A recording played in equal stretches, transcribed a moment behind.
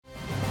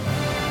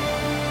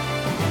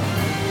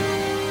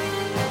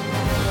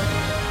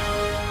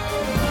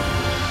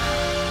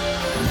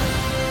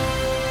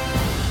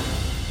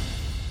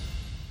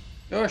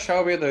So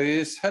schau, wer da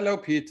ist. Hello,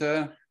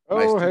 Peter.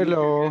 Nice Oh, to meet you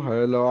hello, again.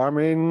 hello,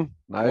 Armin.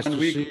 Nice One to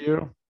week, see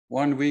you.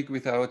 1 week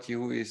without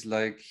you is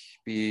like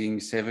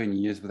being 7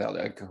 years without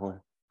alcohol.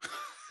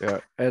 Yeah,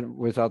 and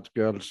without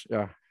girls.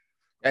 Yeah,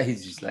 Yeah,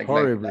 he's just like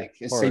horrible, a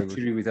horrible.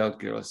 century without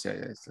girls. Yeah,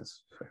 yeah.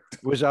 That's...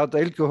 Without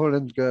alcohol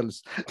and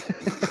girls.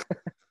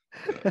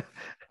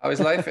 How is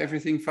life?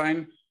 Everything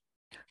fine?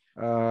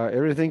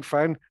 Everything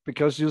fine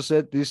because you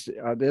said this.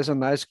 There's a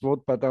nice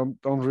quote, but I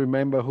don't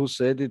remember who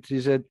said it.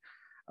 He said,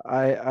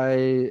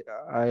 "I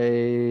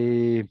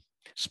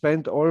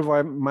spent all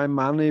my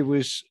money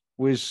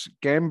with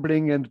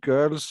gambling and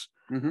girls.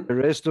 Mm-hmm. The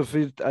rest of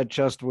it I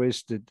just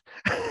wasted."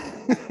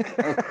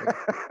 Okay.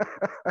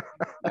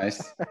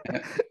 Nice.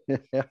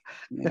 Yeah. Yeah.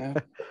 Yeah.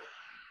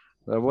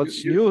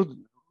 What's You, new?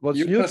 What's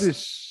you new just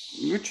this?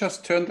 you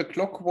just turned the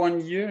clock 1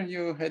 year.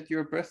 You had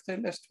your birthday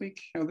last week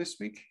or this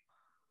week.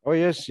 Oh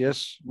yes.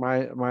 My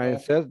Yeah.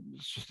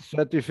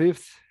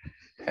 35th.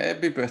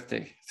 Happy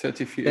birthday,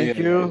 35. Thank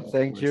Yeah, you, of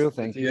thank course. you, But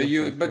thank yeah,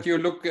 you, thank you. but you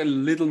look a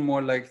little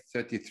more like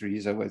 33,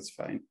 so it's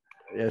fine.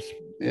 Yes,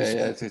 Yeah,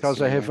 yeah, it's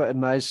because I have a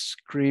nice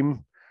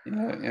cream,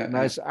 yeah.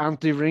 nice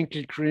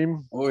anti-wrinkle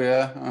cream. Oh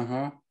yeah,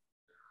 uh-huh.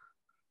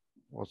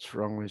 What's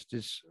wrong with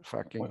this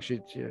fucking What?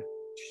 shit here?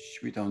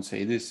 We don't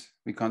say this.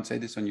 We can't say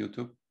this on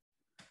YouTube.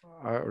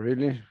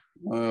 Really?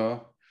 Oh yeah.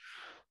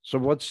 So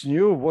what's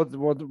new?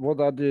 What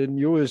are the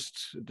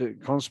newest, the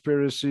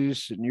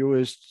conspiracies,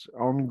 newest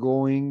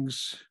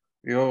ongoings?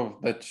 Yeah,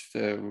 that's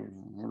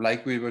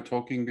like we were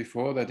talking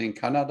before, that in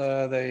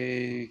Canada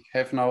they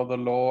have now the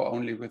law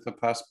only with a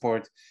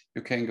passport.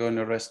 You can go in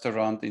a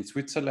restaurant in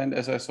Switzerland,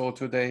 as I saw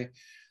today.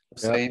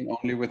 The Yeah. same,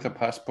 only with a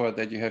passport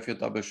that you have your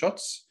double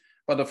shots.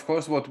 But of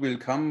course, what will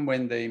come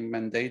when they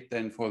mandate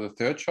then for the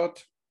third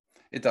shot,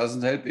 it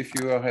doesn't help if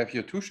you have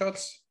your 2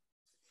 shots.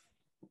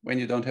 When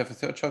you don't have a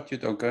third shot, you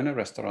don't go in a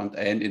restaurant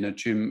and in a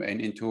gym and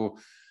into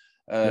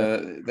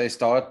they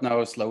start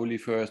now slowly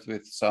first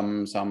with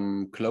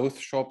some clothes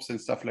shops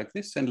and stuff like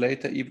this, and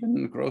later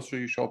even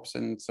grocery shops,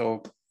 and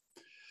so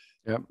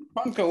Yeah.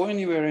 can't go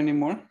anywhere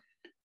anymore.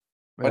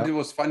 But Yeah. it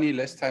was funny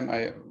last time.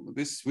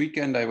 This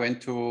weekend I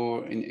went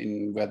to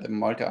in where the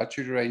multi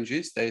archery range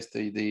is. There's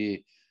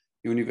the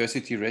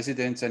university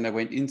residence, and I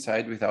went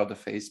inside without a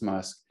face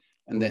mask.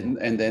 And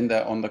then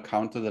on the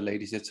counter the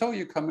lady said, "So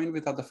you come in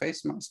without a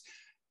face mask?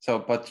 So,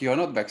 but you're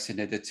not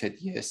vaccinated." I said,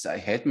 "Yes, I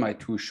had my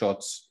 2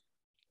 shots.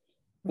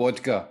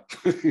 Vodka."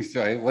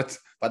 Sorry, what?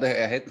 But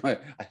I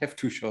have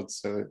 2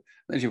 shots. So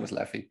then she was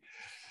laughing.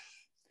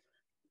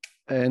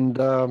 And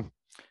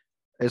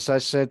as I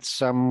said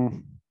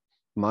some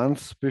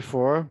months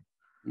before,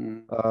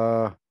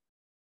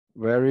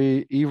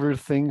 very evil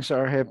things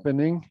are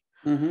happening.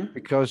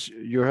 Because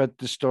you heard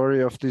the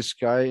story of this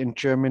guy in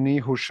Germany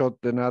who shot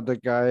another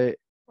guy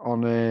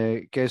on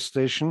a gas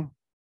station.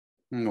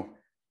 No.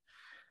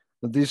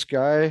 This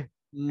guy,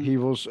 he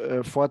was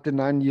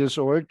 49 years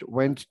old,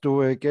 went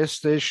to a gas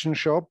station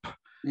shop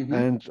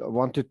and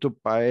wanted to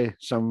buy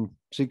some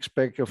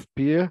 6-pack of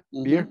beer.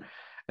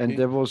 And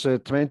there was a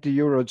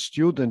 20-year-old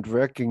student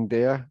working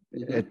there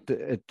at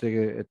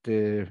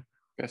the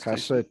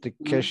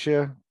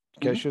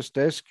cashier's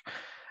desk.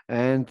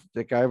 And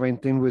the guy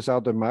went in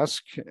without a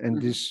mask,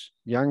 and this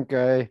young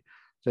guy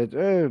said,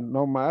 "Oh,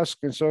 no mask,"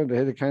 and so on. They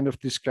had a kind of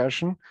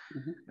discussion,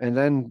 and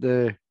then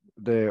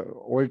the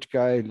old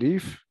guy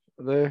leave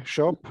the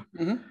shop,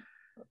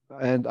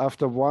 and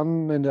after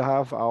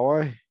 1.5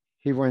 hours,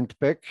 he went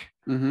back,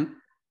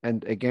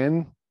 and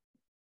again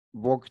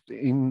walked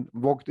in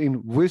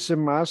with a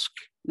mask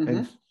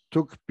and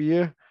took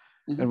beer,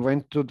 and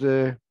went to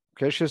the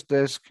cashier's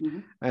desk,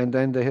 and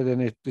then they had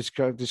a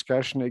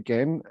discussion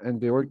again,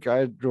 and the old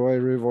guy drew a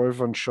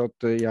revolver and shot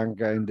the young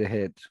guy in the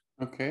head.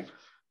 Okay.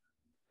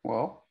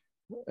 Wow.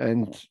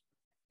 And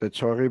that's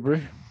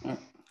horrible.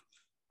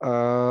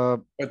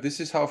 But this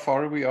is how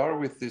far we are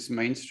with this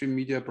mainstream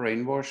media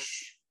brainwash.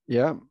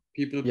 Yeah.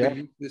 People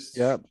believe this.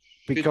 Yeah.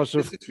 Because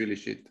this is really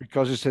shit.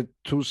 Because it had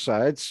 2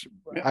 sides.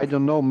 Yeah. I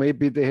don't know.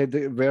 Maybe they had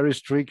very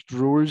strict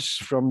rules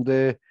from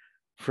the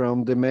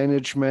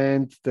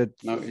management that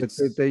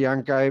the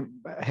young guy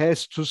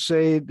has to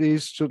say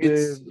this to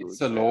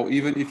it's a law.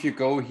 Even if you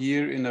go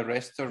here in a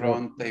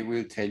restaurant, they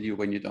will tell you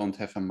when you don't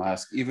have a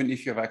mask. Even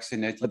if you're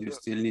vaccinated, you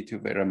still need to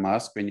wear a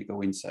mask when you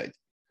go inside.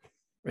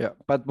 Yeah,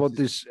 but what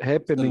is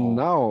happening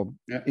now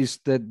is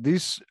that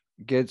this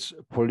gets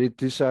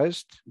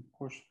politicized. Of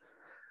course.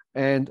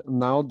 And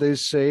now they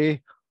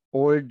say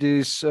all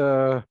these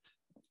how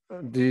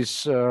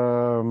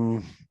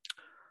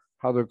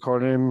do you call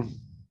them,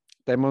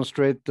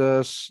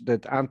 demonstrators,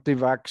 that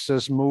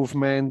anti-vaxxers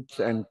movement,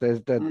 and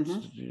that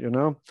you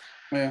know,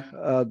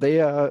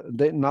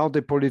 they now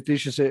the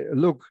politicians say,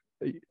 look,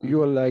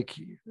 you are like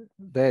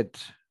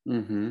that.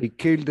 He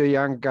killed a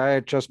young guy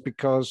just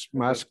because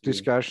mask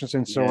discussions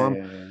and so on.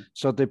 Yeah.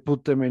 So they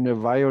put them in a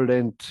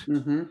violent.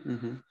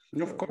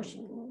 Of course.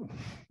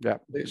 Yeah.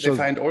 They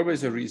find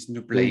always a reason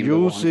to blame. They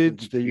use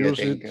it.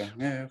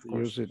 Yeah, of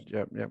course. Use it.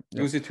 Yeah.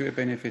 Use it to a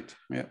benefit.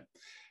 Yeah.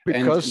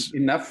 Because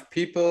and enough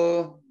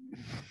people,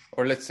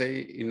 or let's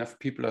say enough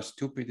people are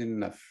stupid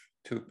enough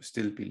to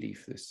still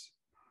believe this.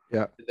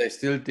 Yeah. They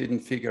still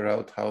didn't figure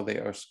out how they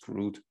are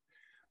screwed.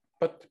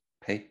 But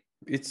hey,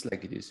 it's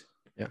like it is.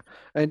 Yeah.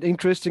 And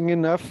interesting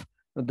enough,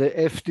 the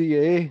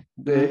FDA,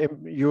 the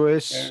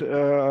US Food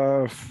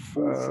and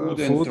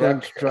Food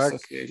and Drug Drug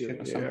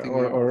Association or something,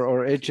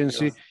 or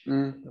agency,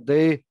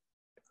 they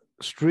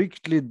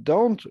strictly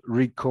don't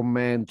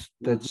recommend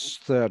that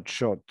third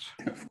shot.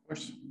 Of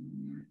course.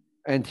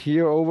 And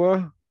here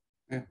over.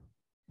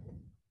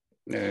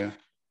 Yeah.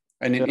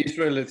 And in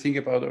Israel, they think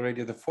about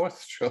already the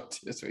fourth shot.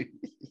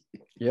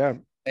 Yeah.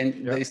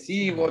 And they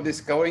see what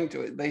is going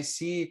to, they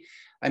see,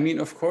 I mean,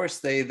 of course,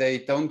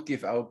 they don't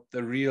give out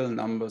the real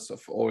numbers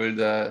of all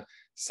the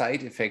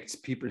side effects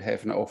people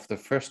have now of the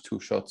first two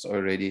shots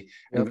already.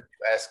 And when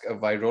you ask a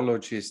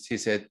virologist, he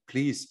said,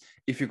 please,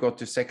 if you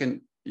got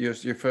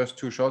your first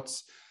two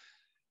shots,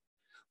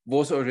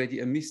 was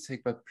already a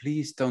mistake, but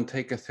please don't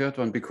take a third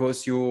one,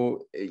 because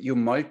you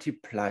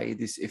multiply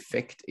this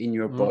effect in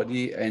your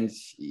body, and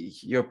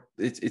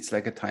it's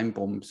like a time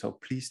bomb. So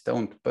please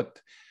don't.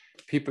 But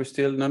people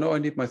still, no, I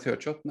need my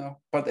third shot now.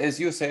 But as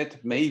you said,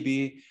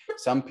 maybe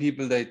some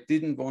people, they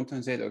didn't want to,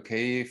 and said,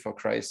 okay, for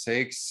Christ's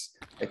sakes,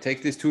 I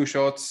take these two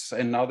shots,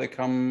 and now they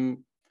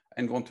come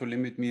and want to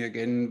limit me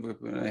again.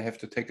 I have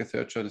to take a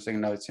third shot and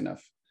saying, now it's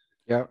enough.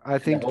 Yeah, I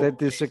think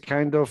that is a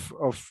kind of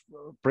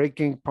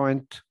breaking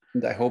point.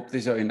 And I hope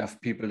these are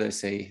enough people that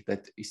say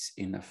that is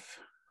enough,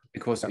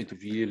 because it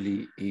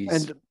really is.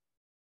 And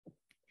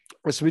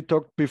as we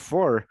talked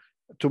before,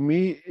 to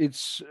me,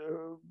 it's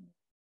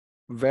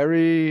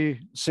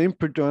very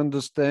simple to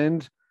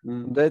understand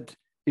that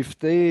if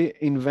they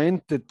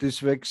invented this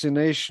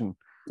vaccination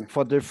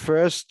for the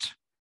first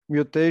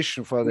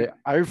mutation, for the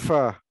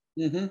alpha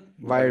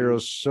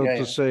virus, so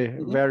to say,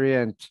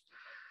 variant,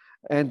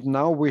 and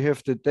now we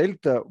have the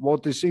Delta.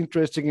 What is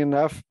interesting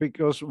enough,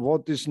 because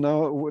what is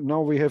now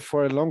we have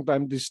for a long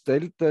time this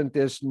Delta, and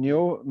there's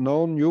no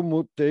new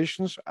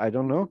mutations. I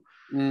don't know.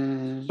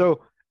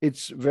 So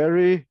it's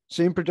very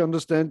simple to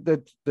understand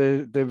that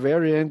the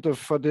variant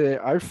for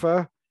the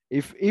Alpha,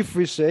 if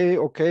we say,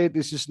 okay,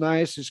 this is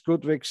nice, it's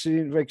good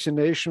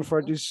vaccination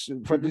for this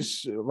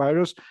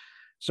virus,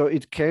 so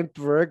it can't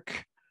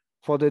work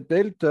for the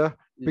Delta,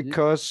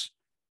 because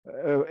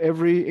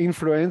every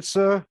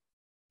influenza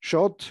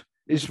shot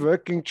is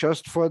working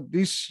just for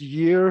this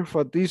year,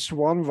 for this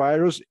one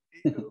virus,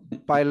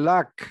 by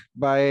luck,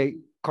 by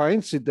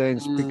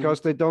coincidence,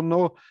 because they don't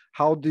know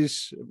how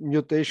these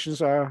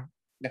mutations are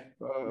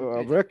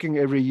working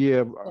every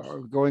year,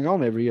 going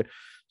on every year.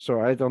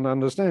 So I don't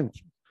understand.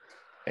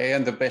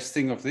 And the best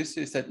thing of this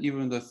is that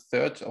even the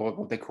third, or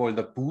what they call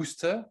the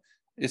booster,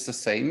 is the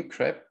same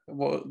crap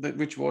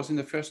which was in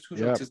the first two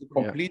shots. It's a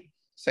complete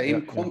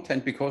same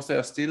content, because they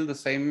are still the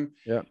same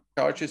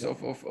charges of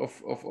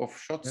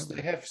shots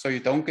they have. So you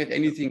don't get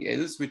anything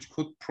else which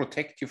could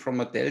protect you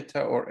from a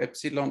Delta or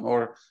Epsilon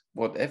or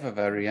whatever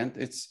variant.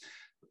 It's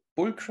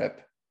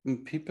bullcrap.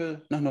 People,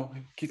 no,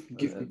 give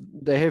me.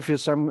 They have here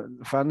some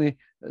funny,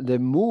 the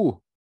MU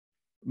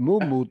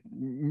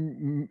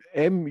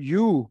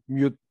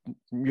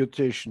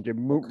mutation, the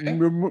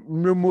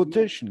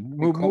mutation,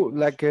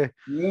 like a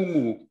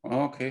mumu.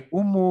 Okay.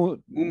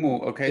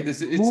 Mumu. Okay,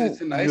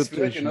 it's a nice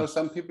word. You know,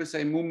 some people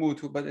say mumu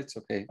too, but it's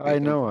okay. I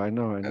know.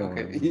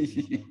 Okay.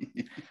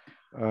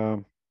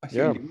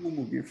 Yeah.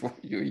 Mumu before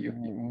you.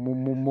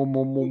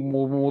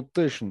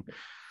 Mutation.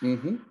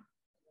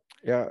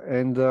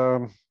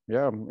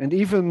 Yeah, and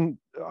even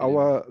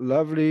our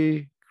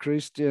lovely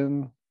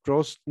Christian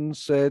Drosten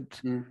said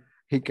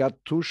he got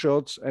two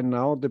shots, and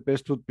now the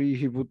best would be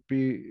he would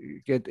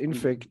get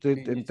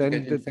infected, and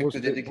then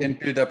they can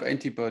build up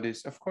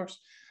antibodies. Of course,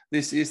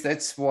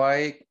 that's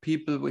why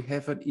we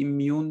have an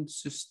immune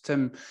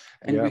system,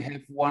 and we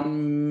have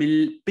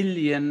 1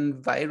 billion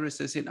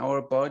viruses in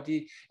our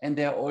body, and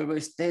there are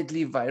always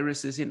deadly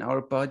viruses in our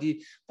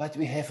body, but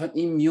we have an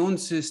immune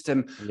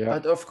system.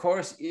 But of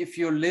course, if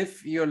you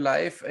live your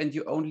life and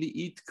you only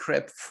eat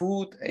crap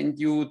food, and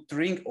you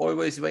drink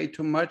always way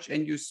too much,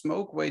 and you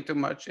smoke way too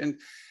much, and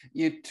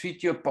you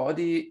treat your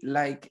body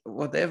like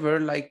whatever,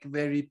 like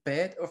very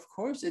bad, of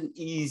course an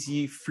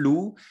easy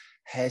flu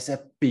has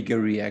a bigger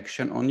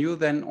reaction on you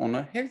than on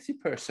a healthy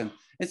person.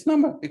 It's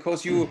normal,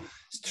 because you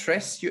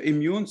stress your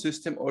immune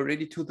system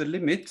already to the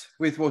limit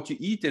with what you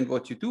eat and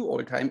what you do all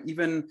the time.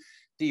 Even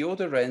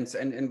deodorants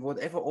and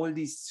whatever, all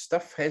these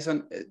stuff has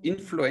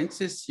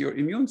influences your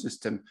immune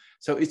system.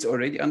 So it's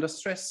already under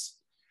stress.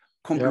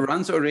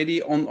 Runs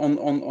already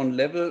on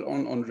level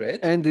on red.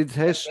 And it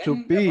has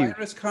to be. The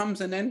virus comes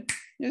and then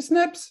it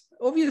snaps,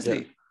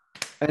 obviously.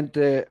 And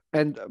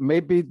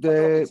maybe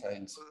the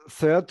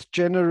third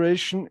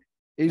generation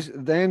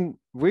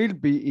will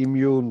be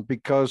immune,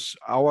 because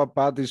our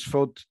bodies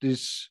fought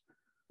this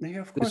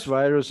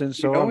virus and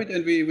so on.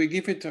 And we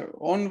give it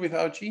on with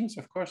our genes,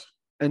 of course.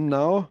 And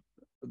now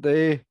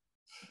they're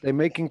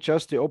making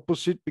just the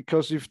opposite,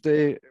 because if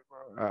they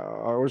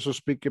I also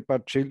speak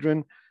about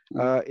children,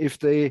 if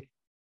they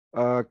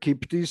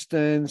keep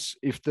distance,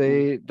 if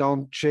they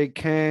don't shake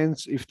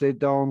hands, if they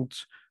don't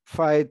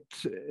fight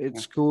at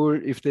school,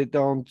 if they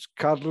don't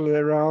cuddle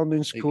around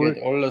in school, they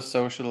get all the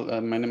social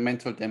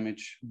mental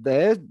damage.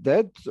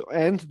 That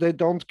and they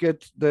don't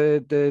get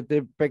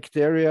the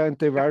bacteria and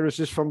the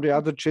viruses from the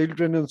other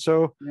children, and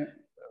so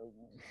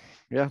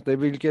they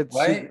will get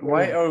sick.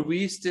 Why are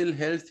we still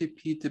healthy,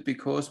 Peter?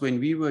 Because when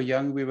we were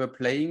young, we were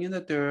playing in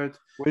the dirt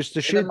with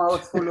the shit, a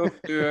mouthful of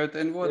dirt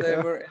and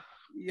whatever.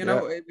 You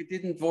know, we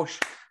didn't wash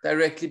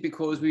directly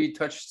because we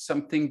touched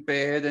something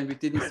bad and we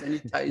didn't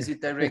sanitize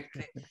it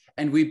directly,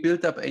 and we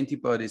built up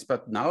antibodies.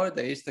 But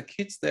nowadays, the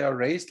kids, they are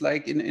raised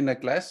like in a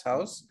glass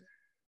house,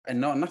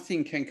 and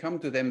nothing can come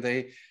to them.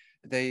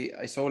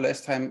 I saw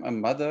last time a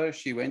mother.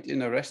 She went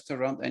in a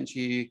restaurant and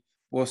she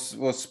was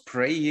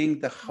spraying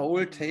the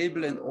whole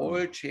table and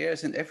all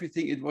chairs and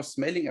everything. It was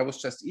smelling. I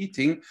was just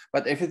eating,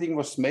 but everything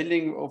was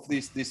smelling of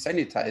this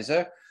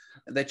sanitizer.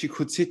 That she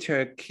could sit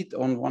her kid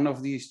on one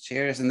of these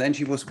chairs, and then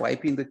she was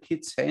wiping the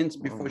kid's hands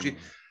before she.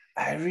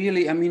 I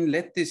mean,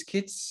 let these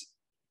kids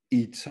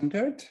eat some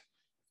dirt.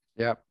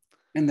 Yeah,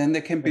 and then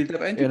they can build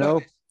up antibodies. You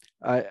know,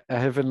 I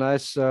have a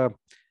nice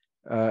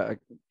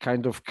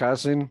kind of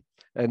cousin,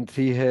 and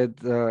he had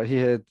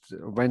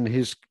when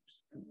his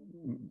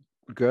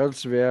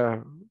girls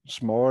were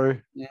small,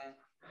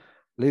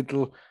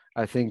 little,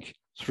 I think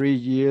 3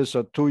 years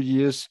or 2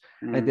 years,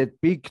 and they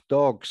had big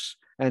dogs.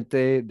 And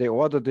they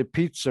ordered a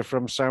pizza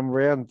from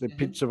somewhere, and the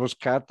pizza was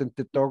cut, and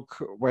the dog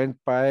went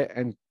by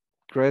and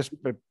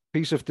grasped a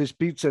piece of this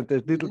pizza, and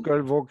the little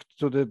girl walked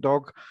to the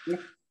dog,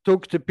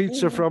 took the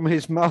pizza from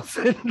his mouth.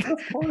 Of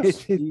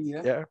course.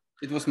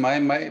 It was my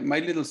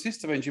little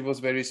sister when she was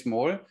very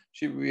small.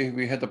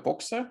 We had a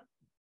boxer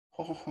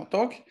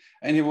dog,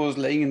 and he was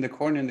laying in the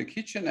corner in the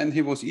kitchen, and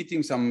he was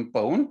eating some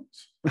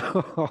bones,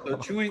 so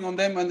chewing on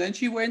them, and then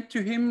she went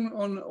to him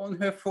on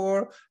her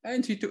fur,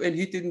 and he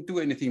didn't do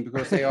anything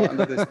because they are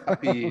under this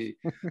puppy.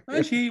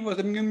 And she was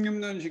a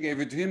and she gave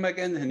it to him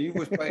again, and he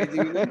was biting,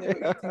 and then they were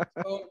eating the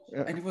bone,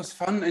 and it was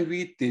fun, and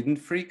we didn't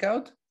freak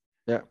out.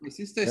 My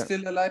sister is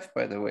still alive,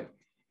 by the way.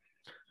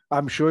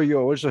 I'm sure you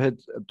also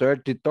had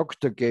dirty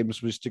doctor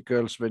games with the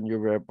girls when you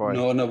were a boy.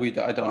 No, I don't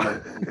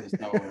know.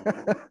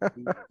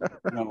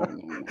 No.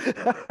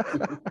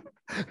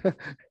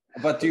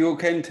 But you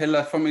can tell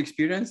us from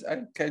experience.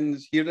 I can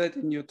hear that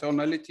in your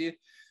tonality.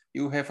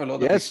 You have a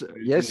lot of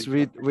experience. Yes,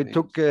 we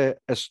took a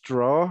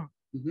straw,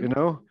 you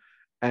know,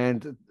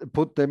 and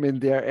put them in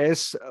their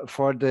ass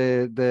for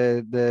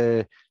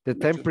the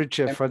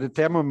temperature, for the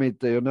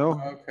thermometer, you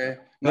know. Okay.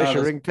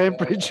 Measuring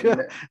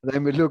temperature.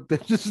 Then we looked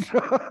at the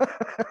straw.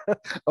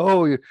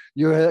 Oh,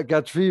 you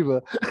got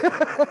fever.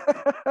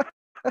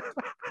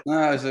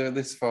 No, so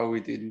this far we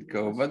didn't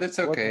go, but it's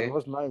okay. It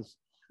was nice.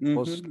 It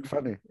was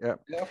funny. Yeah,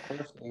 of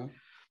course. Yeah.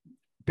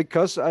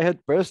 Because I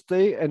had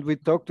birthday and we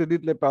talked a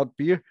little about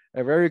beer.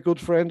 A very good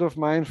friend of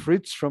mine,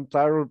 Fritz from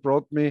Tyrol,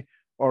 brought me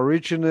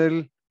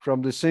original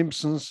from The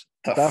Simpsons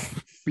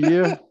Tough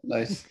beer.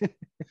 Nice.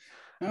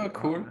 Oh,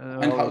 cool.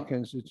 And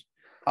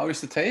how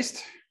is the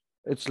taste?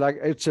 It's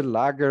a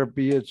lager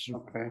beer. It's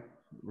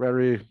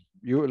very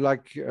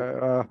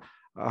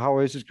how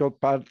is it called?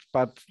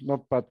 But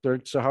not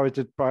buttered. So how is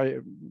it by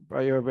a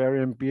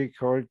Bavarian beer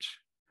called?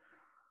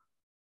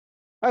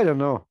 I don't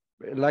know.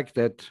 Like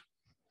that.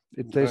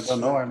 I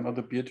don't know. I'm not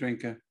a beer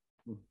drinker.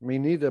 Me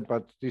neither.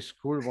 But this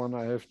cool one,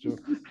 I have to.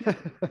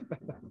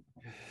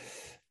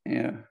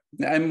 Yeah,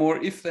 I'm more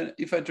if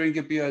I drink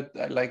a beer,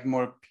 I like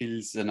more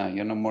Pilsner,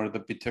 more the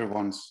bitter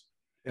ones.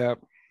 Yeah.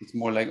 It's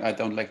more like I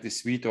don't like the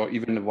sweet or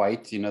even the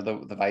white,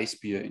 the Weiss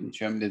beer in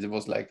Germany. It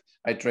was like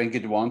I drank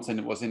it once and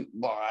it wasn't.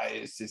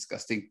 It's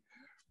disgusting.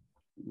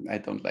 I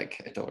don't like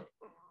it at all.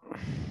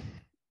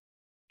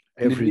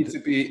 It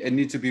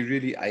needs to be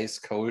really ice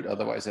cold,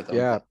 otherwise I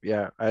don't.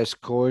 Yeah, ice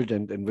cold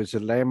and with a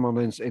lemon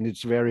and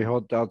it's very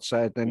hot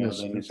outside. Then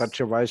such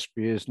a Weiss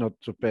beer is not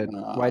too bad.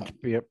 White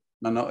beer.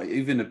 No,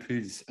 even a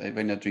Pils.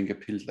 When I drink a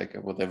Pils, like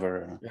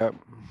whatever,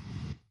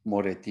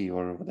 Moretti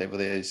or whatever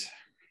there is.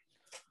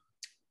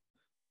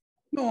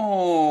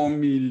 No,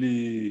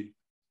 Millie.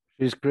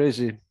 She's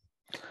crazy.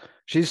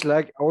 She's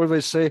like, I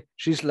always say,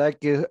 she's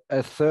like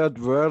a third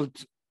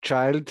world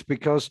child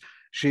because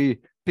she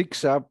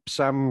picks up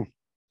some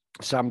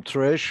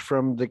trash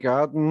from the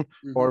garden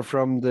or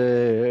from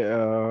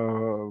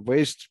the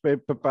waste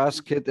paper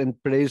basket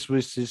and plays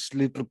with these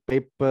little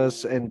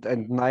papers and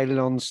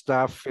nylon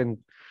stuff, and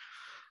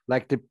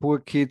like the poor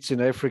kids in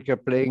Africa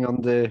playing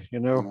on the,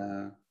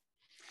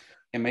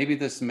 And maybe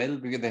the smell,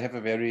 because they have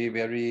a very,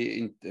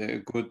 very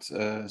good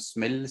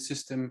smell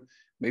system.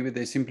 Maybe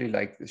they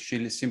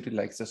she simply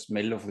likes the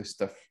smell of this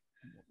stuff.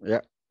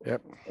 Yeah.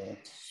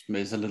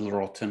 Smells a little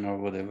rotten or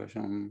whatever.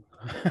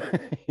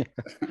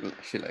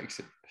 She likes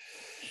it.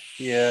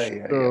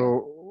 Yeah.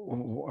 So,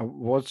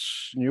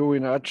 what's new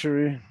in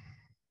archery?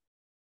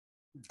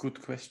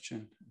 Good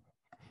question.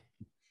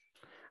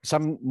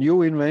 Some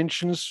new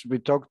inventions. We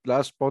talked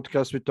last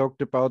podcast. We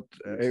talked about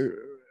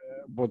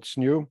what's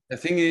new. The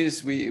thing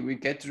is, we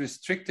get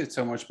restricted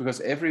so much because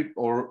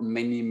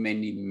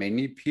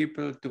many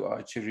people do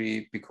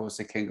archery because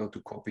they can go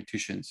to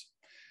competitions.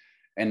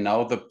 And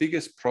now the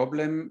biggest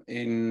problem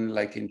in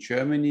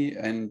Germany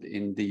and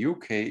in the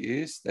UK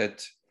is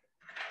that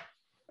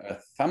a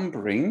thumb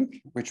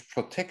ring, which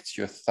protects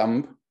your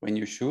thumb when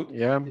you shoot,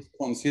 is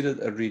considered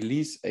a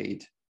release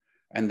aid.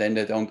 And then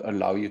they don't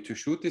allow you to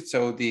shoot it.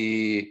 So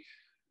the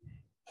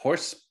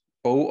horse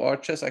bow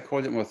archers, I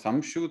call them, or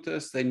thumb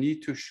shooters, they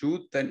need to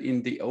shoot then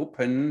in the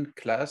open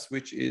class,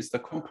 which is the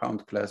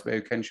compound class, where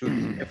you can shoot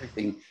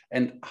everything.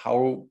 And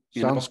how,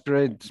 sounds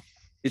great.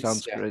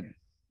 Sounds great.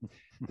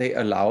 They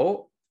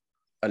allow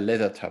a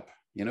leather top.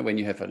 When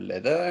you have a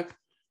leather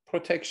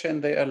protection,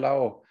 they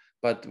allow.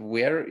 But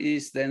where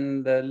is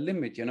then the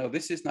limit?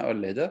 This is now a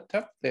leather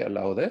top. They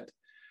allow that.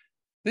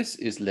 This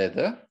is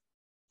leather.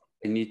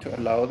 They need to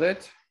allow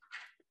that.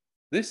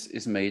 This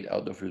is made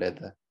out of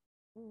leather.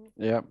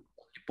 Yeah.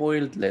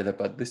 Boiled leather,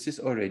 but this is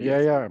already.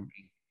 Yeah.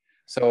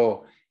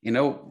 So,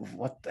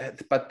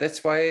 but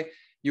that's why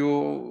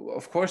you,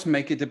 of course,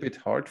 make it a bit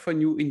hard for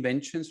new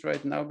inventions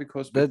right now,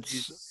 because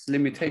that's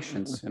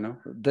limitations,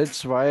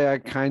 That's why I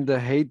kind of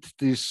hate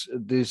this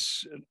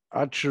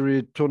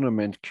archery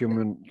tournament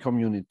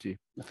community.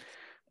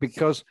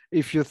 Because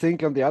if you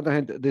think, on the other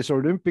hand, these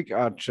Olympic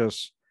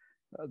archers,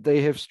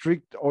 they have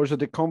strict, also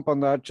the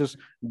compound archers,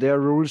 their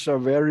rules are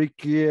very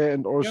clear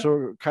and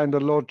also kind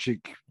of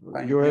logic.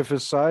 You have a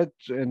sight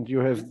and you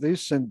have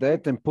this and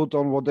that and put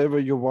on whatever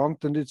you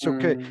want and it's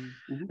okay.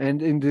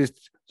 And in this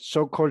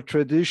so-called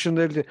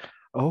traditional,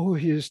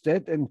 here's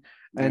that. And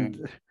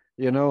then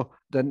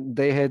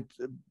they had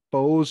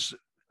bows,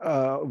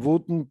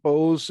 wooden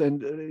bows,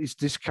 and is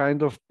this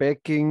kind of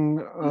backing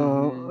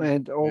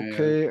and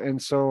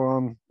and so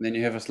on. Then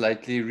you have a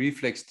slightly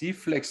reflex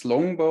deflex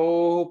long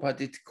bow, but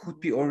it could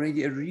be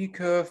already a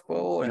recurve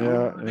bow.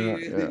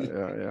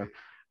 Yeah.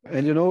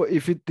 And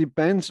if it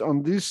depends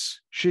on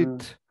this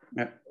shit,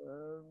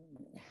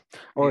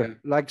 or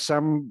like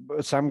some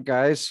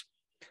guys,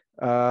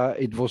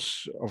 it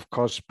was of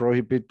course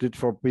prohibited,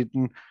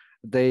 forbidden.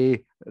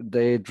 They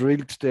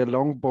drilled their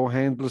longbow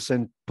handles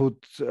and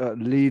put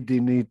lead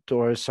in it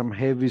or some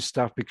heavy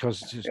stuff,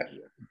 because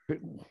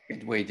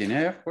it weighed in,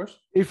 of course.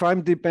 If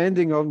I'm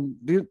depending on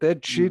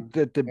that shit,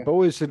 that the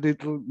bow is a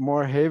little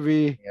more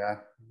heavy. Yeah.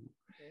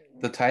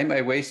 The time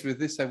I waste with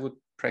this, I would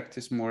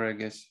practice more, I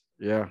guess.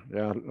 Yeah.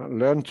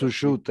 Learn to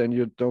shoot, and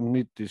you don't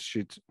need this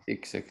shit.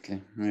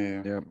 Exactly.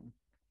 Yeah.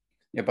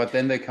 But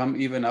then they come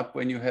even up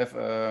when you have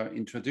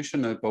in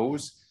traditional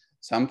bows.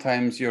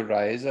 Sometimes your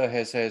riser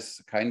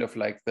has kind of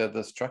like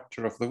the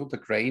structure of the wood, the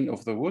grain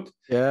of the wood.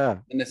 Yeah.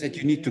 And I said,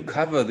 you need to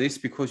cover this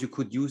because you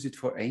could use it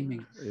for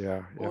aiming.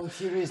 Yeah. Oh,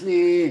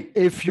 seriously?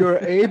 If you're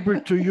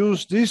able to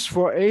use this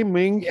for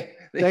aiming,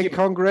 then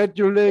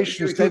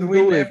congratulations. You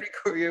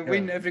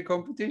win every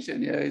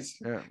competition.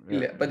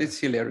 But it's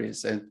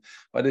hilarious.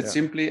 But it's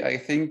simply, I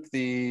think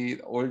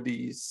all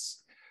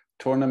these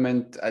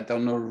tournament, I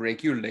don't know,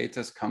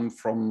 regulators come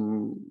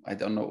from, I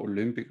don't know,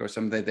 Olympic or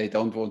something. They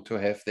don't want to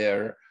have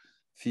their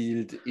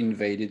field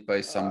invaded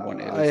by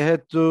someone else. I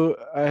had to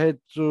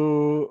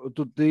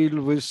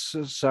deal with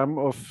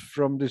some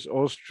from this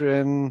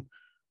Austrian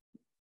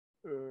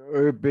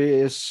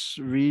ÖBSV,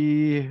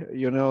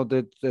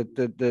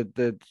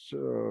 that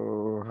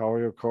how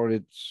you call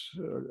it,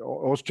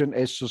 Austrian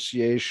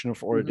Association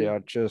of all the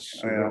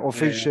archers,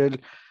 official,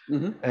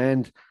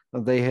 and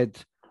they had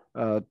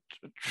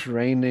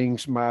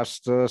trainings,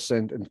 masters,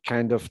 and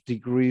kind of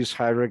degrees,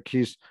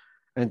 hierarchies.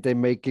 And they're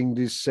making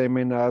these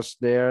seminars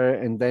there,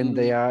 and then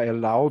they are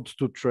allowed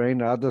to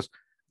train others.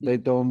 They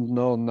don't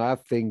know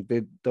nothing.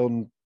 They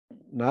don't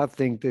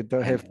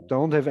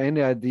have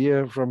any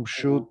idea from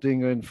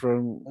shooting and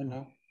from. I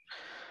know.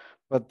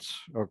 But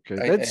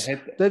okay,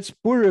 that's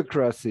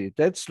bureaucracy.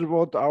 That's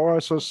what our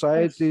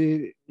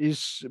society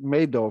is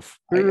made of.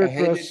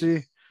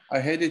 Bureaucracy. I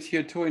had it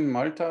here too in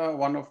Malta.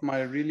 One of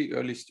my really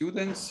early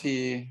students,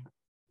 he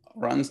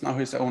runs now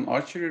his own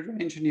archery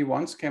range, and he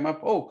once came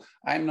up,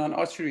 I'm now an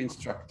archery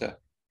instructor.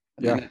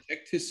 And then I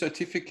checked his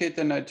certificate,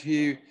 and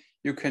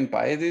you can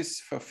buy this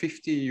for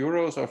 50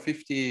 euros or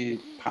 50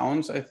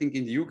 pounds, I think,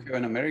 in the UK or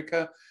in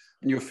America,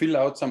 and you fill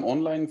out some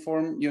online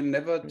form. You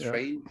never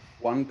train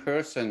one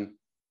person.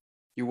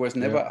 You was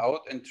never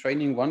out and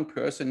training one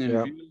person in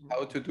real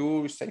how to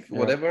do safe,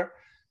 whatever,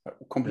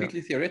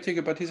 completely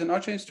theoretical, but he's an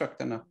archery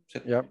instructor now.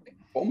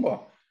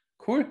 Bomba.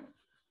 Cool.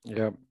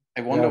 Yeah. I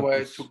wonder why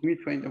it took me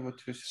 20 over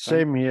to.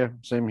 Same here.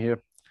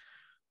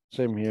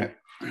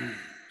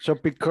 So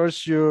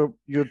because you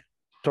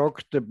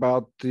talked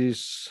about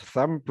this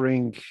thumb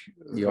ring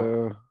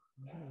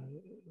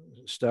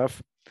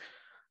stuff,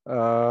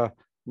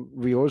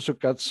 we also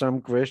got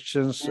some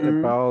questions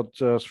about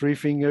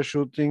three-finger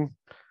shooting.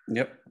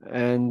 Yep.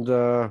 And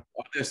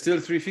there's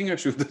still three-finger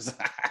shooters.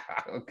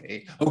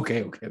 Okay,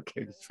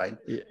 it's fine.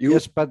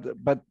 Yes, but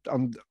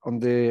on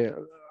the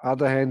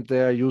other hand,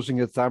 they are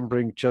using a thumb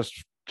ring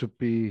just to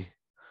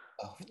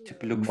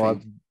look more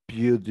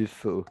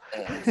beautiful.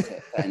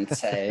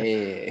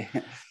 Fancy.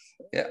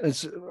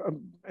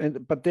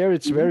 But there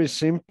it's very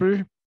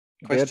simple.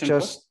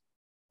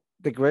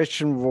 The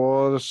question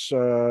was,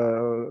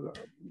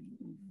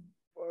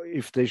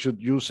 if they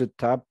should use a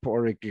tap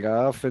or a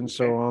glove and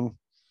so on.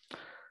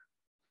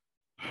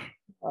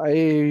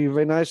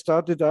 When I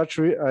started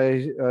archery,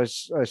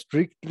 I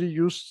strictly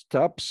used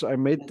taps. I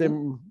made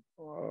them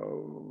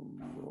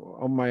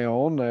on my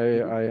own.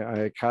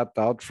 I cut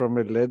out from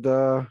a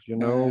leather, you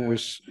know,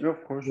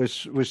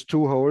 with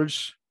 2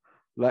 holes.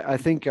 Like I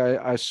think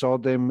I saw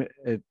them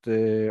at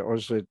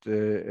also at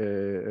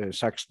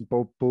Saxon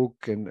Pope book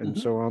and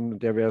so on.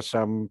 There were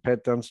some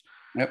patterns.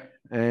 Yep.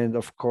 And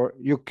of course,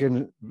 you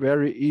can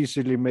very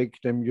easily make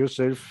them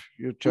yourself.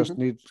 You just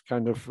need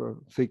kind of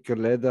thicker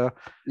leather,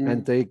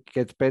 and they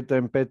get better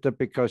and better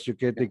because you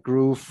get a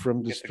groove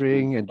from the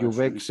string and you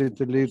wax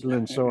it a little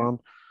and so on.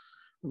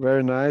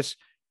 Very nice.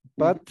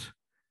 But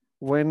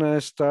when I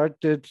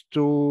started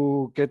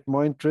to get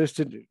more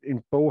interested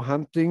in bow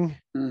hunting,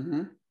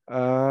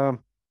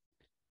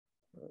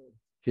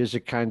 here's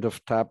a kind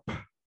of tap.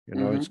 You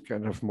know, it's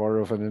kind of more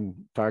of a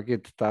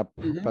target tap,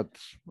 but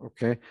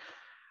okay.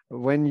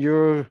 When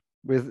you're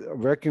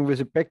working with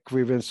a back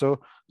weave and so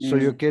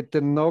you get the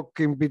knock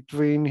in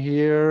between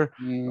here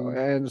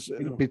and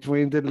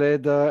between the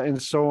leather and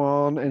so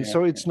on, and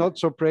so it's not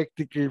so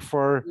practical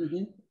for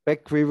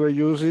back weaver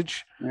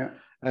usage.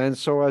 And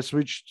so I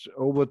switched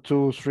over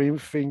to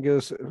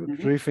three-fingered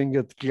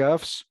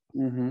gloves.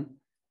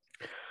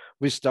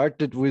 We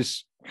started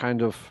with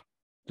kind of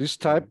this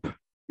type.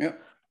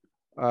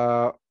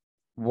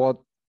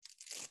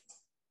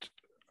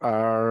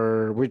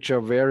 Which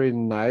are very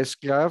nice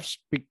gloves,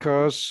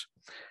 because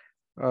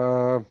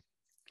the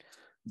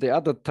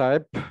other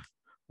type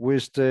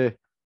with the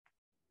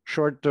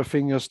shorter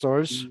finger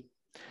stalls,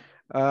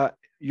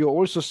 you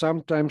also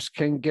sometimes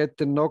can get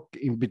the knock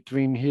in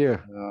between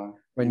here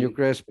when you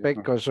grasp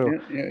back or so.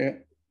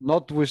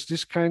 Not with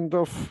this kind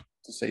of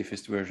the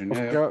safest version.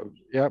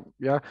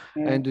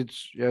 And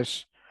it's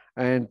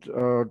and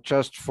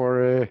just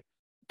for a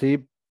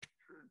tip,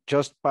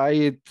 just buy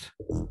it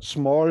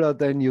smaller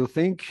than you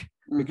think,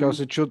 because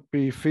it should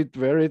be fit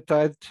very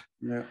tight.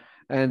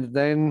 And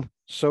then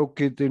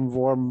soak it in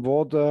warm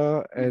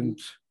water and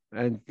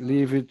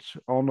leave it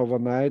on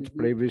overnight.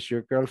 Play with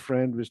your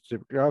girlfriend with the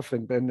glove,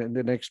 and then in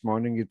the next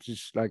morning it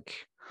is like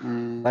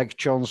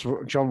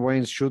John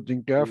Wayne's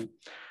shooting glove.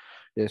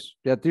 Yes,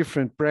 there are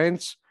different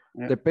brands.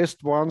 The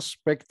best ones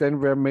back then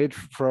were made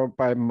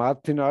by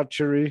Martin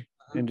Archery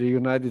in the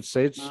United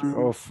States,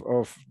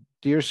 of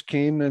deer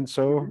skin, and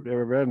so they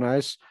were very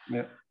nice.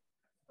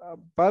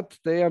 But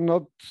they are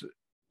not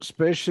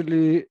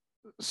especially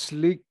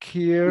slick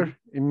here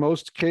in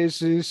most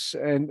cases,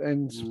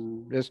 and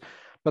yes.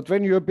 But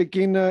when you're a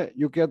beginner,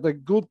 you get a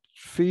good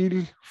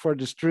feel for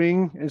the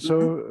string, and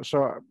so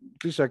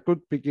these are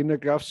good beginner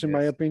gloves, in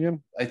my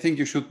opinion. I think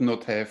you should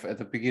not have at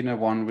the beginner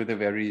one with a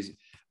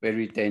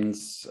very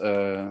dense.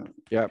 The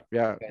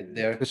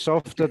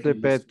softer the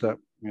better.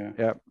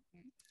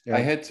 I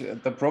had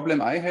the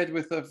problem I had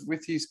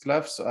with these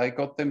gloves. I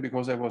got them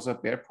because I was a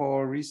bear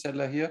paw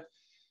reseller here,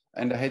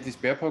 and I had these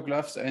bear paw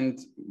gloves, and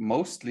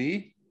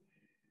mostly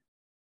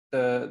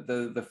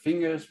the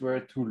fingers were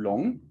too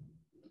long.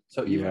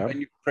 So even when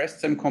you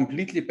pressed them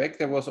completely back,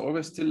 there was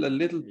always still a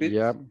little bit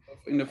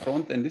in the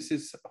front, and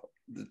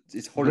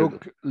it's horrible.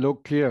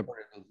 Look here.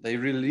 Horrible. They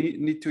really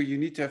you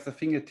need to have the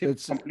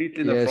fingertips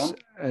completely in the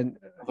front. And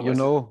you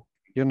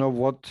know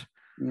what?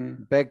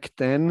 Back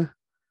then,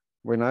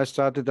 when I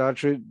started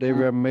archery, they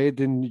were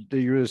made in the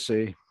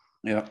USA.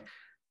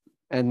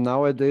 And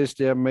nowadays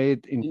they are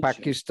made in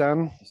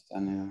Pakistan.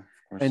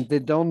 And they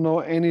don't know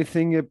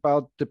anything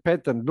about the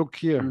pattern. Look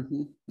here.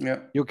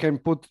 You can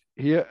put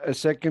here a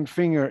second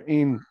finger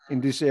in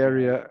this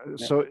area.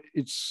 So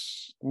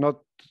it's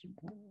not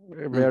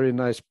a very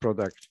nice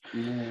product.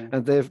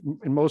 And they've,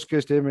 in most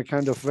cases, they have a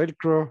kind of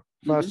Velcro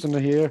fastener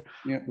here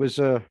with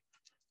a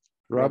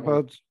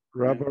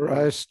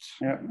rubberized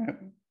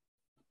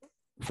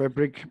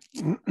fabric.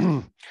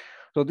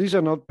 So these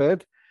are not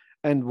bad.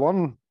 And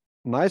one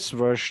nice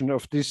version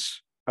of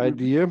this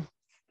idea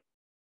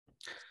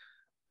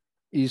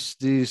is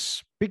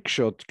this big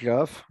shot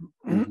glove.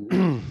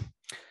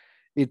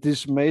 It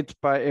is made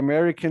by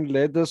American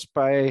Leathers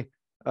by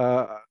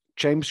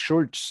James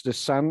Schultz, the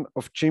son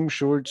of Jim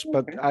Schultz.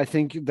 But I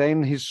think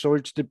then he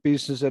sold the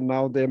business and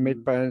now they're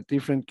made by a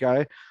different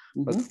guy.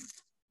 But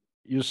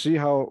you see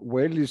how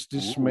well is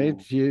this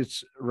made? Here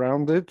it's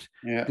rounded.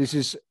 This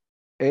is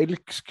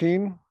elk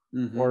skin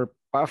or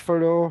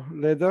buffalo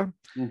leather,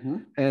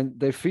 and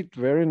they fit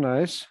very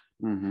nice.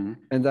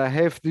 And I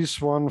have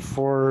this one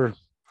for,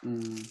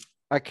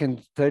 I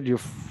can tell you,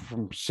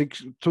 from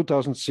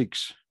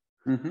 2006.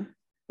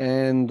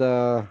 And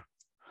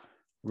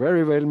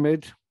very well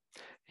made.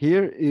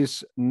 Here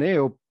is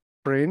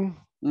neoprene.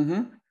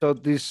 So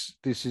this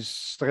is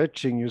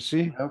stretching, you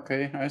see?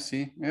 Okay, I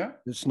see. Yeah.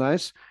 It's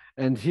nice.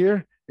 And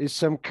here is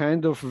some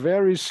kind of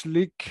very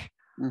slick,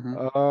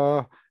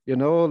 you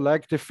know,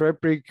 like the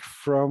fabric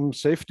from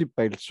safety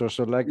belts or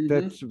so, like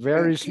that,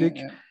 very slick.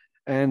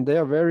 And they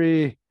are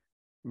very,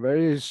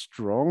 very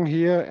strong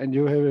here. And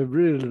you have a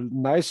real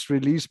nice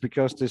release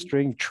because the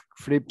string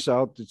flips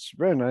out. It's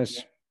very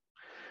nice.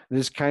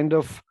 This kind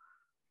of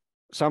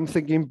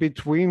something in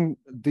between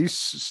this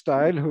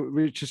style,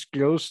 which is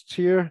closed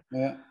here,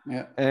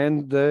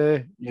 and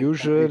the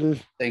usual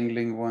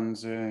dangling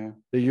ones. The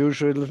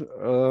usual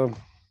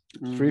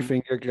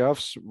 3-finger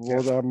gloves.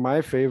 What are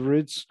my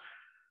favorites?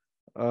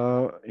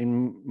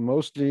 In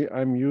mostly,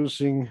 I'm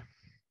using.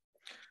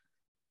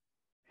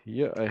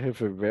 Here I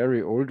have a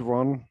very old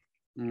one.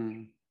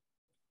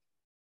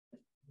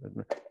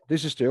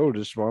 This is the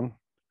oldest one.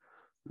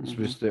 It's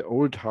with the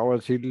old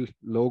Howard Hill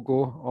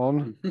logo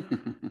on.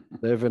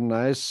 They have a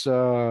nice,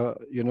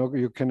 you know,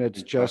 you can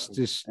adjust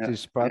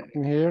this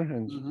button here,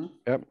 and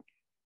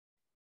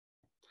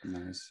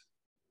nice.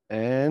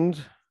 And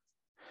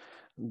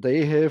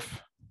they have,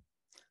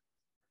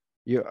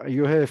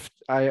 you have.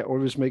 I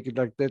always make it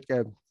like that.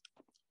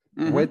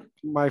 Wet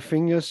my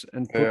fingers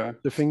and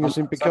put the fingers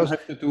in, because some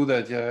have to do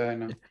that. Yeah, I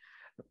know.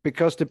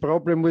 Because the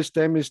problem with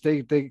them is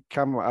they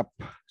come up.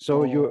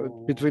 So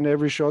you between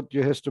every shot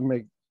you have to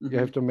make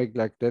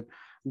like that.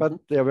 But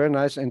they're very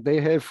nice, and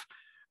they have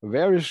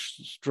very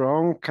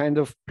strong kind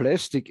of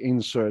plastic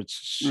inserts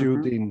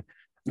sewed in.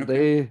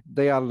 Okay.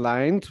 They are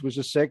lined with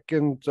a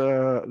second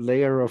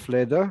layer of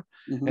leather,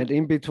 and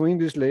in between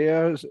these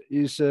layers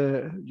is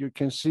you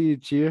can see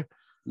it here.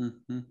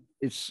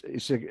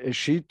 It's a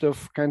sheet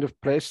of kind of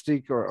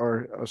plastic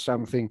or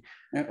something,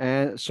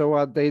 and so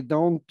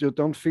you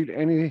don't feel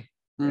any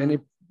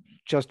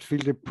just feel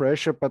the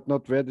pressure, but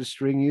not where the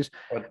string is.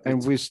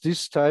 And with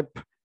this type,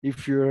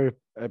 if you're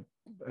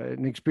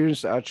an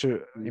experienced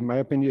archer, in my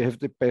opinion, you have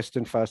the best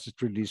and fastest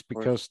release,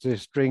 because the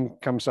string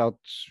comes out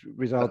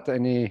without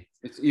any.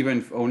 It's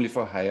even only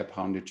for higher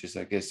poundages,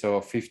 I guess. So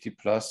 50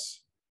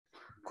 plus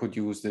could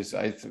use this.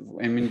 I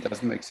mean, it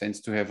doesn't make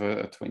sense to have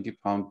a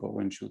 20-pound bow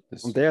and shoot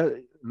this.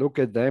 Look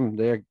at them.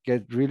 They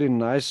get really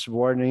nice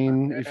worn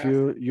in if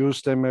you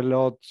use them a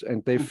lot,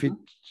 and they fit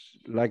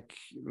like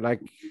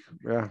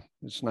yeah,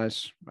 it's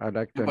nice. I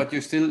like them. But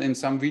you still, in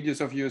some videos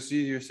of you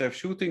see yourself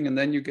shooting, and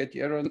then you get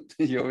the arrow.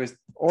 You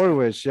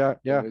always yeah.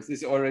 This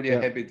is already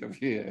a habit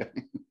of you.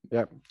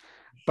 Yeah,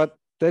 but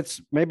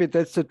maybe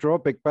that's the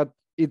drawback. But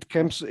it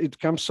comes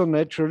so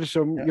naturally.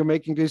 So you're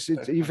making this.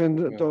 It's even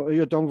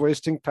you don't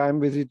wasting time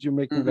with it. You're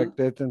making like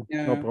that, and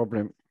no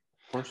problem.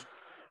 Of course.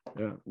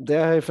 Yeah,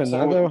 there I have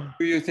another. So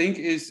do you think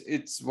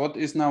it's what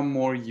is now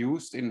more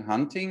used in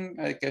hunting?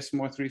 I guess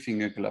more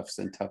 3-finger gloves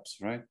than taps,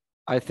 right?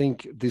 I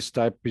think this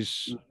type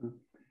is.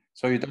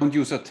 So you don't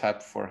use a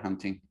tap for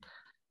hunting?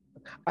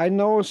 I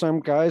know some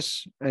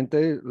guys, and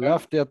they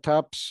love their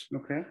taps.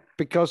 Okay.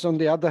 Because on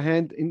the other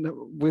hand,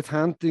 with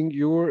hunting,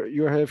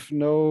 you have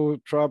no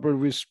trouble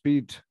with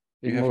speed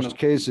in most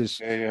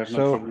cases.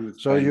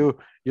 So you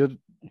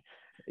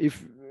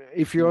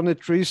if you're on a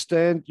tree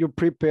stand, you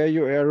prepare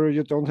your arrow.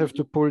 You don't have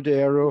to pull the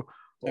arrow,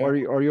 or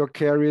you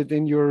carry it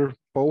in your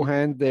bow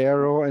hand, the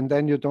arrow, and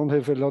then you don't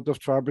have a lot of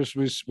troubles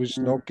with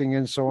knocking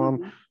and so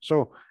on.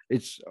 So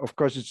of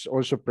course it's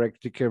also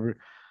practicable.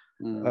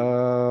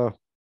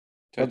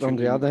 But on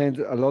the other hand,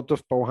 a lot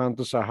of bow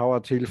hunters are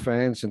Howard Hill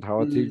fans, and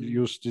Howard Hill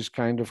use this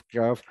kind of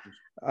glove.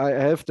 I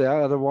have the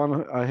other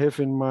one I have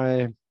in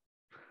my.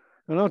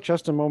 No,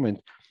 just a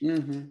moment.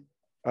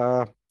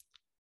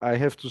 I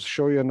have to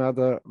show you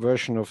another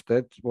version of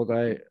that, what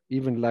I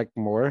even like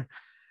more.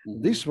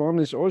 This one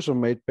is also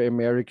made by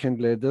American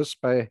Leathers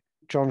by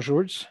John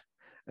Schultz.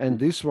 And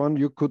this one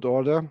you could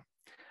order.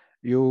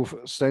 You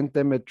send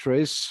them a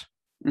trace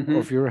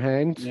of your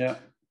hand,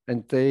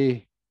 and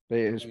they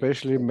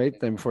especially made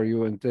them for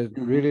you. And they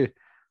really,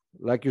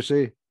 like you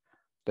say,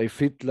 they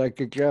fit like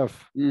a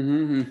glove.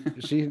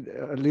 You see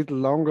a little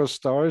longer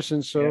stars,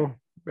 and so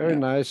very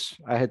nice.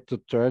 I had to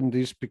turn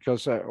this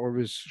because I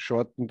always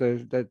shorten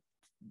that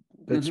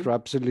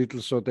straps a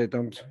little so they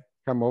don't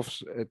come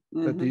off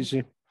that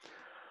easy.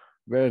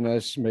 Very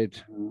nice made.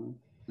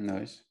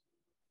 Nice.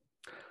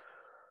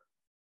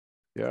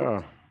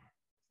 Yeah.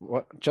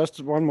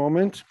 Just one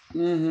moment.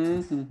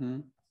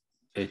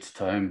 It's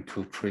time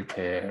to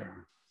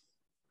prepare.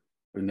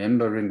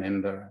 Remember,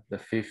 the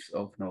 5th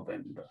of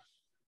November.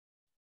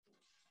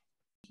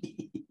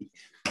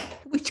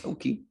 We're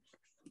joking.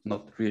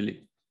 Not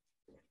really.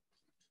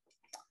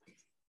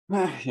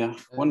 Yeah,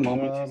 one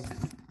moment.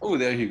 Oh,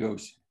 there he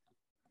goes.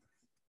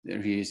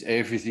 There he is.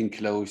 Everything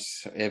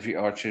close. Every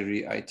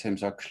archery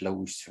items are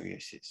close. So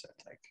yes, it's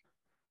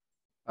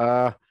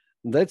like.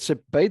 That's a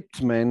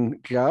Bateman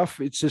glove.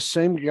 It's the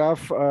same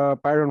glove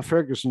Byron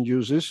Ferguson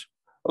uses.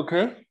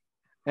 Okay.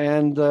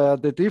 And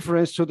the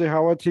difference to the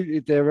Howard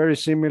Hill, they're very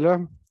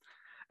similar.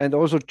 And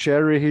also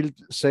Jerry Hill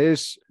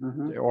says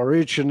the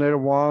original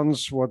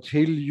ones, what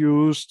Hill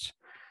used,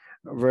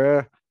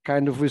 were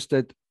kind of with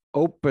that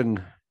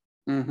open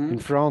in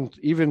front,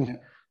 even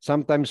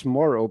sometimes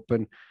more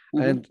open.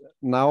 And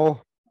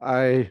now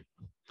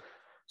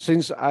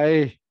since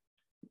I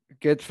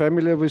get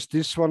familiar with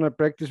this one, I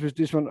practice with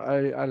this one,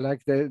 I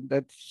like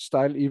that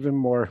style even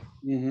more.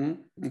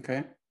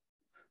 Okay.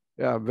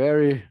 Yeah,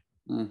 very,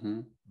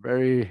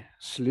 very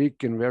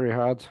sleek and very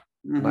hard.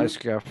 Nice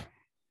glove.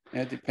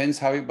 Yeah, it depends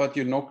how but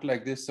you knock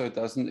like this so it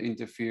doesn't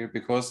interfere,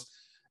 because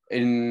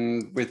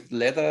with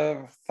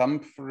leather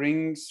thumb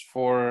rings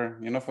for,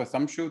 you know, for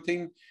thumb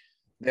shooting.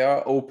 There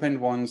are open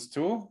ones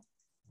too,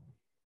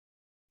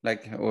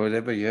 like, or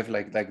whatever you have,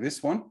 like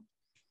this one.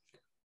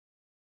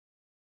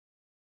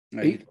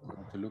 I don't know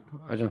how to look.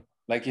 I don't.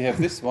 Like you have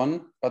this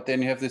one, but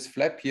then you have this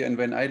flap here, and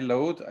when I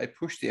load, I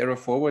push the arrow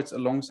forwards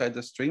alongside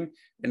the string,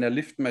 and I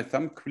lift my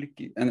thumb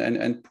quickly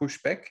and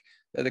push back,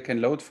 that I can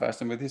load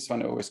fast. And with this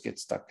one, I always get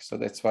stuck. So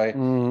that's why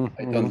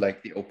I don't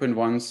like the open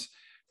ones.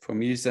 For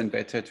me, it's then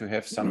better to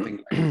have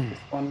something like this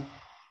one.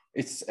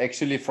 It's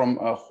actually from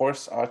a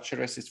horse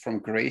archeress. It's from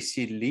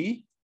Gracie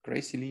Lee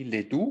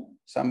Ledoux,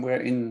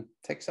 somewhere in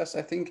Texas,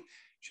 I think.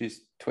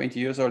 She's 20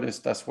 years old,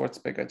 does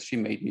Schwarzbecker. She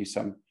made me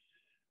some.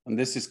 And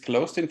this is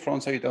closed in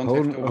front, so you don't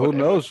have to.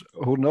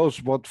 Who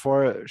knows what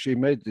for she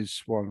made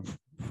this one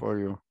for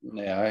you?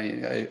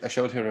 Yeah, I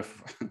showed her.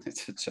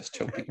 It's just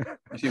joking.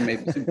 She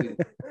made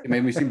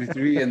me simply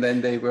three, and then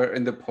they were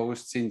in the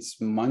post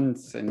since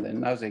months, and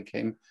then now they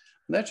came. And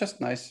they're just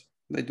nice.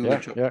 They do the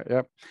job.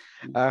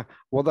 Yeah.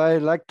 What I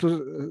like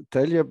to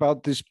tell you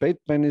about this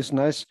Bateman is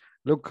nice.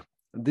 Look,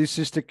 this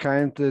is the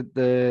kind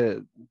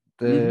the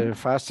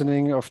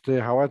fastening of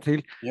the Howard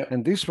Hill,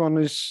 and this one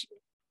is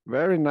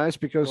very nice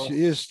because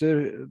here's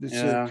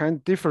this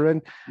kind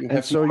different,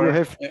 and so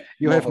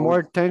you have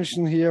more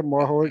tension here,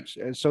 more holes,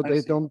 and so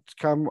they don't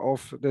come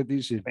off that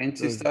easy.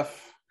 Fancy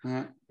stuff.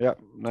 Yeah,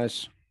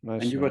 nice.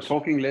 And you were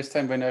talking last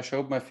time when I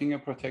showed my finger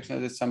protection.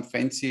 There's some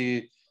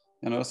fancy,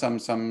 you know, some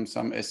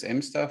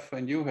SM stuff,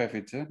 and you have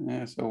it.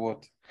 Yeah. So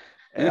what?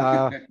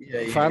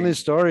 Funny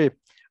story.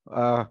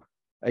 A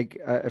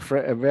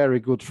very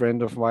good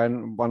friend of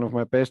mine, one of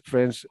my best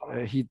friends,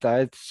 he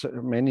died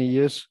many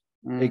years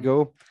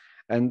ago.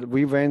 And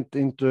we went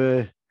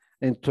into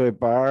a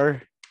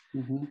bar,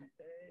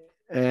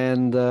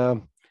 and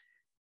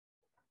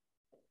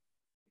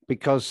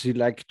because he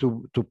liked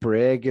to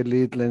brag a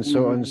little and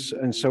so on,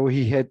 and so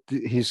he had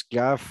his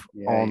glove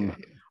on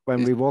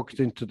when we walked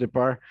into the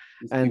bar,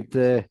 and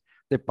the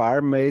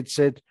barmaid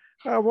said,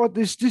 "What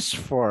is this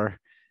for?"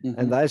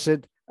 And I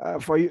said,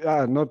 "For you."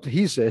 Not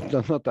he said,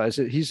 not I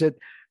said. He said,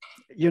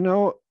 "You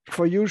know,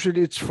 for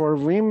usually it's for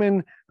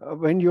women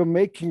when you're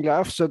making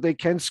love so they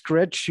can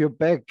scratch your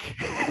back."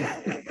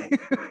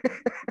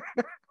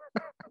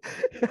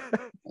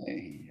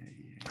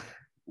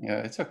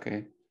 Yeah, it's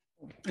okay.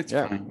 It's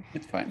fine.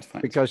 It's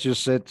fine. Because you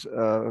said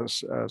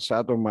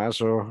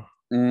sadomaso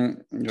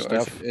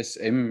stuff.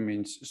 SM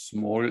means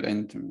small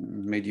and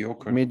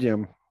mediocre.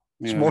 Medium.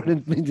 Yeah. Small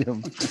and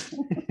medium.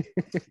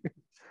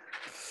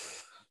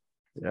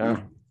 Yeah.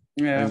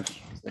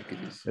 Exactly.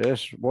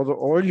 Yes. What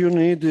all you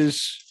need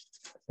is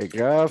a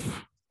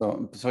glove.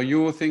 So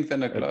you think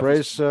then a glove? A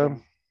bracer.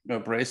 A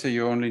bracer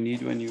you only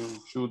need when you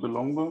shoot a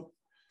longbow.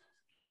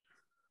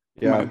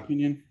 Yeah. In my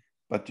opinion,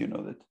 but you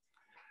know that.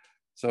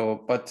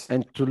 So, but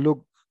and to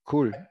look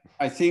cool.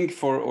 I think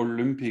for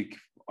Olympic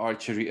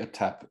archery, a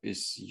tap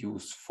is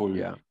useful.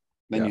 Yeah.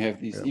 Then you have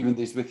these, even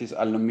this with this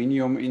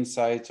aluminum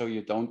inside, so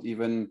you don't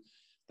even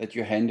that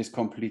your hand is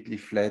completely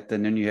flat,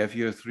 and then you have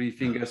your three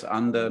fingers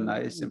under,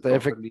 nice and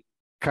properly.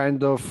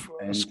 Kind of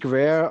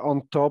square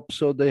on top,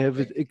 so they have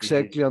it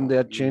exactly on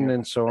their chin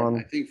and so on.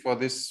 I think for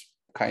this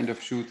kind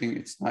of shooting,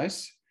 it's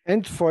nice.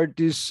 And for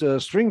this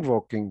string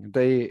walking,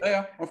 they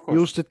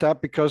use the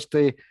tap because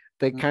they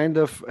kind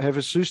of have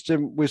a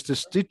system with the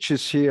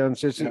stitches here, and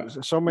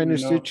so many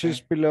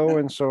stitches below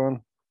and so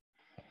on.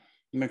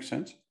 Makes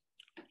sense.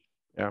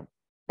 Yeah.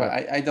 But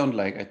I don't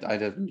like it. I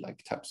don't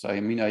like taps. I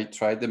mean, I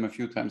tried them a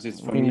few times. It's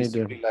for me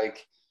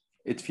like,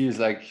 it feels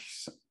like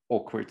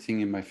awkward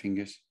thing in my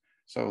fingers.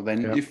 So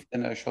then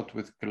then I shot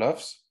with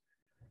gloves,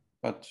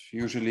 but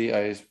usually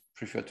I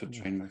prefer to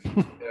train my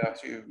fingers.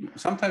 So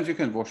sometimes you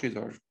can wash it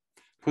or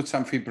put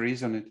some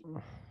Febreze on it.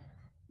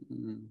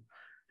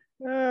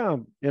 Yeah,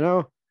 you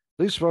know,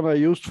 this one I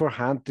used for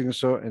hunting,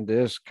 so, and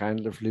there's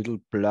kind of little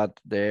blood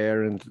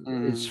there, and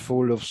it's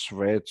full of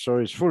sweat, so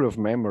it's full of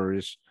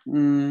memories.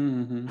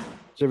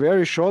 It's a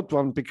very short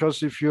one,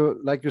 because if you,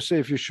 like you say,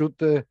 if you shoot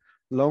the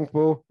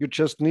longbow, you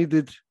just need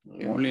it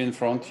only in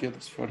front here.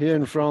 Here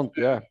in front,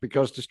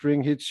 because the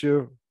string hits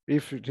you.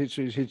 If it hits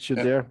you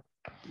there.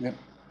 Yeah.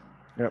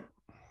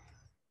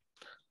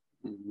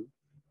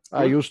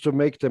 I used to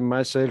make them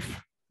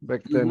myself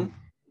back then.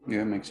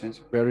 Yeah, makes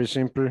sense. Very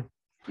simple.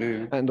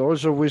 Yeah. And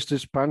also with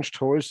these punched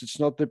holes, it's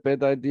not a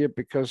bad idea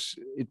because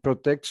it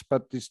protects,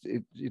 but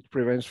it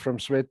prevents from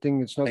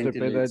sweating. It's not a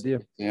bad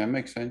idea. Yeah,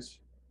 makes sense.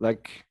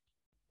 Like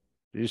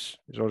this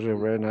is also a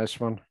very nice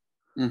one.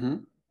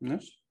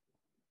 Yes.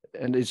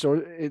 And it's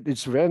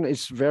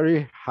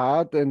very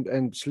hard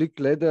and slick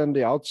leather on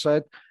the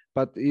outside,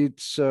 but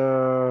it's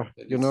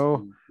you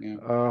know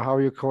how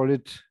you call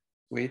it?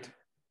 Suede.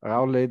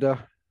 Raw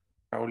leather.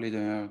 Raw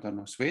leather. I don't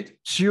know. Suede.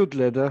 Suede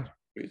leather.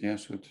 Yeah,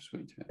 suede.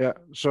 Yeah,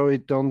 so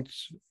it don't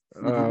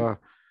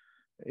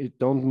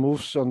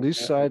moves on this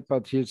side,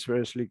 but here it's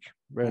very slick,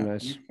 very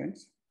nice.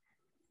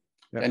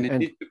 And it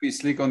needs to be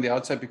slick on the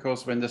outside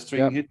because when the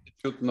string hits, it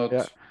should not.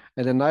 Yeah,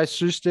 and a nice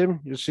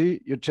system. You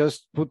see, you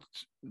just put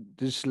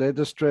this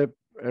leather strap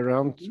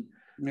around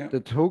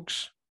the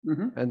hooks,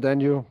 and then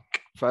you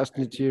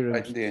fasten it here.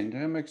 Right in the end,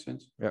 that makes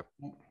sense. Yeah.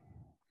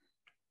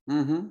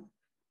 Mm-hmm.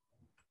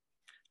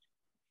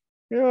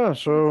 Yeah,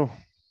 so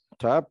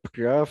tap,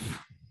 glove.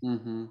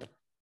 Mm-hmm.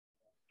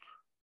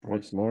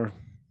 What more? I don't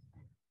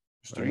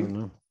String.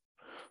 know.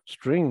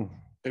 String.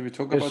 Can we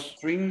talk about Yes.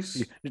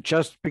 strings?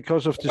 Just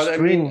because of the But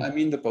string. I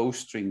mean the bow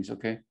strings,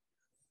 okay?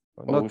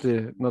 Not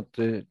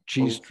the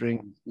G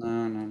string.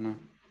 No.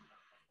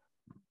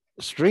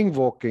 String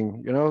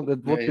walking,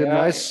 that would be a Yeah,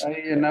 nice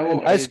I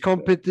know.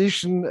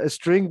 competition, a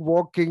string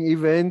walking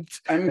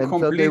event. I'm and they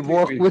completely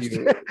walk with with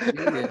you.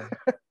 Yeah.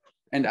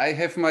 And I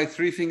have my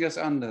 3 fingers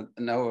under.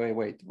 No,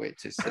 wait.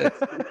 It's,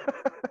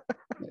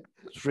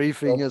 three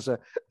fingers.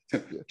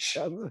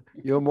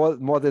 You're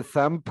more the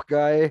thumb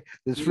guy,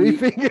 the you,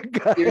 finger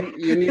guy.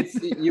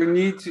 you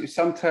need to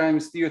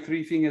sometimes your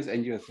 3 fingers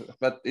and your,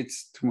 but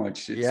it's too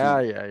much. It's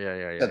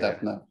shut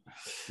up now.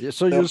 Yeah,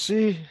 so you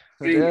see,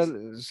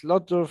 there's a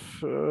lot of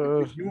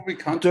we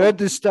can't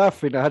dirty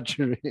stuff in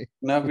archery.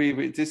 No,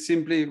 we just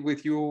simply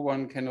with you,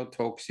 one cannot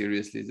talk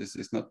seriously. This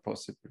is not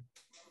possible.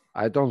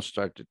 I don't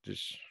start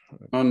this.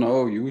 Oh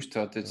no, you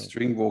started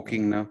string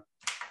walking now.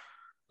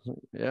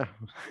 Yeah.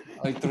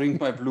 I drink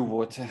my blue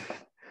water.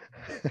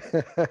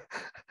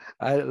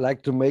 I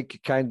like to make a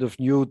kind of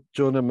new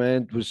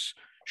tournament with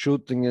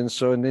shooting and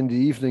so, and in the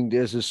evening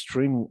there's a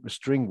string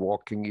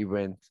walking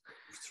event.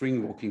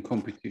 String walking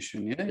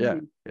competition, yeah.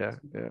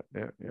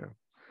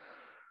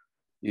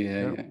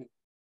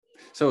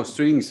 So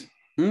strings.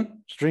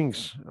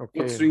 Strings. Okay.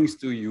 What strings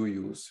do you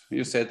use?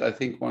 You said I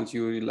think once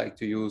you like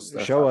to use.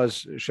 Show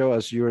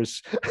us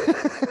yours.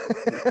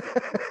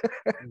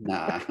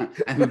 Nah,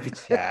 I'm a bit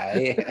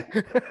shy.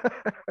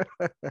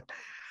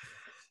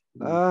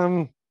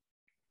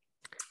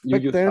 You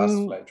use fast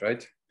flight,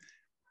 right?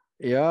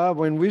 Yeah,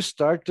 when we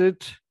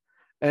started,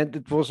 and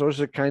it was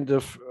also kind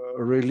of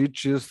a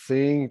religious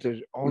thing.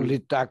 There's only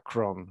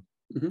Dacron.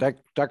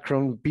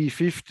 Dacron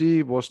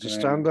B50 was the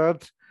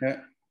standard.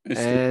 Yeah,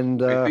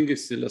 and I think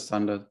it's still a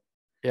standard.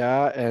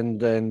 Yeah,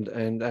 and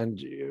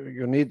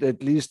you need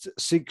at least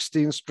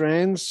 16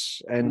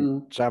 strands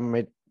and some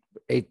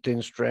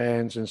 18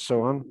 strands and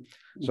so on.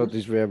 So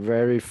these were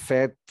very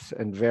fat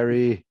and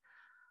very,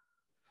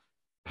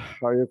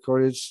 how you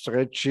call it,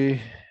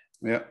 stretchy.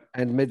 Yeah.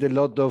 And made a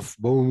lot of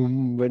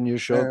boom when you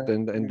shot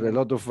and a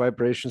lot of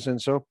vibrations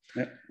and so.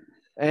 Yeah.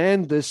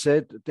 And they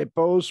said the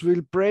bows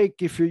will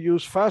break if you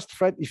use fast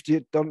flight.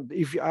 They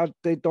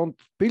don't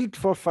build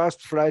for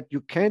fast flight, you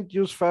can't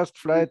use fast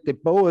flight. The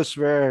bows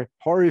were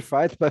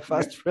horrified by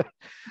fast flight.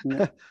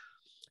 Yeah.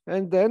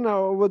 And then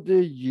over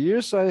the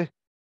years,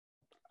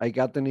 I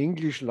got an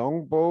English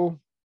longbow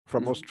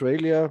from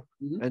Australia,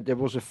 and there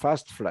was a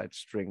fast flight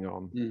string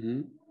on.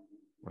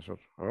 I thought,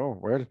 oh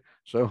well,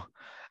 so,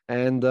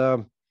 and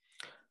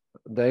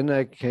then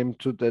I came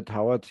to that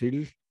Howard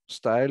Hill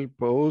style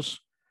bows.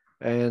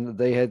 And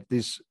they had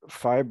this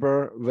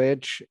fiber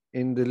wedge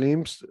in the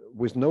limbs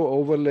with no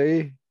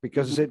overlay,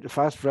 because I said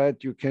fast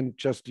flight you can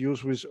just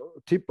use with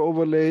tip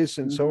overlays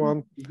and so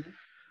on.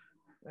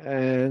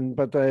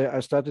 But I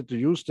started to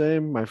use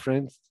them. My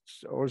friends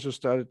also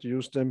started to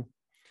use them,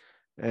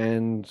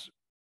 and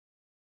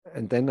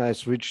then I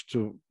switched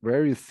to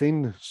very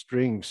thin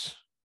strings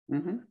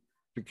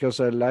because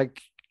I like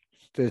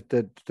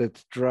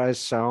that dry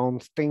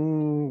sound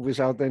thing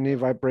without any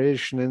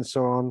vibration and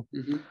so on.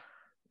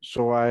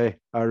 So I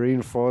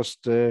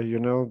reinforced,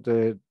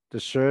 the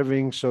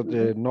serving, so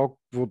the knock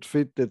would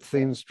fit the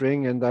thin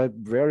string, and I had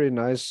very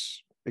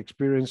nice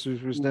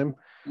experiences with them.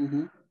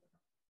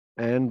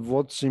 And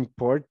what's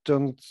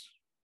important,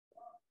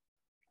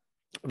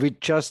 we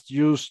just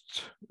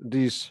used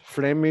these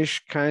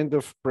Flemish kind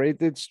of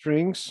braided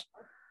strings,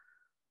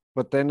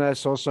 but then I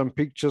saw some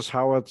pictures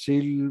Howard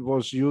Hill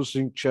was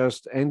using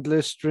just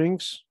endless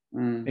strings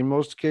in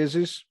most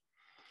cases.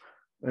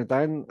 And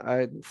then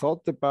I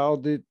thought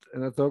about it,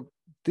 and I thought,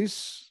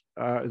 these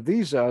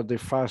are the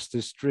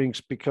fastest strings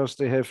because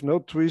they have no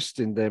twist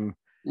in them.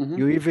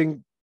 You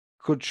even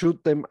could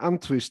shoot them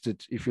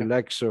untwisted if you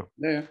like so.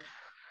 Yeah.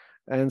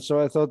 And so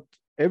I thought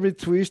every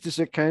twist is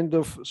a kind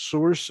of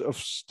source of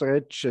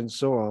stretch and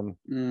so on.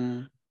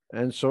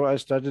 And so I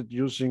started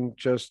using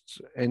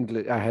just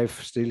endless. I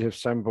still have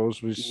some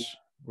bows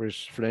with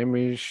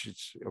Flemish.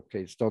 It's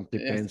okay. It don't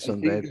depends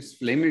on that. This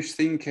Flemish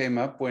thing came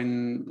up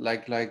when,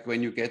 like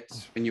when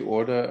you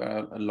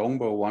order a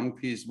longbow, one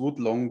piece wood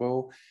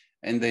longbow,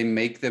 and they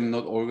make them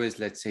not always,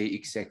 let's say,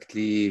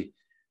 exactly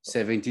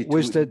 72.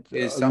 With that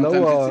sometimes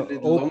lower it's a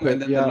little long,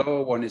 and then the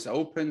lower one is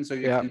open, so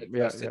you can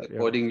adjust it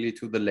accordingly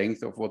to the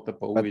length of what the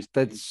bow is.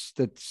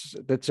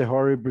 That's a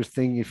horrible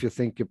thing if you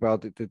think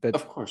about it.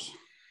 Of course.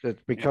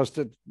 Because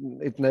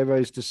it never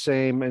is the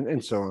same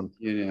and so on.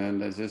 Yeah,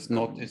 and it's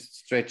not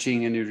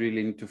stretching, and you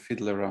really need to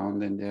fiddle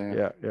around. And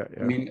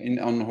I mean,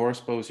 on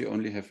horse bows you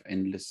only have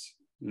endless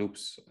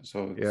loops.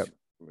 So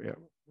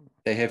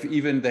they had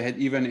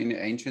even in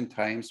ancient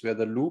times where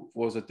the loop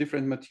was a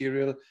different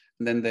material,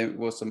 and then there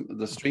was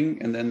the string,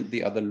 and then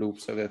the other loop.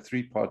 So they're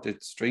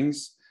 3-parted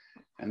strings,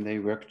 and they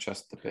worked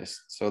just the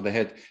best. So they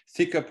had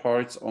thicker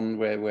parts on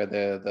where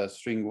the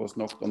string was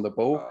knocked on the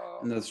bow,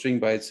 and the string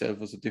by itself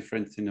was a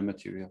different thinner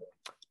material.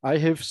 I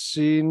have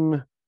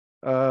seen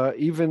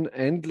even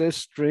endless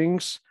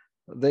strings.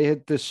 They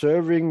had the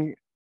serving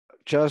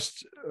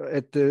just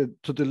at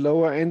to the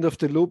lower end of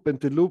the loop, and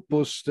the loop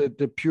was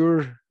the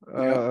pure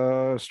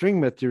string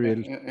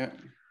material.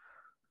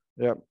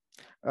 Yeah.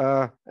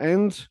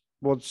 And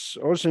what's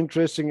also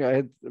interesting, I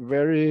had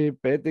very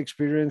bad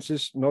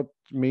experiences, not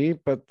me,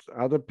 but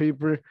other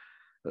people.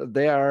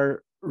 They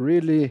are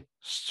really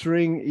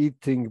string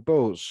eating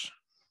bows.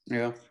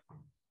 Yeah.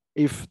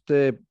 If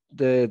the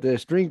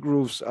string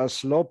grooves are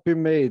sloppy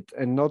made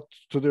and not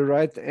to the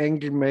right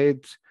angle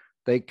made,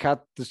 they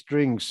cut the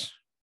strings.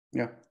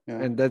 Yeah.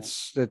 And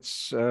that's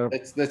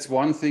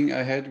one thing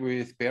I had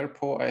with bear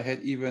paw. I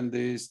had even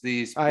these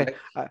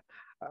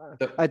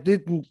I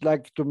didn't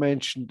like to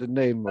mention the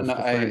name of the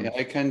friend.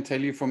 I can tell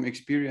you from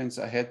experience,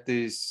 I had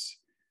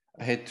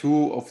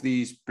two of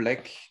these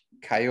black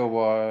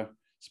Kiowa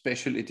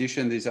special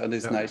edition. These are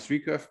these nice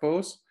recurve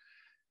bows,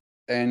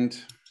 and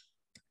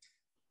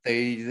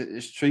the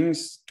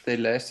strings, they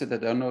lasted, I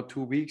don't know,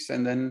 2 weeks,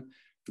 and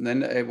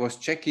then I was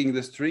checking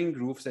the string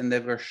grooves, and they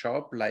were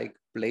sharp like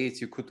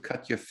blades. You could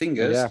cut your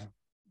fingers.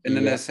 And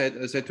then I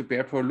said to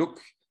Bearpaw, look.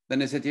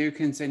 Then I said, yeah, you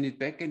can send it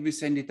back and we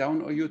send it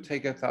down, or you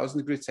take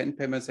 1,000 grit send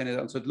payment, send it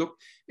down. So look,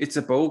 it's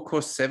a bow,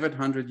 costs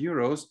 700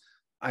 euros.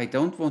 I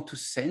don't want to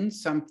send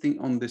something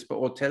on this, but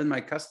or tell my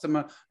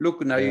customer,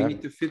 look, now you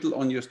need to fiddle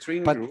on your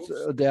string grooves.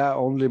 But they are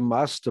only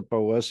master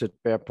bowers at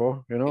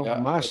Bearpaw,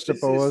 master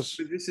bowers.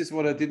 This is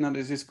what I didn't know.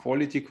 This is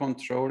quality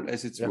control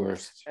as its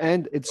worst.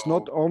 And it's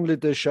not only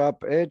the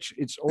sharp edge,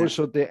 it's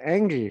also the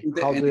angle.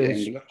 The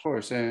angle, of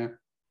course. Yeah.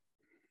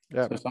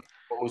 So some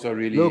bows are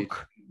really...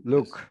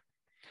 Look.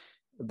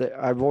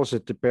 I was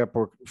at the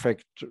Bearpaw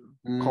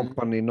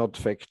company, not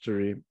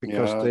factory,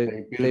 because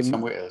they build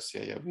somewhere else.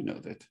 Yeah, we know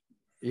that.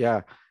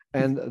 Yeah,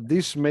 and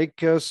these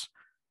makers,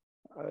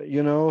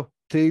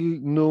 till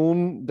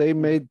noon they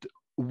made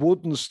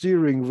wooden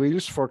steering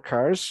wheels for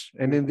cars,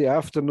 and in the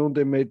afternoon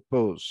they made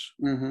bows.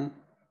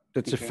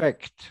 That's a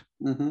fact.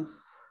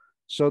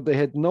 So they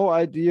had no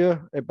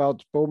idea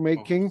about bow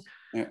making.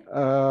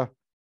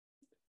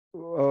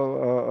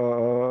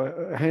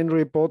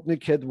 Henry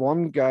Botnick had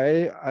one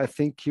guy, I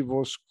think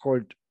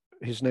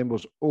his name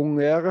was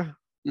Unger,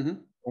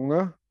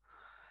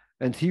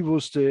 and he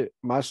was the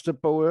master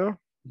bower.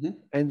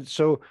 And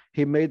so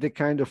he made a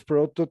kind of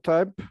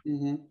prototype,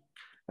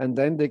 and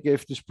then they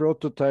gave this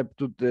prototype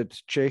to the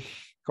Czech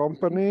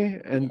company,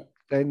 and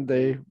then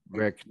they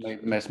worked.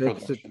 Mass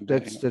production.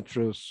 That's the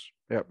truth.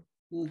 Yeah.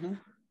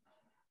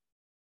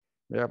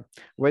 Yeah.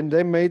 When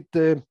they made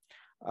the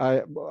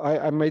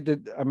I made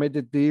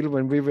a deal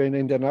when we were in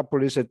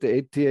Indianapolis at the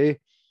ATA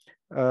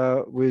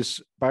with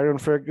Byron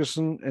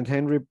Ferguson and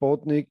Henry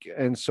Botnick,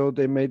 and so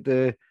they made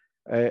a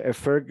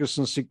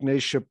Ferguson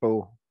signature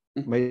bow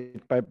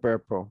made by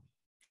Bearpaw.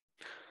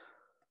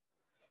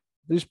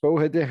 This bow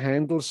had a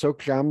handle so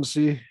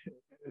clumsy,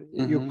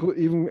 you could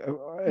even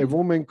a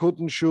woman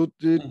couldn't shoot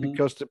it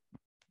because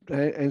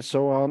and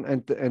so on,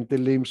 and the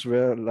limbs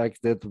were like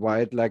that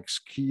wide, like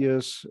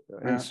skiers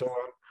and so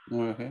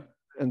on.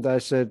 And I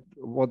said,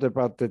 what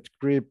about that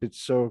grip?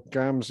 It's so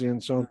clumsy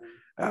and so on.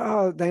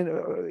 Oh, then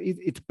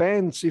it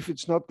bends if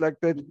it's not like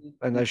that.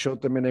 And I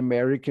showed them an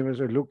American. I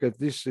said, look at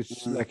this,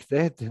 it's like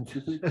that, and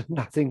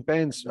nothing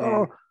bends.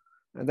 Oh,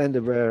 and then they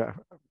were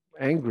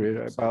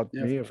angry about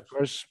me, of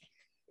course.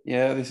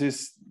 Yeah,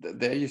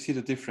 there you see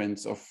the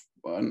difference of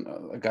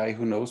a guy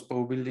who knows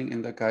bow building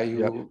and a guy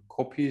who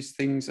copies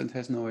things and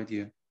has no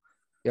idea.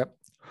 Yep.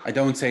 I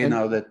don't say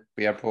now that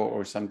Bearpaw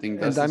or something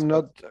does and I'm this,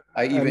 not.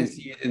 I even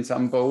see it in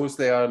some bows.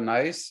 They are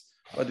nice,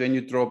 but when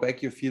you draw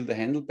back, you feel the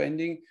handle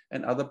bending,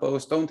 and other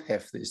bows don't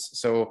have this.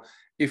 So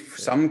if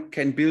some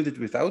can build it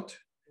without,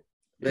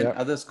 then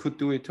others could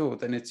do it too.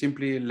 Then it's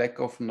simply lack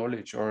of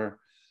knowledge or.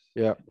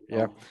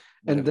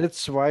 And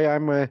that's why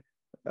I'm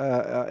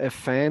a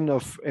fan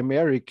of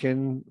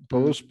American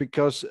bows,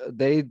 because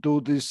they do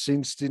this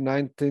since the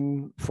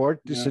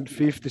 1940s and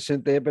 50s,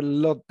 and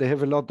they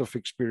have a lot of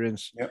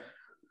experience.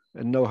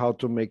 And know how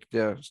to make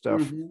their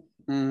stuff.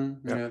 Yeah,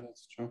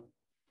 that's true.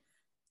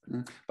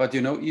 But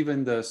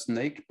even the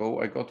snake bow,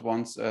 I got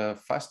once a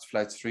fast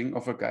flight string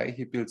of a guy.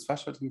 He builds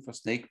fast flight string for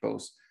snake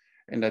bows,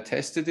 and I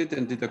tested it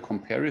and did a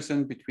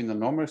comparison between the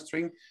normal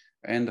string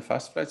and the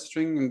fast flight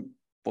string. And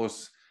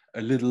was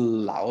a little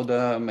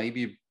louder,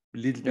 maybe a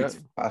little bit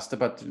faster,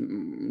 but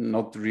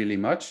not really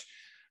much.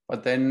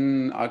 But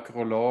then Alc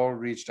Roland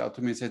reached out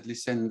to me and said,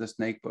 "Listen, the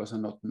snake bows are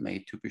not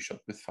made to be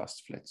shot with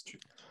fast flight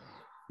string."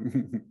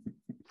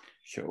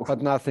 Sure.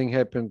 But nothing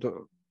happened.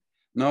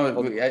 No,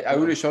 I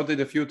only shot it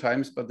a few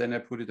times, but then I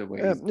put it away.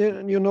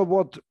 You know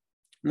what?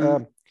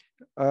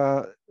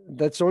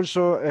 That's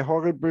also a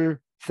horrible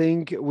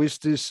thing with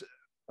this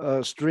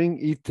string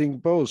eating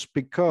bows,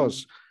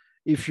 because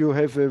if you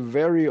have a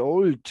very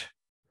old,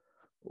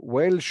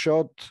 well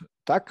shot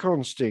duck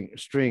horn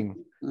string,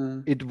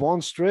 it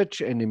won't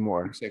stretch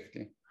anymore.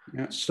 Exactly.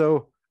 Yeah.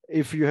 So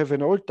if you have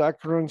an old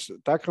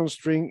Dacron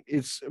string,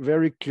 it's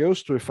very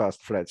close to a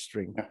fast flat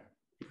string. Yeah,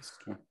 that's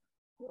true.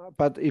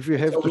 But if you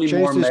It's have to only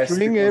change more the mess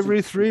string because every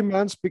it's 3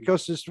 months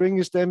because the string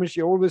is damaged,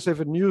 you always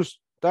have a new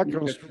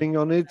Dacron string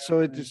on it. So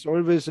it is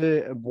always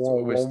a it's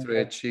always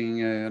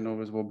stretching and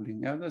always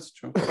wobbling. Yeah, that's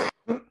true.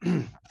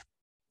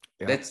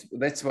 Yeah.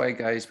 That's why,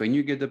 guys, when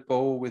you get a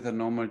bow with a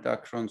normal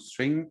Dacron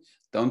string,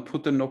 don't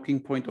put the knocking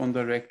point on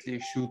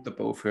directly. Shoot the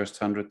bow first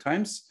 100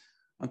 times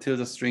until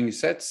the string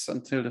sets,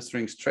 until the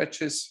string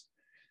stretches.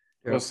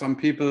 Because some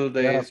people,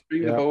 they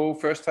string the bow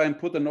first time,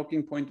 put a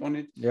knocking point on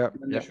it, and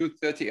then they shoot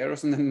 30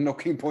 arrows, and then the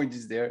knocking point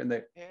is there, and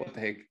they, what the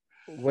heck?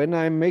 When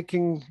I'm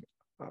making,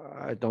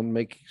 I don't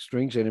make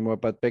strings anymore,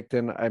 but back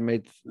then I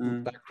made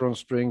Dacron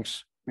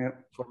strings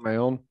for my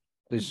own,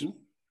 these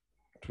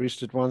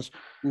twisted ones.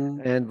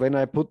 And when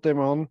I put them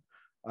on,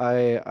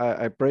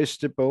 I press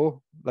the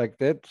bow like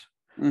that,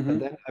 and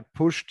then I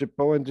push the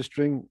bow and the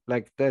string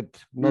like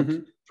that, not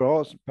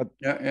draws, but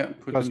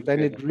because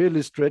then it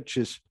really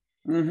stretches.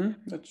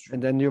 That's true.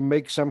 And then you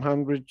make some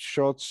 100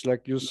 shots,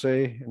 like you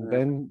say, and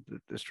then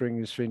the string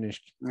is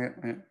finished.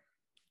 And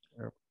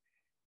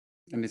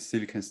it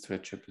still can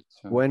stretch a bit.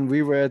 So. When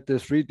we were at the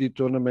 3D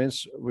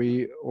tournaments,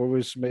 we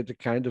always made a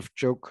kind of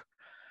joke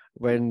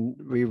when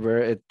we were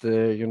at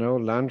the,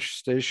 lunch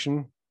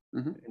station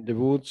in the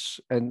woods,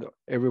 and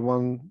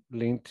everyone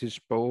leaned his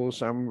bow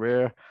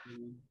somewhere,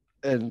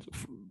 and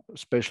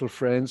special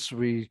friends,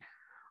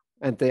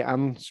 and they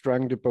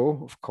unstrung the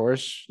bow, of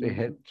course, they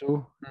had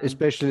to,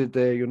 especially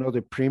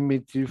the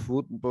primitive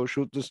wooden bow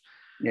shooters.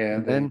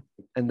 Yeah.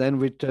 And then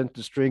we turned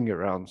the string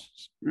around,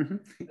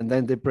 and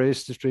then they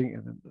pressed the string,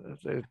 and they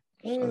said,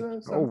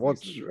 "Oh,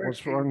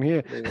 what's wrong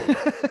here?"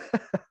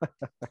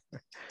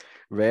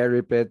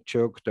 Very bad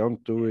joke.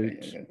 Don't do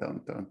it.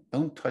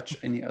 Don't touch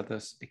any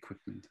other's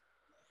equipment.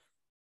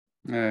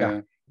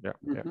 Yeah.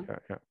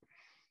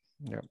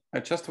 I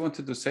just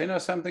wanted to say now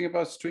something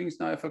about strings.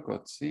 Now I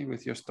forgot. See,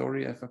 with your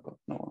story, I forgot.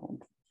 No.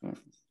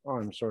 Oh,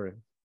 I'm sorry.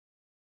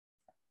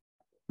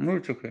 No,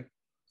 it's okay.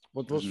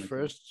 What was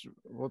first?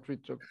 What we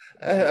took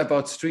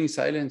about string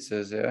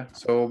silencers? Yeah.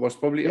 So it was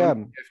probably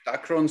if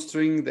Dacron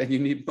string, then you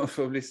need most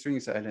probably string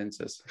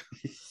silencers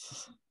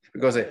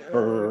because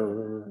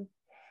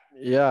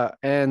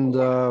and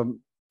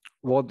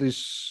what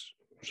is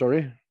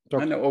sorry?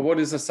 Or what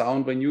is the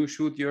sound when you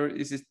shoot your?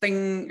 Is it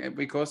ding?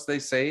 Because they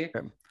say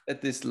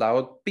that this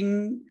loud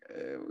ping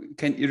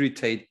can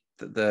irritate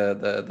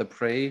the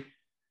prey.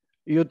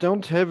 You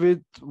don't have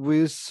it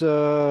with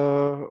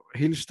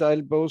hill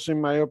style bows,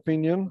 in my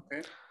opinion.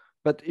 Okay.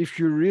 But if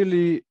you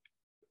really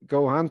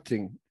go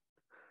hunting,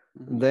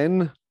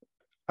 then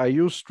I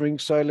use string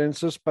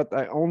silencers, but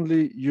I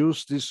only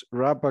use these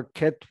rubber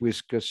cat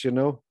whiskers.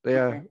 They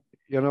are,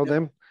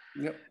 them,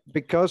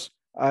 because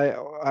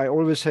I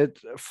always had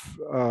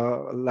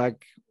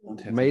like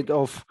made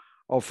of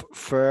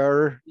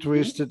fur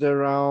twisted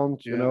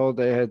around.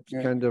 They had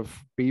kind of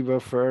beaver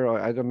fur, or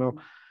I don't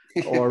know.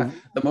 Or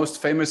the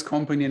most famous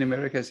company in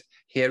America is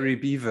Hairy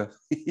Beaver.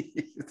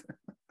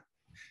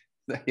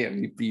 The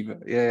Hairy Beaver.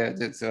 Yeah,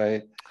 that's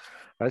right.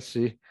 I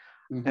see.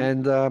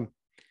 And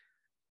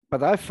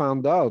but I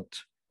found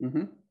out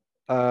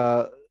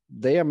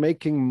they are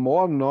making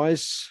more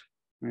noise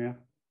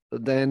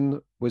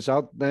than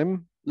without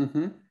them.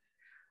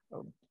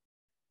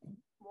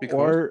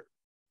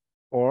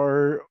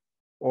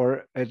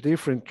 Or a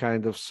different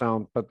kind of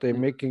sound, but they're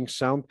making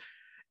sound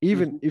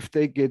even if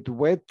they get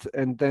wet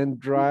and then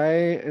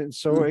dry and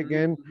so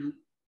again.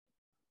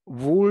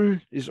 Wool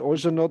is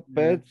also not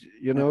bad.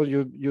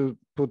 You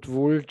put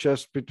wool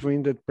just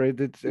between that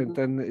braided and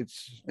then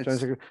it's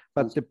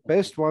but the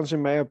best ones,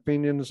 in my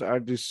opinions, are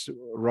these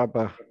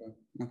rubber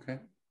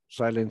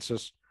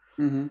silencers.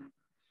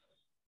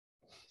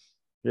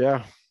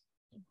 Yeah.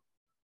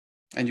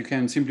 And you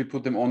can simply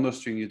put them on the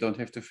string. You don't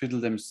have to fiddle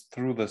them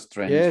through the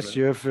strands. Yes,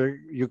 right?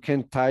 You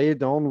can tie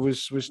it on with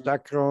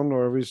Dacron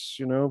or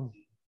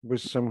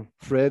with some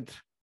thread.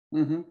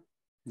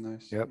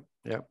 Nice. Yep.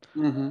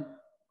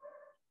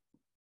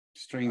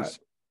 Strings.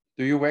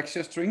 Do you wax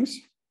your strings?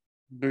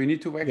 Do you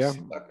need to wax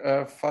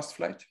fast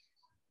flight?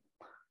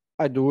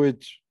 I do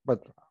it,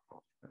 but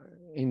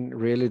in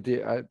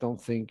reality, I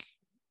don't think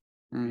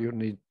you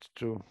need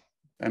to.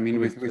 I mean,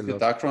 with the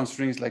Dacron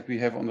strings like we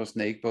have on the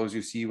snake bows,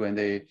 you see when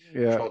they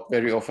shot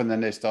very often,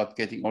 then they start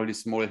getting all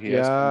these small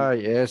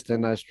hairs. Yes.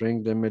 Then I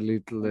string them a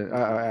little.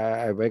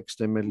 I wax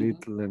them a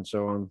little, and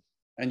so on.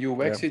 And you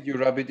wax it, you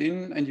rub it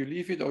in, and you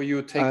leave it, or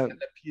you take a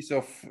piece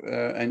of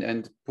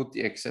and put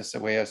the excess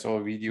away. I saw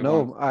a video.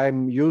 No,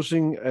 I'm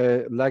using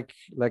like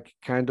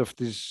kind of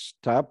this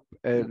tab,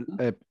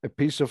 a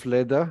piece of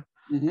leather,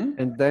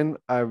 and then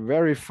I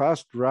very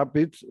fast rub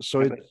it so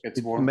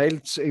it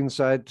melts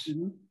inside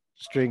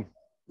string.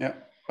 Yeah,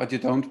 but you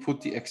don't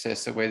put the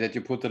excess away. That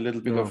you put a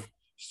little bit of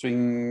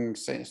string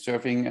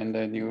surfing, and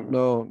then you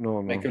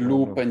make a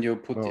loop and you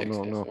put the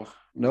excess off.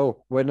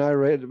 No, when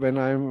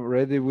I'm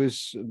ready with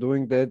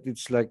doing that,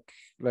 it's like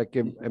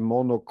a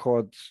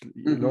monochord,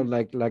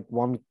 like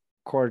one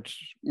chord.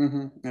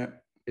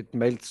 It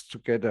melts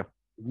together.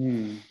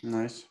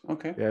 Nice.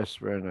 Okay. Yes,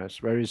 very nice,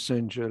 very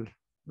essential.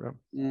 Yeah.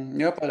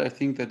 Yeah, but I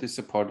think that is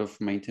a part of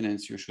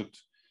maintenance you should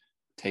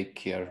take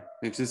care,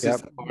 because this is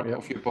Yep. the part Yep.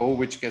 of your bow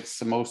which gets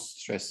the most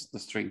stress, the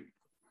string.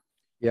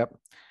 Yep.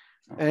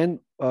 And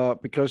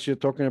because you're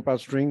talking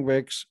about string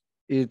wax,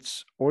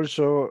 it's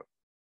also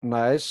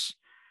nice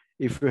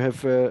if you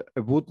have a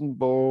wooden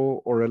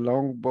bow or a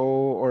long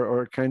bow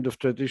or a kind of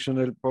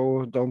traditional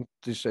bow, don't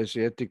these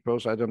Asiatic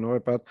bows, I don't know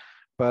about,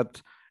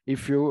 but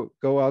if you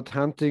go out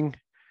hunting,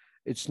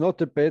 it's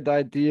not a bad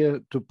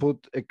idea to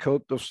put a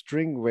coat of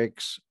string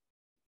wax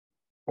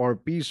or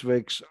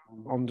beeswax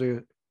on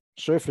the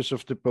surface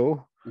of the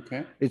bow.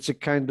 Okay. It's a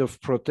kind of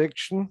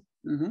protection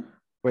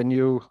when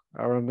you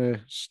are on a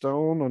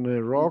stone, on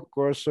a rock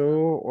or so,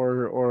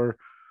 or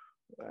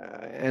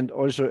and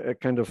also a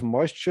kind of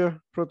moisture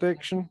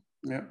protection.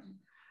 Yeah.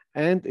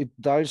 And it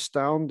dials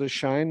down the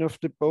shine of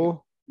the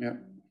bow. Yeah.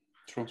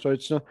 True. So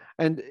it's not.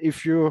 And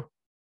if you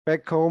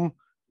back home,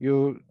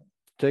 you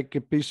take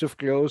a piece of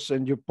clothes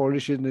and you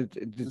polish it, and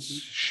it's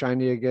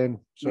shiny again.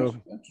 So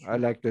I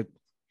like that.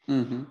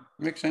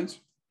 Makes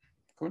sense.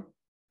 Cool.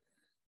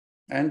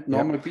 And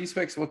normal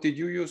beeswax, what did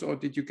you use, or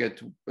did you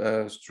get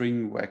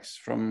string wax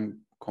from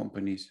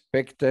companies?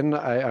 Back then,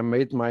 I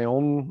made my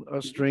own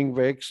string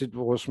wax. It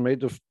was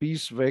made of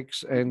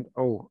beeswax, and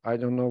I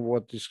don't know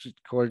what is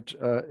it called.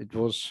 It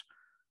was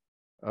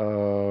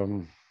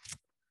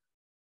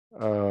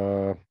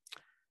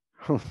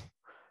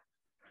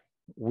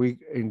we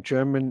in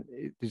German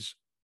it is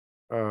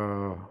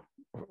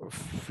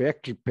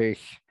Ferkelpech.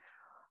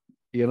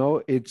 You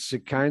know, it's a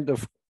kind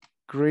of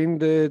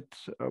grinded.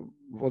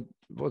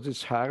 What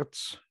is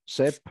Harz?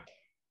 Sap.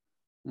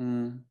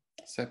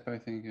 Sap, I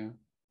think. Yeah.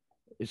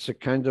 It's a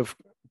kind of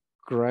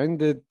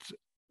grinded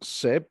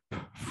sap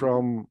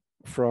from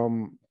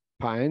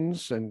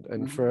pines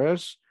and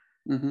firs,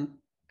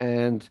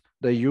 and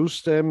they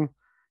use them.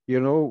 You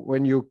know,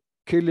 when you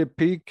kill a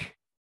pig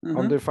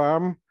on the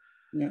farm,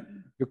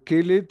 you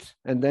kill it,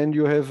 and then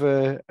you have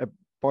a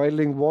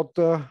boiling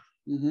water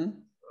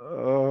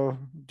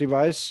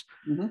device,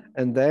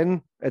 and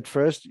then at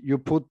first you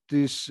put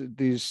this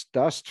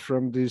dust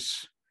from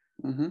this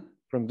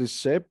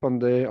sap on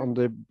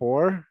the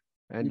boar,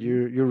 and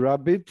you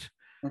rub it,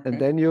 and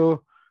then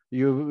you're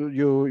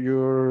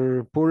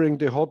pouring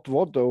the hot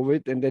water over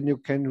it, and then you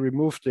can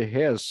remove the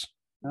hairs.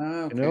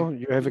 You know,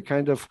 you have a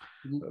kind of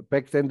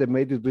back then they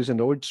made it with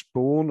an old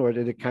spoon, or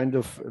they kind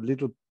of a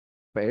little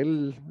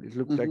bell. It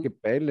looked like a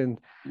bell,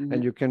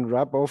 and you can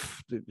rub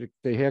off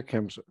the hair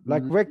comes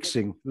like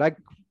waxing, like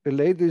the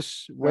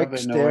ladies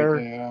wax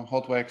their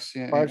hot wax,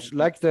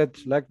 like that.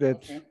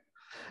 Okay.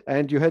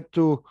 And you had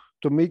to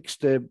mix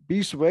the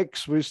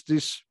beeswax with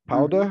this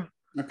powder.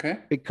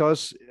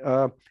 Because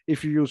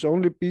if you use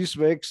only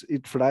beeswax,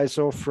 it flies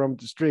off from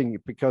the string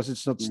because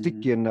it's not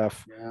sticky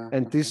enough.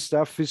 And this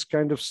stuff is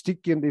kind of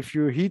sticky, and if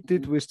you heat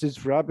it with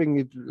this rubbing,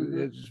 it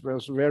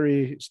was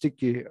very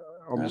sticky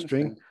on the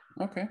string.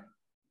 Okay.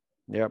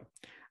 Yeah.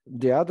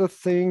 The other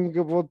thing,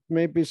 what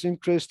maybe is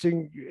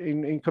interesting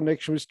in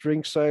connection with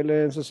string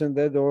silencers and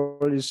that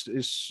all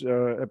is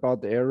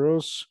about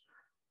arrows.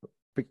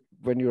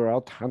 When you're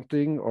out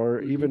hunting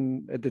or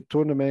even at the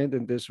tournament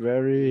and there's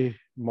very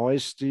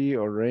moisty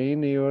or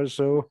rainy or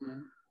so,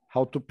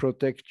 how to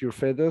protect your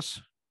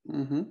feathers.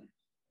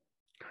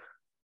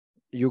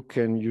 You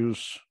can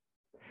use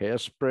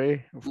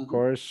hairspray, of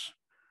course.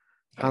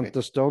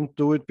 Hunters don't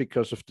do it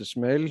because of the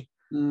smell.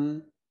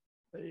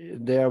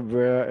 There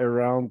were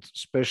around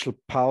special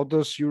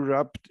powders you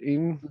rubbed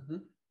in.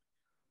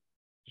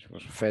 It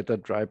was feather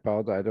dry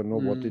powder. I don't know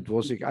what it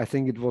was. I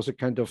think it was a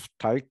kind of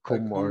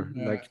talcum or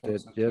like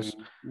that. Yes.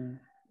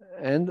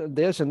 And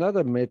there's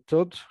another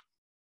method.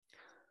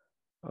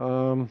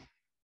 I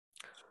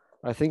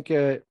think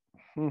I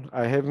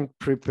haven't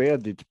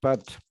prepared it,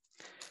 but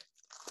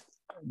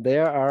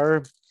there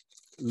are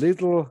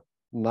little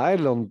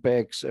nylon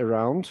bags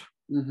around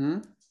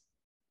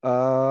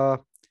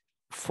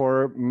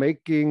for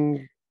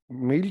making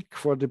milk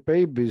for the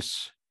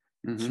babies.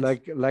 It's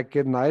like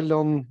a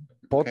nylon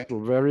bottle,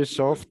 very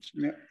soft.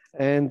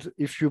 And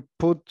if you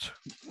put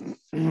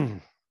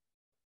and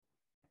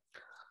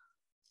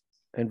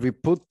we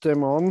put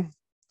them on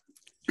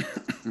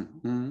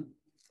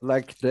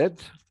like that.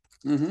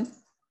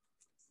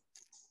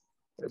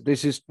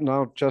 This is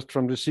now just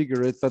from the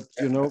cigarette, but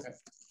you know,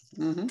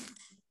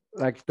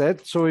 like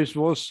that. So it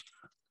was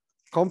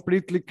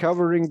completely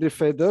covering the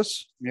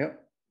feathers.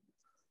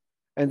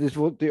 And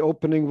the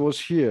opening was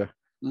here.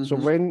 So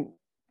when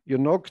you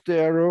knock the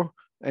arrow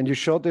and you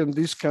shot it, and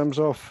this comes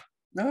off.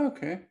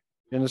 You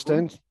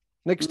understand?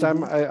 Next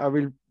time I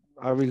will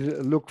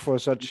look for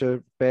such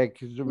a bag.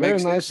 It's a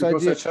very nice idea.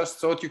 Because I just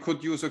thought you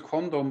could use a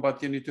condom,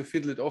 but you need to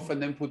fiddle it off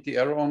and then put the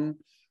arrow on.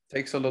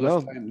 Takes a lot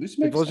of time. This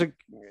makes sense.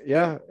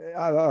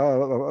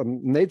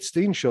 Nate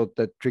Steen showed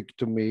that trick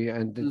to me,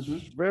 and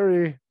it's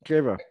very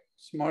clever.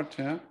 Smart,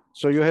 yeah.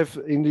 So you have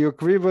in your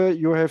quiver,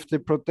 you have the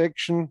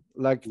protection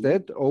like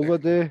that over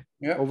the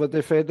over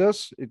the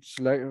feathers. It's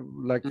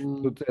like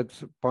to that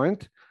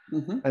point,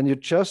 and you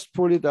just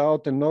pull it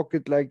out and knock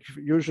it like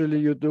usually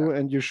you do,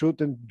 and you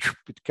shoot and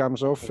it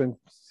comes off. And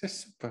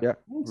super. Yeah,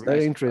 that's very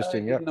nice.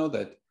 interesting. I didn't know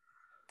that.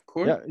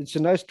 Cool. Yeah, it's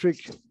a nice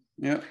trick.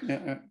 Yeah.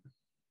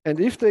 And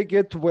if they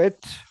get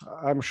wet,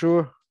 I'm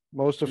sure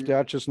most of the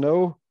archers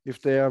know, if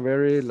they are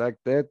very like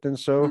that, and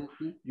so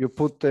you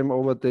put them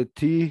over the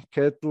tea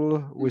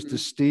kettle with the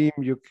steam.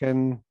 You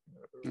can.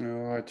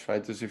 Oh, I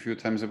tried this a few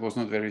times. It was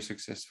not very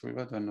successful.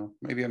 I don't know.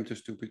 Maybe I'm too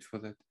stupid for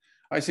that.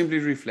 I simply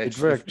reflect.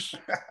 It works.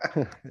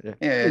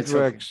 It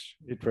works.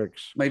 Okay. It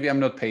works. Maybe I'm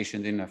not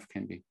patient enough.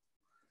 Can be.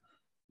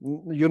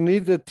 You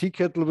need a tea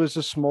kettle with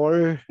a small,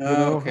 you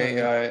know.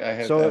 Okay, I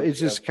have. So it's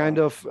this kind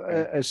of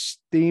a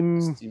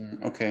steam.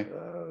 Okay.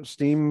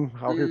 Steam.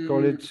 How do you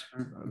call it?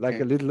 Like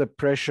a little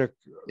pressure.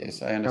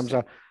 Yes, I understand. Comes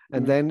out,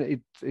 and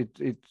then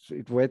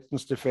it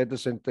wettens the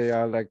feathers, and they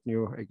are like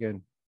new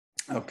again.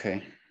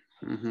 Okay.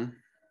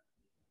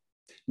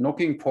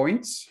 Knocking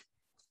points.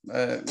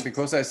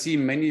 Because I see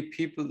many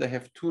people, they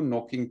have 2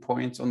 knocking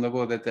points on the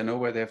bow that they know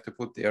where they have to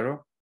put the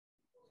arrow.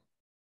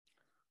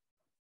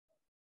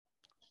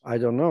 I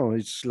don't know.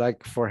 It's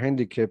like for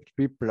handicapped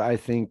people, I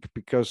think,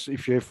 because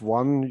if you have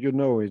one, you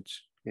know it.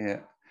 Yeah.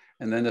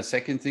 And then the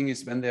second thing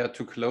is when they are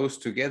too close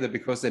together,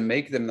 because they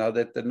make them now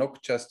that the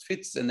knock just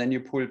fits, and then you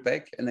pull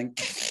back and then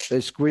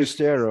they squeeze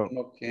the arrow.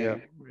 Yeah.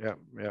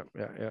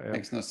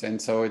 Makes no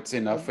sense. So it's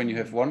enough when you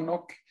have one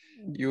knock.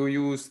 You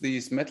use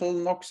these metal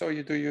knocks, or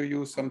do you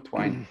use some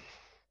twine?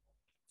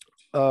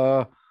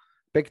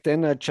 Back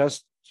then, I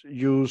just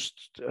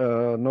used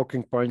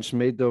knocking points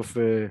made of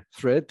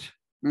thread.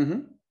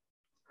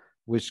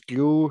 With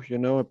glue, you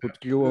know, I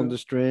put glue on the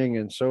string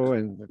and so,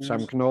 and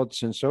some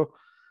knots and so.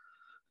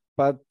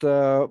 But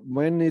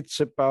when it's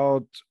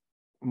about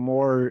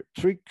more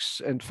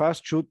tricks and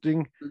fast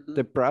shooting,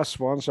 the brass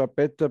ones are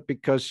better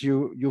because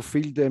you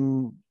feel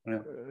them,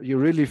 you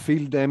really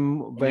feel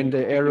them when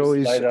the arrow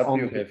is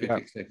on.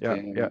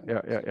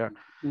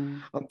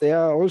 And there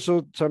are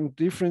also some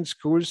different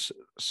schools,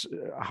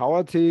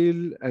 Howard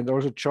Hill and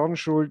also John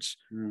Schultz,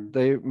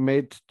 they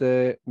made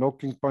the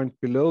knocking point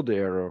below the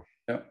arrow.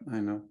 Yeah,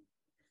 I know.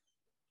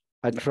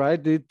 I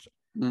tried it.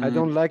 I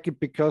don't like it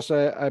because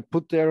I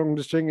put the arrow on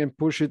the string and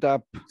push it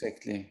up.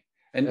 Exactly.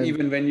 And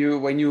even when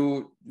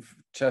you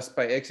just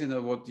by accident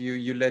or what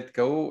you let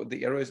go,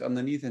 the arrow is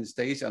underneath and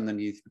stays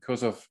underneath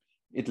because of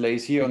it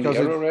lays here on the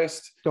arrow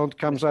rest. Don't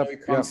comes up.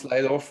 It can't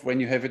slide off when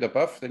you have it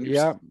above. Then you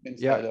can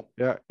slide up.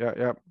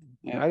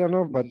 I don't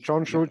know, but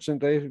John Schultz and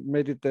they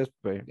made it that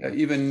way. Yeah,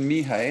 even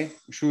Mihai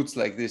shoots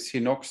like this. He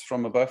knocks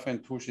from above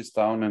and pushes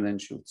down and then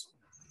shoots.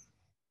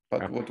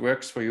 But what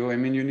works for you? I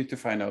mean, you need to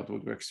find out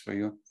what works for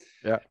you.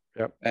 Yeah.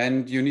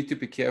 And you need to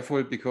be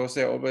careful because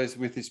they're always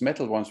with these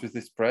metal ones, with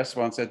these brass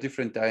ones, are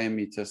different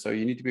diameters. So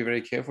you need to be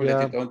very careful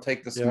that you don't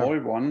take the small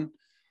one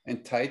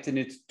and tighten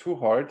it too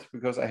hard,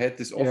 because I had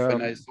this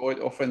often. I saw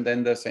it often.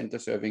 Then the center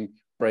serving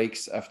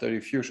breaks after a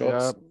few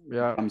shots.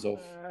 It comes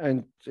off.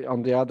 And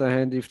on the other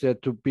hand, if they're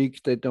too big,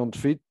 they don't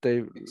fit.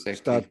 They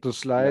start to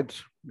slide.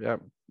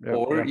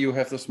 Or you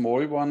have the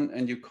small one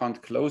and you can't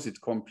close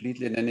it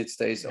completely, and then it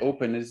stays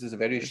open. This is a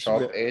very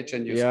sharp edge,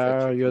 and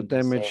you're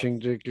damaging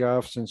the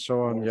gloves and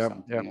so on.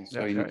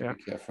 So you need to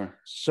be careful.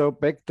 So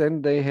back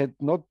then they had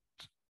not.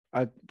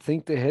 I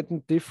think they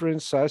hadn't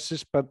different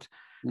sizes, but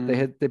they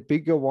had the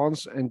bigger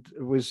ones, and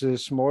with the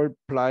small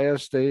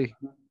pliers they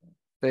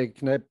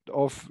snapped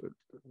off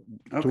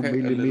 2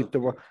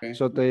 millimeter.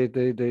 So they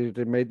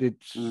made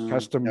it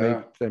custom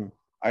made them.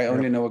 I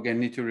only know, again,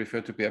 need to refer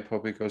to Bear Paw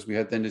because we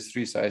had then the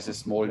 3 sizes,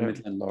 small,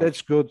 middle, and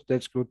large.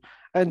 That's good.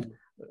 And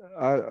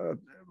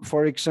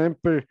for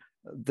example,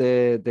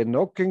 the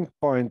knocking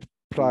point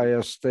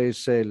pliers they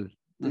sell,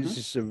 this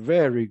is a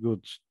very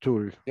good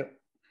tool.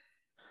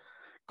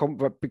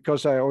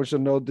 Because I also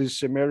know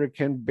this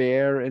American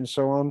Bear and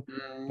so on,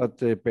 but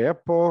the Bear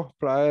Paw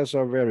pliers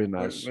are very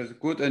nice.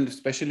 Good, and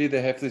especially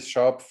they have this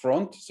sharp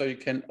front, so you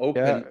can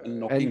open a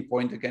knocking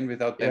point again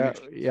without damage.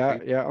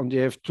 And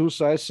you have 2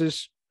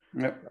 sizes.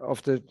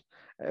 Of the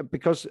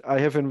because I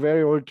have a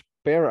very old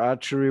bear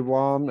archery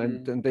one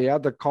and the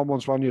other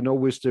commons one, you know,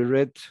 with the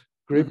red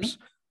grips,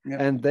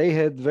 and they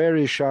had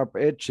very sharp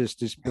edges,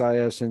 these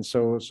pliers, and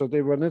so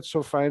they were not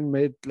so fine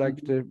made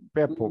like the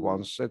Bear Paw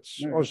ones.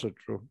 That's also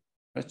true.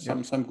 That's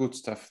some good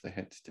stuff they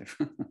had.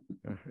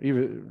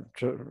 Even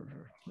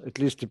at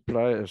least the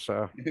pliers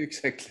are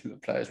exactly, the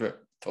pliers were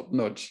top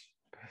notch.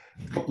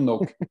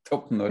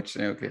 Top notch.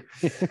 Okay.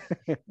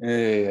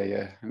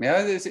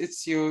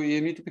 It's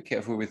you need to be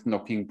careful with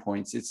knocking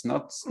points. It's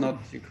not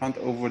you can't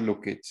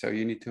overlook it. So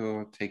you need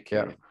to take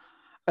care.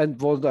 And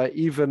what I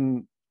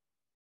even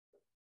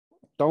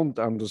don't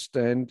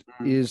understand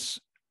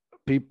is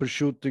people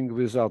shooting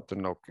without the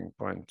knocking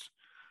point,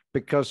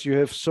 because you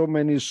have so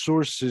many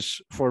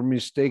sources for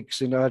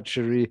mistakes in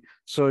archery.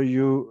 So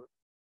you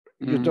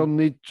don't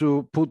need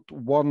to put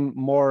one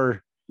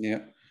more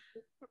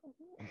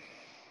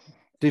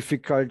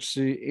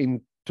difficulty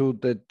into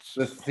that.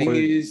 The thing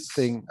is,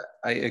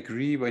 I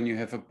agree, when you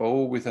have a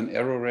bow with an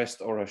arrow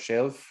rest or a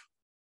shelf,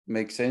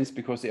 makes sense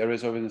because the arrow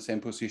is always in the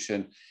same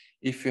position.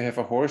 If you have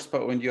a horse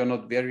bow and you're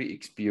not very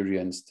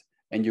experienced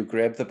and you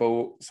grab the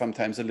bow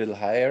sometimes a little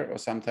higher or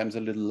sometimes a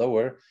little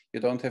lower, you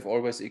don't have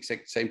always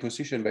exact same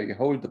position where you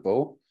hold the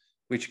bow,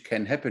 which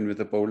can happen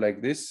with a bow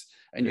like this.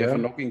 And you have a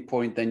knocking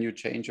point, then you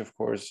change, of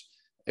course,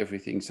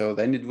 everything. So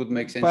then it would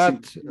make sense.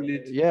 But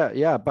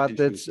but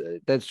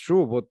that's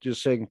true what you're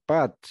saying.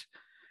 But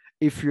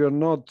if you're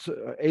not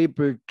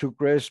able to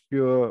grasp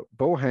your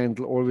bow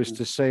handle always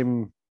the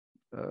same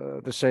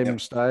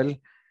style,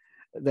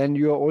 then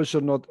you're also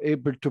not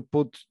able to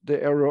put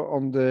the arrow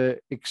on the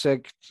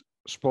exact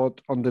spot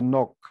on the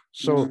nock.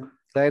 So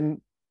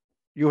then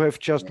you have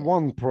just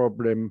one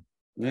problem,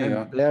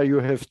 and there you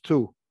have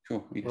two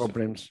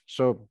problems.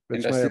 So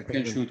that's my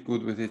opinion. Can shoot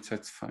good with it, so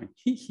it's fine.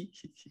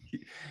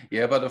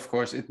 Yeah, but of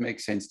course it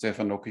makes sense to have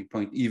a knocking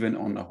point even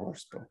on a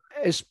horse bow,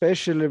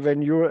 especially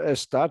when you're a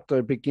starter,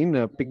 a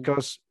beginner,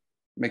 because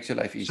makes your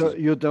life easy. So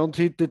you don't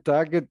hit the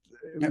target.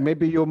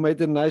 Maybe you made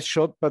a nice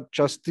shot, but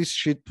just this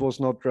shit was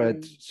not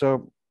right.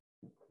 So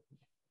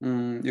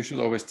you should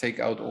always take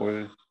out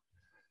all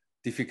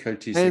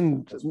difficulties.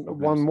 And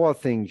one more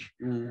thing,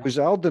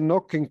 without the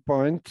knocking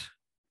point,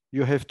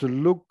 you have to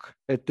look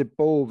at the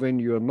bow when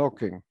you're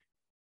knocking.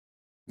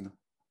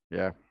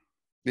 Yeah.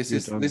 This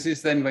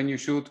is then when you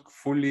shoot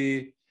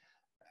fully.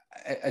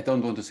 I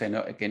don't want to say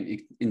now again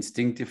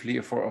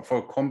instinctively for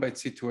a combat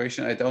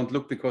situation. I don't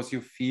look because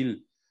you feel,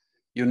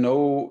 you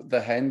know, the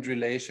hand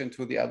relation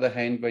to the other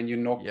hand when you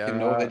knock. You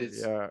know that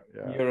it's here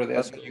or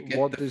there, so you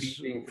get the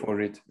feeling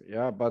for it.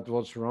 Yeah, but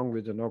what's wrong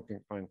with the knocking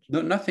point?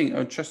 No,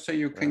 nothing. Just so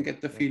you can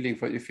get the feeling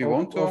for it if you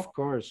want to. Of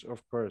course.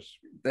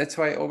 That's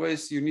why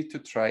always you need to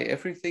try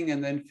everything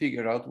and then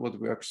figure out what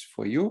works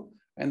for you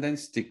and then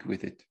stick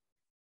with it.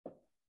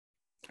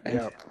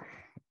 And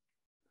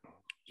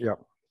yeah.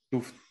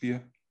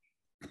 Duftbier.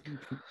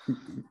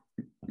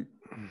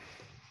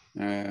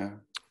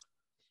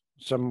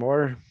 Some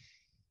more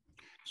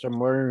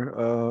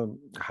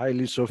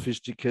highly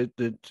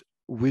sophisticated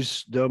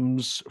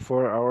wisdoms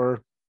for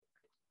our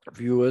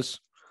viewers.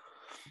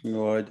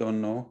 No, I don't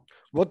know.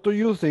 What do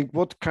you think?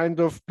 What kind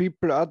of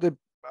people are the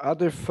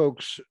other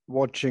folks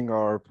watching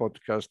our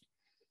podcast?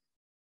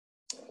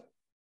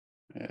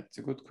 Yeah, it's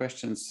a good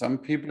question. Some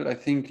people, I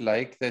think,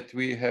 like that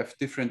we have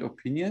different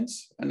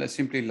opinions, and I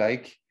simply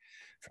like,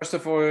 first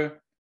of all,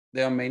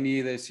 there are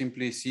many, they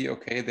simply see,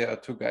 okay, there are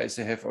two guys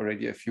that have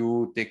already a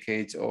few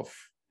decades of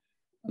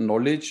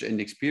knowledge and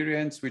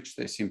experience, which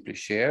they simply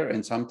share.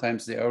 And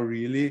sometimes there are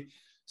really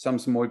some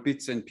small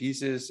bits and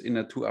pieces in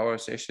a 2-hour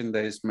session.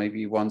 There's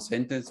maybe one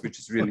sentence, which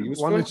is really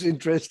useful. One is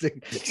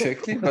interesting.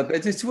 Exactly, but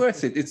that is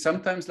worth it. It's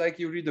sometimes like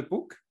you read a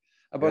book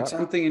about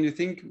something and you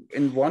think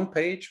in one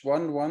page,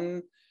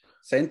 one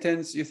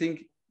sentence, you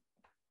think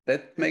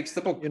that makes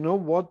the book. You know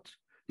what?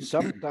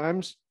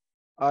 Sometimes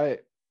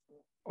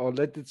or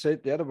let it say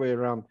it the other way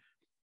around,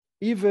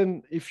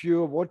 even if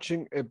you're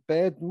watching a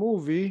bad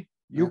movie,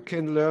 you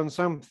can learn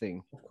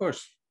something. Of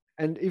course.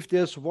 And if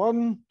there's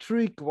one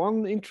trick,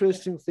 one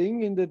interesting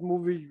thing in that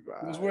movie,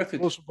 it was worth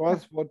it. It was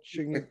worth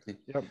watching.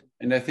 Exactly.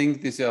 And I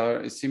think these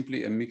are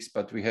simply a mix,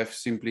 but we have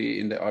simply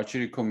in the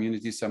archery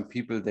community, some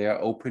people, they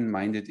are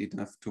open-minded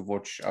enough to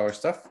watch our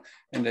stuff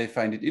and they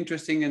find it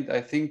interesting. And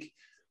I think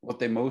what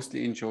they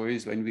mostly enjoy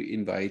is when we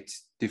invite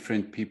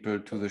different people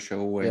to the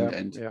show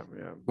and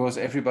because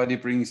everybody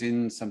brings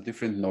in some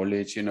different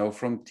knowledge, you know,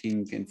 from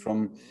Tink and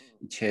from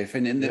Jeff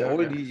and all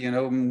the, you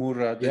know,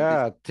 Murat.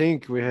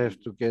 Tink, we have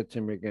to get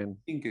him again.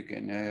 Think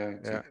again.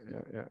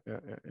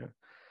 Yeah.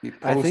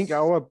 I think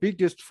our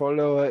biggest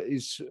follower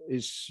is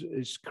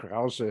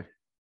Krause.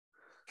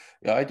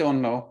 Yeah, I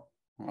don't know.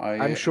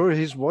 I'm sure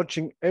he's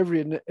watching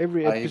every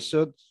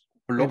episode,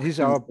 and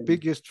he's our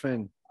biggest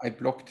fan. I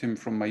blocked him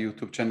from my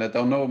YouTube channel. I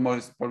don't know,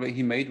 most probably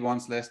he made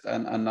once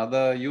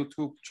another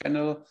YouTube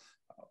channel,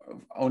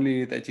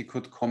 only that he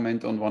could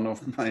comment on one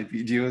of my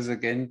videos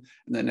again.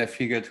 And then I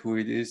figured who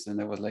it is,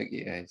 and I was like,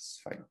 yeah, it's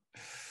fine.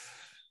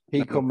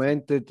 He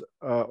commented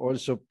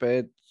also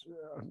bad.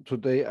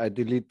 Today I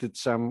deleted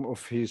some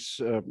of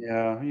his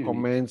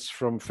comments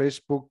from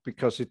Facebook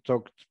because he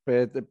talked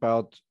bad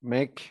about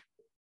Mac.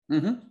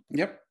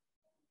 Yep.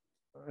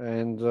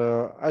 And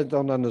I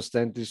don't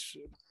understand this.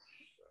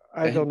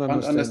 I don't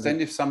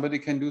understand if somebody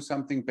can do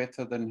something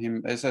better than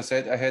him. As I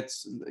said, I had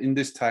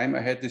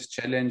this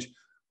challenge,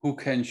 who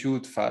can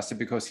shoot faster,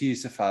 because he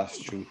is a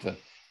fast shooter.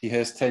 He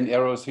has 10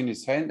 arrows in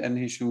his hand and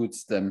he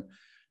shoots them.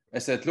 I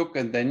said, look,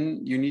 and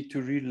then you need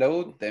to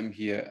reload them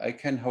here. I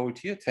can hold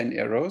here 10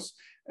 arrows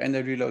and I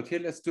reload here.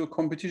 Let's do a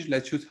competition.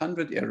 Let's shoot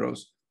 100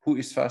 arrows. Who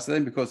is faster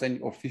then? Because then,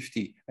 or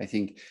 50, I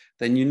think.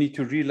 Then you need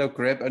to reload,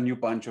 grab a new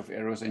bunch of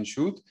arrows and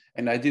shoot.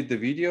 And I did the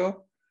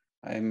video.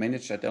 I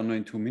managed, I don't know,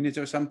 in 2 minutes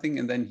or something.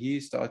 And then he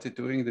started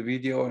doing the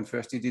video. And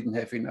first he didn't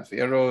have enough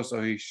arrows,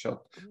 so he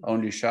shot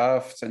only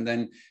shafts. And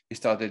then he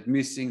started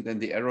missing. Then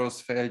the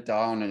arrows fell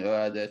down. And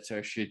that's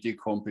a shitty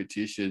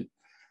competition.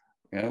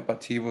 Yeah,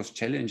 but he was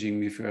challenging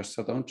me first.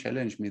 So don't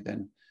challenge me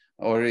then.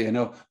 Or, you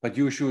know, but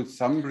you should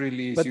some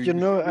release. But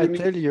I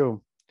tell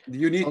you,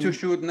 You need to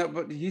shoot, no,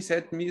 but he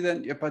said me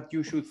then, yeah, but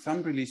you shoot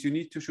thumb release. You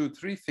need to shoot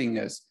 3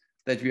 fingers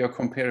that we are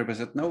comparable. I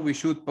said, no, we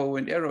shoot bow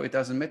and arrow. It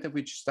doesn't matter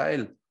which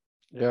style.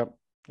 Yeah,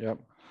 yeah.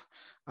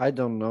 I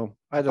don't know.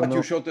 I don't but know.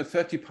 You shot a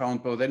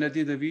 30-pound bow. Then I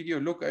did a video.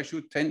 Look, I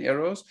shoot 10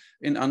 arrows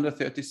in under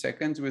 30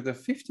 seconds with a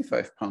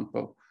 55-pound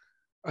bow.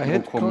 I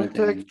had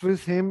contact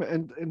with him,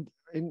 and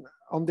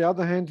on the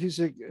other hand, he's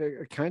a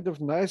kind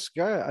of nice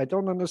guy. I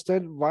don't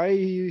understand why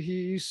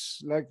he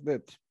is like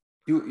that.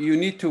 You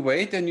need to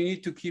wait, and you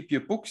need to keep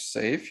your books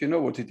safe. You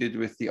know what he did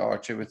with the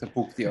Archer, with the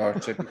book The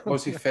Archer,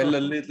 because he fell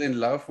a little in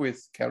love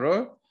with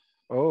Carol.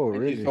 Oh,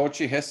 really? He thought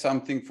she has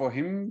something for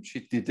him.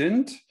 She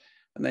didn't.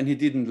 And then he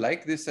didn't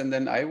like this. And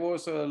then I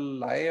was a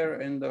liar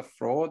and a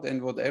fraud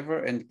and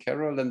whatever. And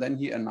Carol, and then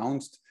he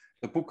announced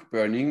the book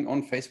burning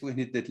on Facebook.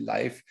 He did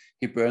live.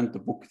 He burned the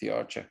book, The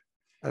Archer.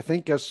 I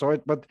think I saw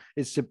it, but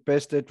it's the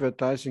best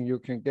advertising you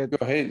can get.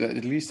 Oh, hey,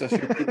 at least a few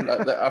people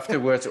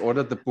afterwards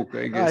ordered the book,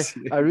 I guess.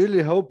 I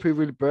really hope he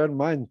will burn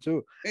mine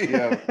too.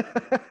 Yeah,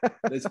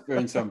 let's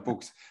burn some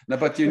books. No,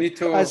 but you need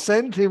to. I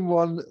sent him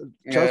one.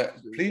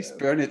 Please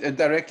burn it, and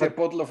directly a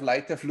bottle of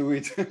lighter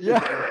fluid. Yeah.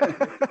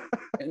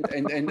 and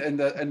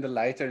the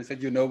lighter, and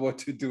said, you know what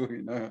to do,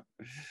 you know.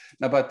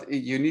 No, but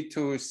you need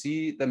to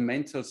see the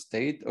mental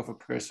state of a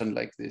person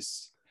like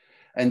this.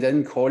 And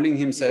then calling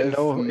himself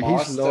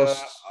master,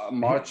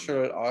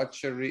 martial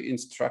archery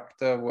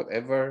instructor,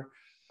 whatever,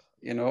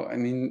 you know, I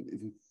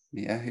mean,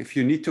 yeah, if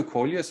you need to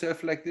call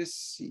yourself like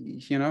this,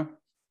 you know.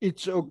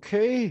 It's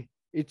okay.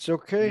 It's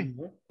okay.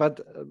 Mm-hmm.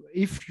 But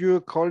if you're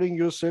calling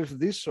yourself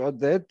this or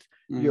that,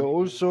 mm-hmm. you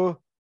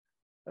also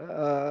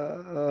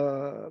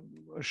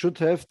should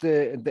have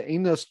the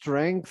inner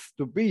strength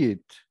to be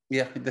it.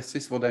 Yeah, this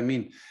is what I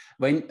mean.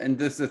 And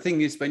the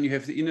thing is, when you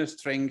have the inner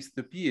strength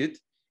to be it,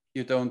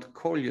 you don't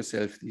call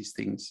yourself these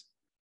things.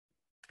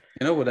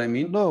 You know what I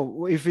mean?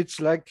 No, if it's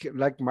like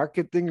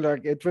marketing,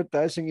 like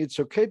advertising, it's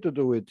okay to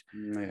do it.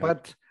 Yeah.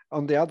 But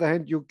on the other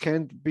hand, you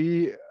can't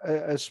be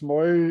a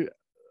small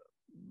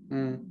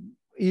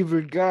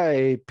evil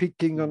guy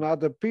picking on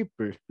other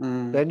people.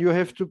 Then you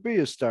have to be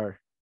a star.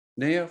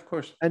 Yeah, of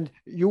course. And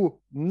you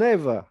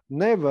never,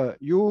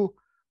 you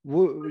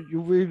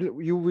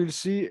will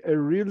see a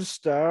real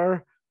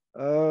star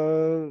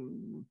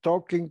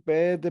talking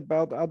bad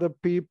about other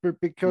people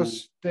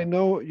because they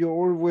know you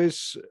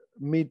always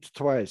meet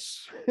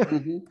twice.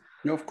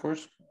 No, of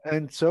course.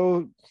 And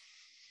so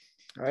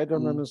I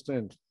don't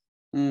understand.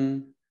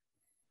 To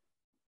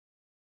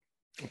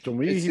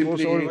me, he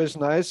was always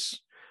nice.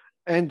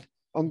 And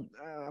on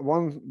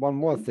one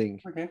more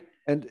thing. Okay.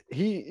 And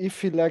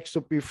if he likes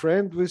to be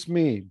friend with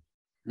me,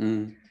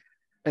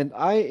 and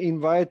I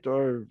invite,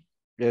 or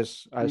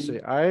yes, I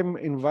say I'm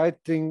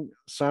inviting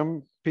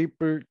some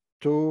people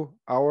to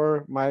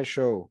my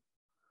show,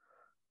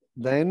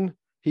 then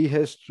he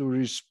has to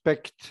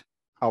respect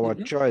our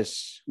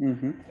choice,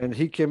 and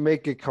he can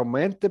make a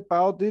comment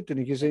about it, and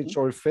he can say it's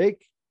all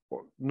fake,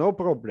 no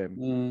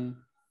problem,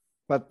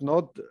 but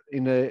not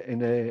in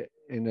a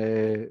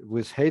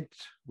with hate,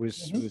 with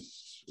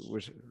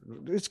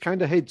it's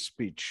kind of hate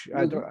speech.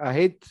 I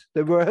hate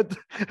the word.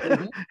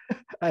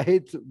 I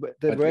hate the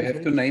but word. You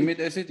have to name it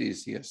as it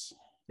is. Yes.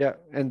 Yeah,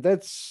 and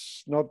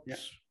that's not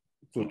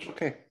good.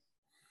 Okay.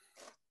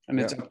 And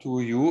it's up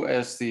to you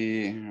as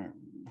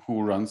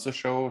who runs the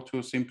show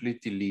to simply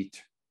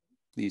delete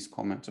these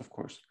comments, of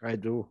course. I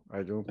do.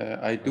 I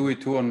do it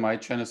too on my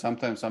channel.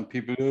 Sometimes some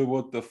people,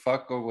 what the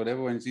fuck or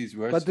whatever, when these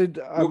words. But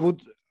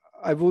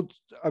I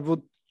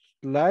would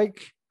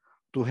like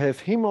to have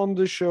him on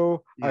the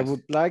show. Yes. I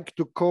would like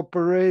to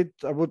cooperate.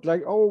 I would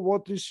like,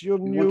 what is your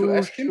new? Want to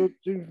ask him?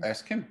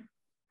 Ask him.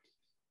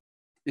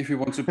 If he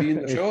wants to be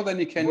in the show, then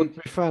he can. Would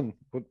be fun.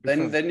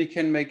 Then he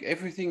can make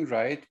everything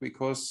right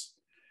because.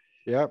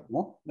 Yeah.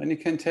 Well, then he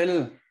can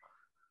tell.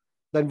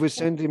 Then we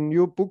send him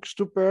new books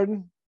to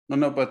burn.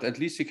 No, but at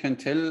least he can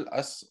tell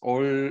us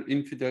all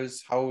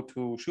infidels how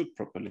to shoot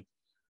properly.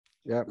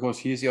 Yeah. Because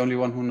he's the only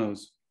one who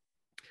knows.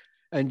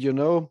 And you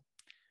know,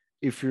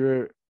 if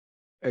you're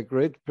a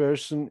great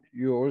person,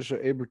 you're also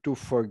able to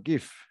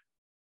forgive.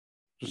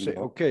 To say,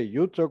 okay,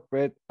 you talk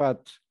bad,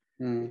 but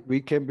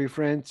we can be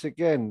friends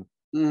again.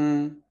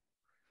 Oh,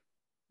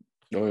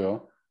 yeah.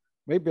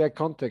 Maybe I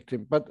contact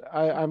him, but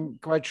I'm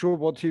quite sure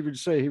what he will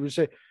say. He will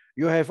say,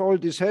 you have all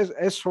these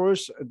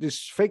assholes,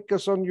 these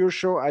fakers on your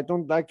show. I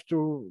don't like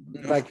to,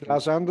 like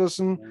Lars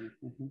Andersen.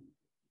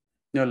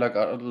 Yeah, like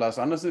Lars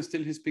Andersen is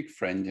still his big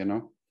friend, you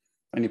know.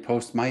 And he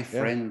posts, my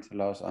friend,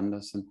 Lars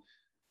Andersen,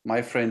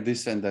 my friend,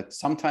 this and that.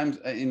 Sometimes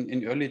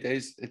in early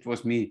days, it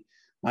was me,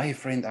 my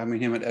friend, I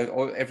mean him, and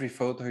every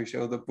photo he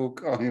showed the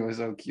book. Oh, he was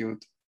so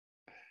cute.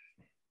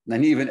 And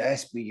then he even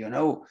asked me, you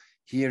know,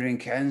 here in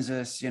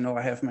Kansas, you know,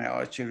 I have my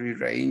archery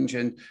range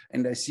and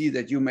I see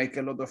that you make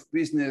a lot of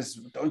business.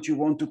 Don't you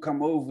want to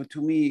come over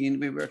to me and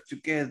we work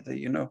together,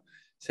 you know?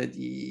 I said,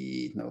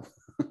 no.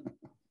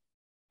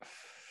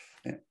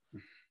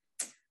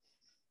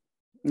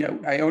 Yeah,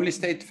 I only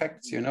state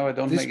facts, you know, I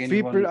don't make anyone...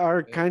 These people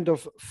are kind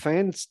of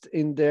fenced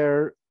in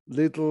their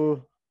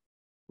little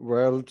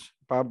world,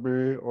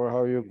 bubble, or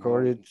how you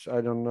call it,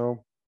 I don't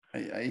know.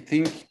 I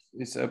think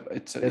it's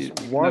even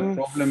a one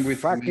problem with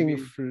fucking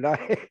maybe,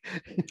 fly.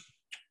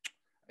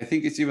 I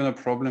think it's even a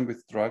problem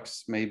with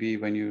drugs, maybe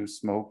when you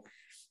smoke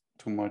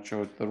too much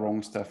or the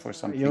wrong stuff or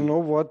something. You know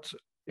what?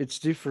 It's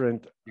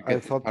different. I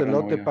thought a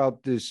lot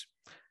about this.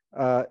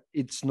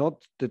 It's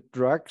not the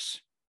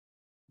drugs,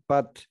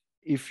 but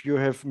if you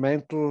have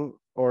mental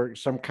or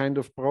some kind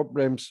of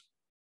problems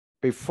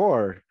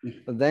before,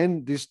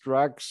 then these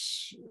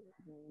drugs,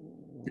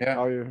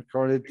 how you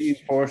call it,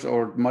 reinforce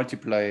or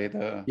multiply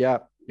the yeah.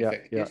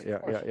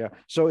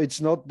 So it's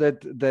not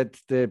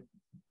that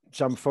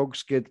some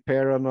folks get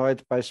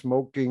paranoid by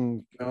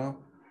smoking. No,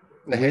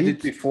 they had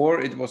it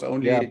before. It was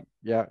only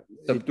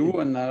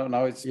subdue, and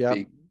now it's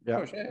big.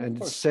 Yeah, and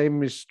the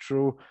same is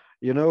true.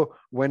 You know,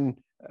 when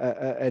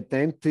a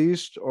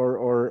dentist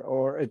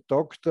or a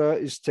doctor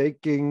is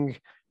taking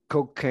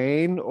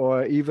cocaine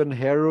or even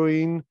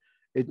heroin,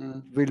 it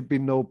will be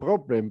no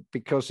problem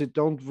because it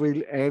don't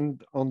will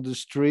end on the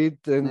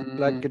street and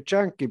like a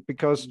junkie,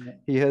 because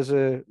he has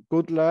a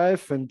good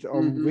life and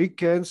on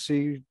weekends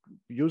he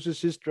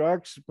uses his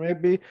drugs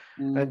maybe,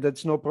 and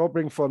that's no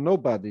problem for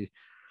nobody.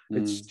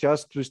 It's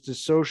just with the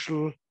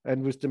social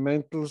and with the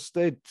mental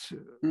state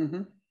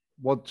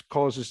what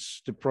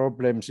causes the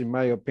problems, in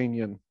my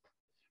opinion.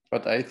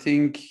 But I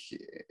think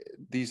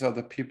these are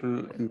the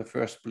people in the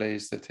first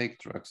place that take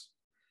drugs.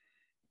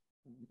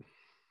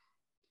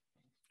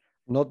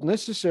 Not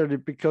necessarily,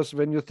 because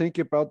when you think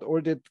about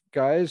all the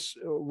guys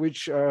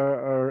which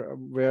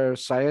were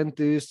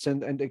scientists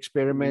and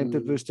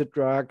experimented with the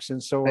drugs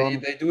and so on,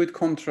 they do it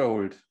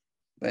controlled.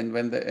 And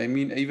I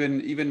mean,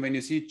 even when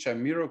you see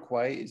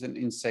Jamiroquai is an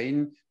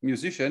insane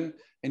musician,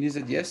 and he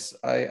said, yes,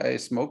 I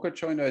smoke a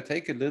joint, I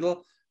take a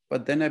little,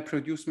 but then I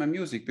produce my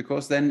music,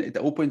 because then it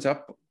opens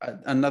up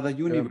another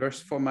universe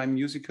for my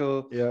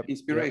musical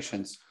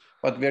inspirations,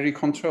 but very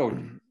controlled.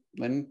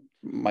 Then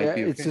might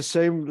be okay. It's the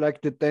same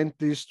like the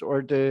dentist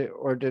or the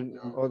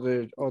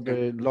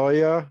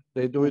lawyer.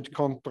 They do it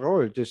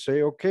controlled. They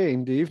say, okay,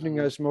 in the evening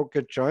I smoke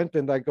a joint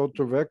and I go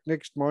to work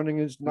next morning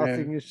and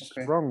nothing is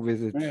wrong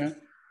with it.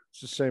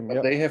 It's the same.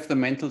 But they have the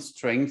mental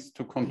strength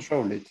to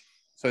control it,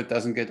 so it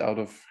doesn't get out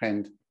of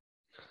hand,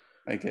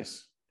 I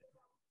guess.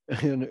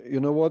 You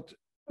know what?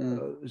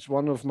 It's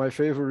one of my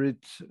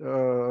favorite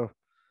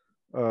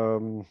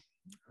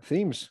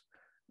themes,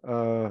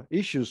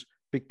 issues,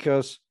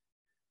 because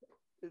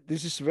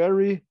this is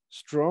very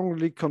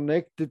strongly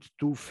connected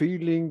to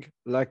feeling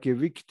like a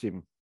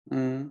victim.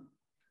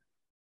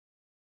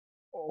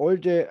 All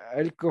the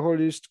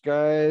alcoholist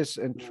guys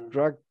and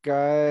drug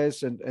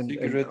guys and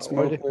cigarette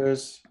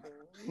smokers.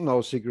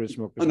 No, cigarette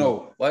smokers. Oh,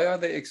 no. Why are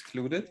they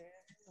excluded?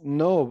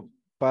 No,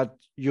 but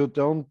you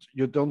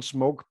don't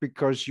smoke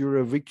because you're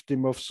a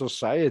victim of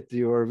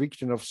society or a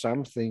victim of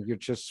something. You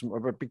just,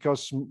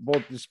 because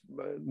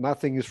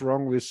nothing is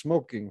wrong with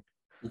smoking.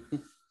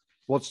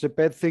 What's the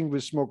bad thing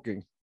with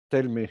smoking?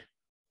 Tell me.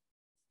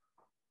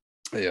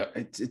 Yeah,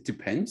 it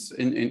depends.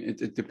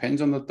 It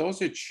depends on the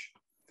dosage.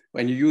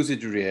 When you use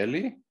it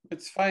rarely,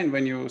 it's fine.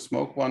 When you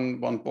smoke one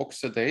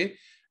box a day,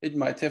 it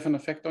might have an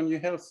effect on your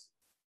health.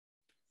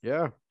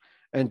 Yeah,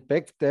 and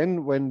back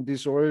then when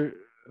this all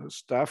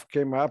stuff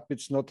came up,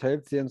 it's not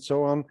healthy and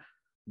so on.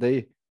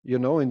 They,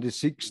 in the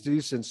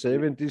 60s and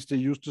 70s, they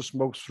used to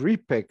smoke 3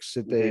 packs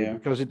a day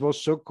because it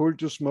was so cool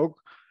to smoke.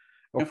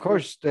 Of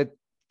course, that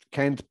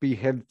can't be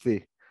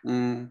healthy.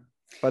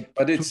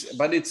 But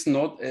it's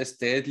not as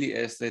deadly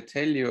as they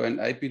tell you, and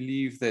I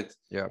believe that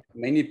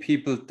many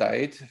people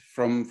died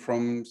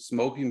from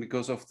smoking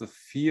because of the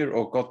fear,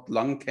 or got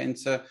lung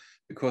cancer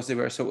because they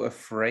were so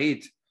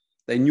afraid.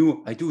 They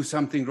knew, I do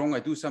something wrong,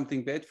 I do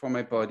something bad for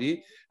my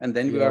body, and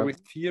then we are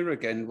with fear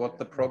again. What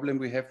the problem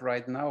we have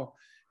right now?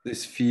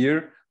 This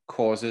fear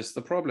causes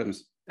the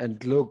problems.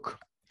 And look,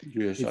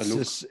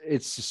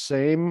 it's the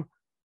same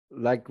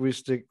like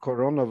with the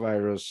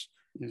coronavirus.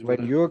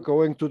 When you're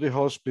going to the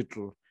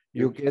hospital,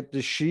 you get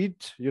the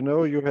sheet,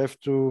 you have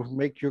to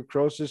make your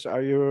crosses.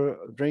 Are you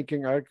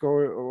drinking alcohol,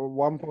 or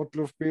 1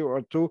 bottle of beer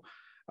or 2?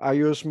 Are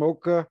you a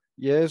smoker?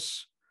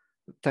 Yes.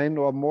 10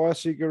 or more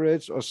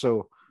cigarettes or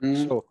so.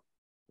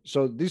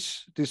 So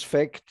this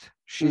fact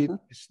sheet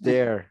is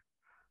there,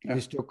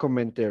 this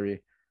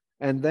documentary.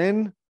 And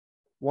then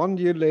 1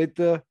 year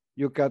later,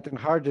 you got a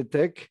heart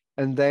attack,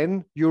 and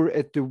then you're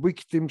at the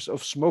victims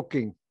of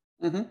smoking.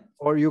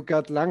 Or you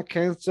got lung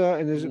cancer,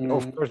 and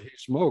of course he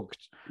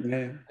smoked.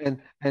 And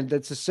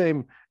that's the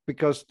same,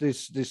 because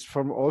this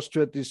from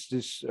Austria,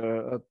 this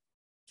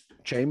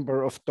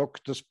chamber of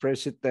doctors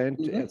president,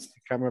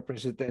 Ärztekammer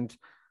president,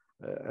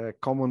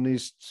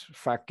 communist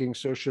fucking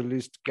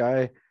socialist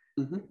guy,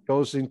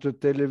 goes into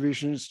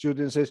television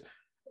studio and says,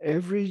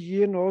 every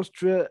year in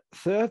Austria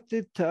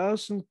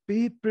 30,000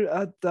 people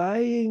are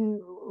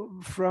dying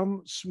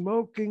from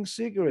smoking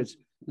cigarettes.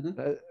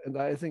 And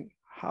I think,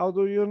 how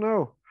do you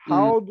know?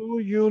 How do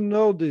you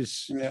know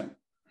this?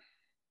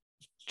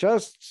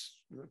 Just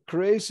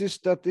crazy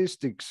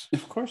statistics.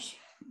 Of course,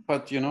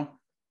 but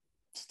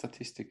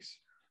statistics.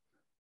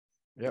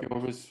 You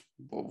always,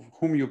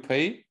 whom you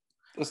pay,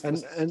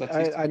 And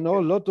I know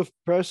a lot of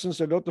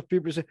persons, a lot of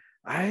people say,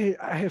 I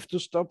have to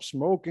stop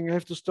smoking. I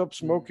have to stop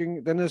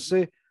smoking. Then I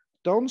say,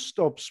 don't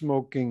stop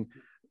smoking.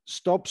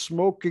 Stop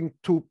smoking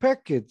 2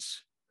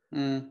 packets.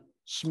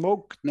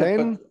 Smoke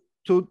 10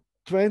 to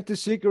 20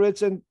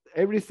 cigarettes and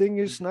everything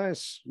is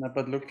nice. No,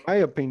 but look, my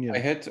opinion. I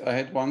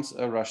had once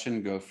a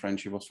Russian girlfriend.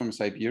 She was from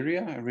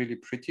Siberia, a really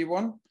pretty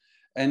one.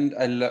 And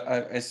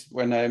as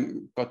when I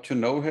got to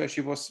know her,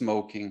 she was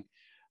smoking.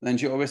 And then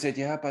she always said,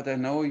 yeah, but I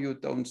know you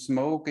don't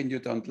smoke and you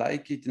don't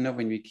like it,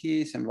 when we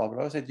kiss and blah,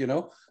 blah. I said,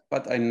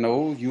 but I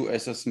know you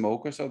as a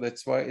smoker, so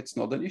that's why it's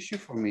not an issue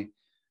for me.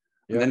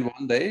 Yeah. And then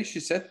one day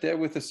she sat there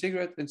with a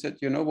cigarette and said,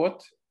 you know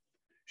what?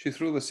 She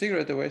threw the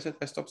cigarette away, said,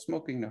 I stopped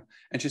smoking now.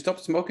 And she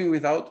stopped smoking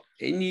without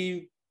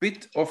any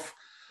bit of,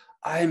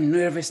 I'm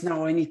nervous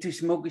now, I need to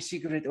smoke a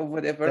cigarette or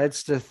whatever.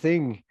 That's the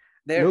thing.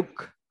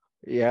 Look,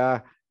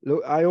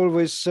 I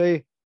always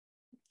say,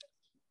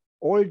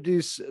 all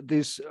this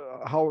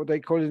how they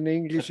call it in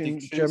English, in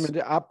German,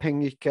 the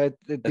Abhängigkeit,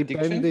 the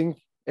depending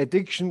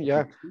addiction,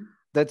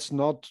 that's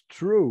not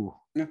true.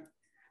 Yeah.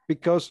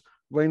 Because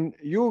when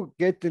you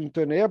get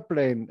into an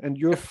airplane and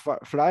you're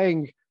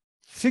flying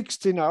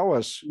 16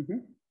 hours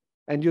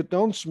and you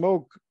don't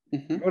smoke,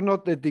 you're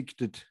not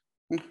addicted.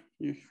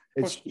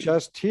 It's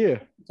just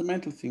here. It's a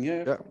mental thing,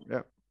 yeah.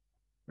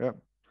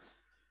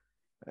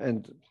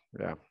 And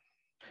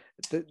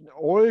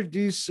all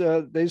these,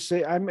 they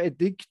say, I'm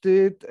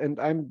addicted and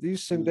I'm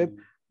this and that.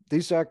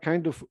 These are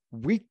kind of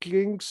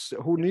weaklings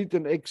who need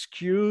an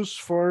excuse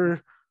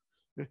for,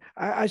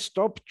 I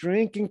stopped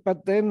drinking,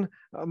 but then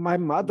my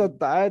mother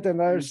died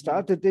and I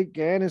started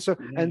again. And so,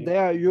 and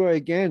there you are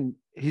again.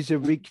 He's a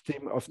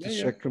victim of the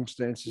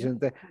circumstances.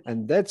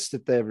 And that's the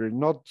devil,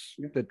 not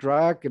the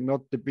drug and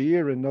not the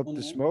beer and not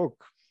the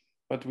smoke.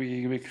 But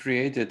we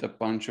created a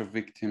bunch of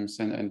victims,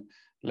 and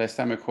last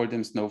time I called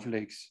them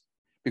snowflakes.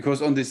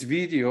 Because on this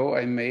video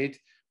I made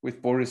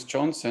with Boris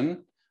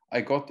Johnson,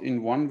 I got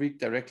in 1 week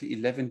directly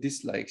 11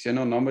 dislikes.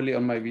 Normally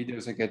on my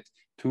videos I get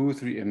 2,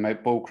 3, and my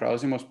Bo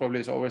Krause most probably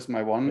is always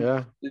my one.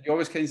 Yeah. You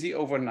always can see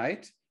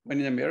overnight. When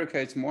in America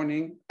it's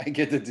morning, I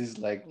get a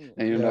dislike.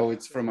 And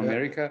it's from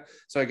America.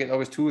 So I get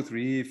always 2,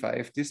 3,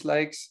 5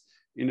 dislikes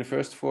in the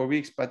first 4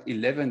 weeks, but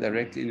 11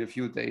 directly in a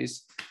few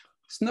days.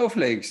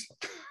 Snowflakes.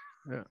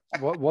 Yeah.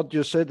 What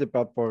you said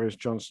about Boris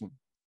Johnson?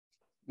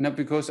 No,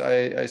 because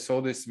I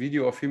saw this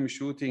video of him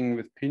shooting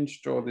with pinch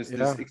straw, this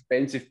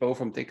expensive bow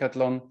from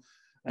Decathlon,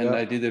 and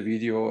I did a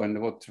video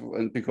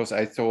and because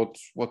I thought,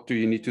 what do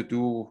you need to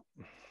do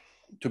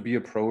to be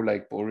a pro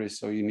like Boris?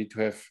 So you need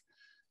to have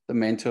the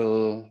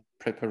mental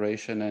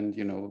preparation, and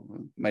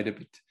made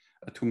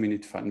a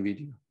 2-minute fun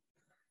video.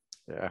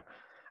 Yeah,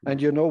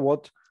 and you know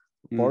what?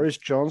 Boris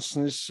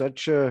Johnson is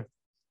such a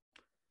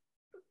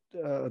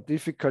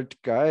difficult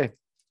guy.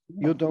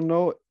 You don't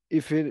know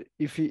if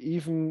he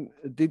even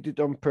did it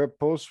on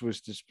purpose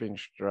with this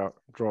pinch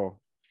draw.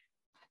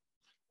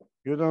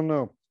 You don't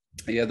know.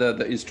 Yeah,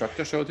 the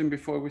instructor showed him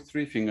before with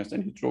 3 fingers,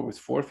 and he drew with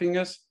 4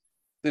 fingers.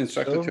 The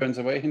instructor turns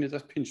away and he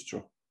does pinch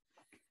draw.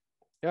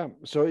 Yeah,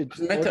 so it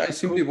doesn't matter. I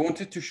simply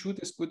wanted to shoot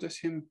as good as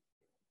him.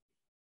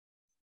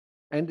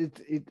 And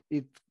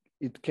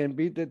it can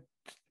be that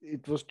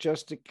it was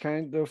just a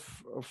kind of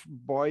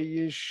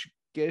boyish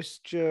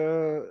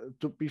gesture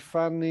to be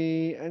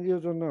funny, and you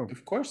don't know.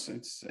 Of course,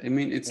 it's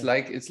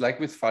like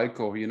with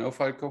Falco. You know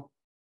Falco?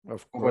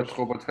 Of course.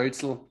 Robert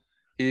Hölzl.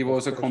 He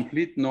was a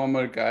complete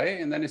normal guy,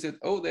 and then he said,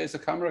 "Oh, there's a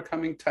camera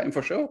coming, time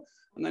for show."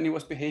 And then he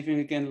was behaving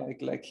again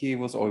like he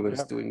was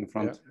always doing in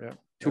front.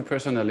 Two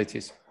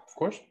personalities, of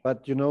course.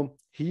 But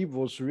he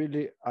was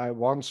really. I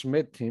once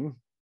met him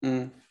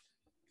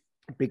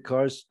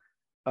because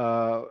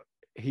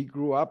he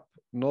grew up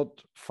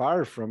not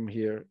far from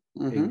here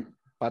in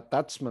Bad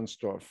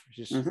Tatzmannsdorf.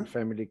 His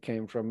family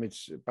came from.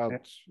 It's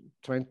about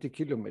 20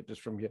 kilometers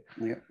from here.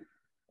 Yeah.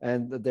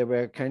 And they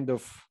were kind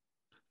of,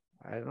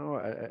 I don't know,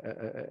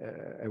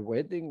 a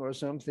wedding or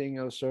something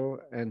or so.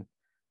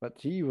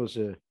 But he was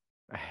a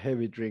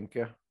heavy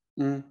drinker.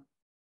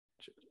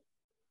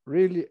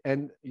 Really,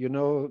 and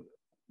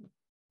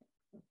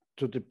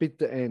to the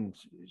bitter end.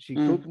 She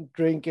couldn't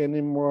drink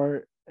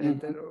anymore, and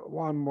then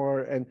one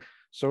more. And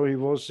so he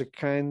was a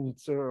kind,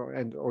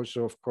 and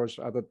also, of course,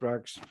 other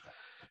drugs,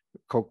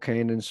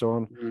 cocaine and so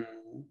on,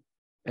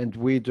 and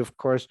weed, of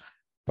course.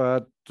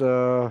 But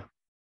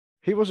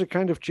he was a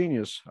kind of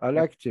genius. I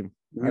liked him.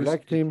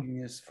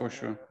 Genius, for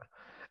sure.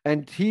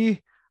 And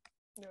he,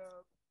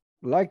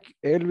 like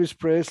Elvis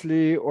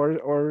Presley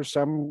or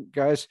some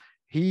guys,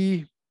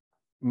 he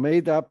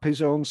made up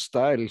his own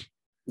style.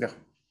 Yeah,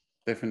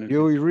 definitely.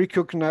 You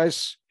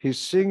recognize his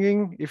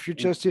singing if you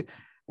just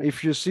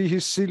if you see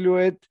his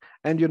silhouette,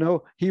 and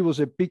he was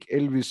a big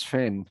Elvis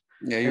fan.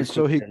 Yeah, and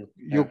so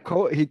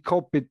he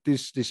copied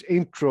this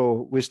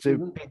intro with the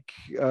big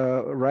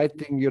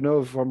writing,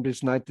 from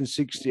this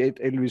 1968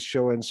 Elvis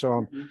show and so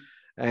on,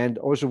 and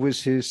also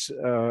with his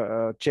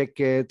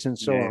jackets and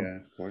so on. Yeah,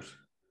 of course.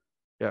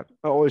 Yeah,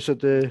 also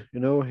the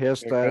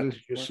hairstyle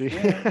you see,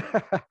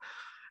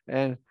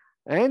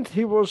 and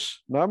he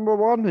was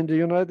 #1 in the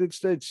United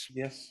States.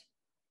 Yes,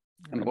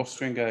 An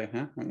Austrian guy,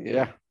 huh?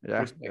 Yeah.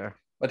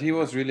 But he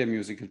was really a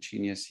musical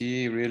genius.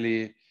 He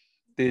really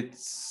did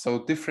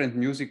so different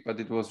music, but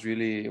it was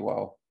really,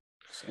 wow,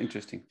 it's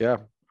interesting. Yeah,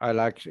 I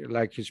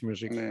like his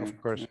music, Yeah,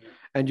 of course. yeah.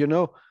 And you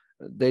know,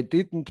 they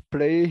didn't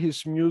play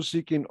his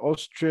music in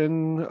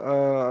Austrian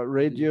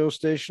radio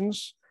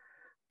stations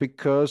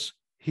because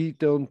he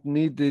don't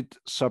needed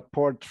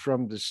support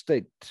from the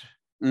state.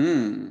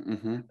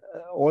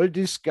 All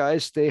these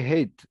guys they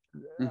hate.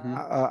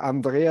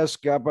 Andreas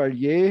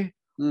Gabalier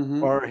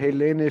or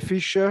Helene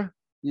Fischer,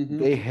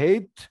 they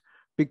hate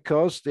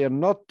because they are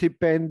not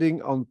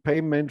depending on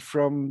payment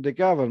from the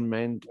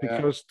government,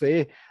 because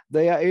they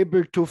are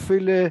able to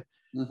fill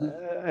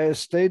a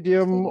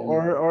stadium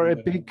or a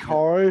big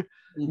hall,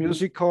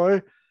 music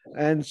hall,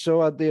 and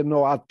so are there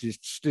no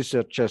artists. These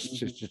are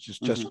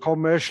just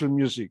commercial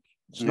music.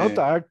 It's not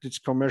art, it's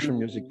commercial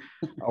music.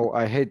 Oh,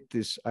 I hate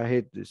this. I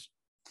hate this.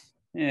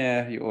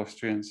 Yeah, you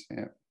Austrians,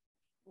 yeah.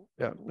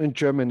 Yeah, in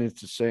Germany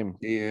it's the same.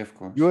 Yeah, of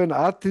course. You're an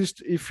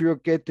artist if you're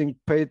getting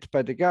paid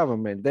by the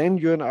government. Then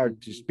you're an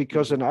artist,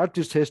 because an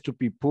artist has to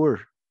be poor.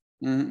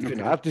 If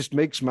an artist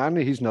makes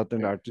money, he's not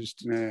an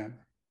artist.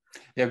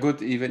 Yeah,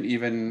 good.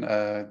 Even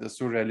the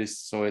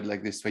surrealists saw it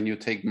like this. When you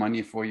take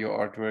money for your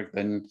artwork,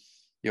 then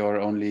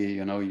you're only,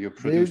 you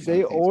produce.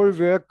 They all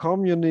were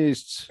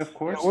communists. Of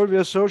course. They all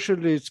were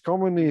socialists,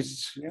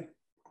 communists. Yeah,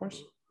 of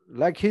course.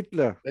 Like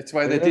Hitler. That's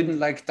why they didn't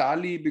like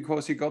Dali,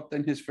 because he got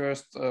then his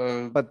first.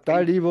 But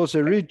Dali was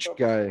a rich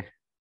guy.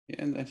 Yeah,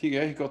 and he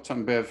got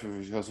some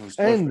because of his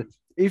and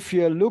if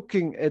you're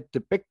looking at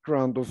the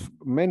background of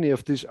many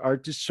of these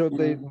artists, so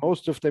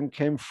most of them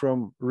came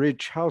from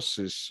rich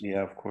houses.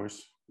 Yeah, of course.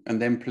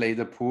 And then play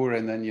the poor,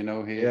 and then he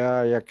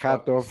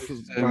cut off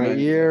my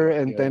ear,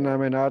 and then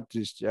I'm an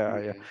artist.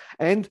 Yeah.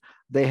 And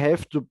they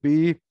have to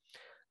be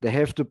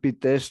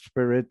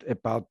desperate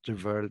about the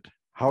world.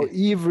 How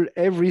evil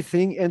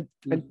everything and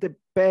the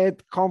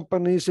bad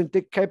companies and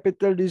the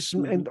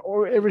capitalism and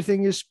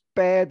everything is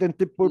bad, and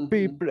the poor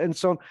people and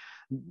so on.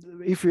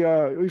 If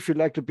you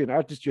like to be an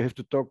artist, you have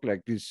to talk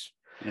like this,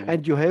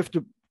 and you have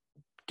to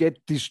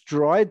get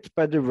destroyed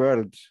by the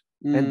world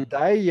and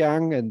die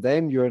young, and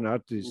then you're an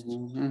artist.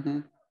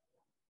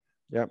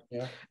 Yeah,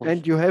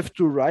 and you have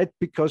to write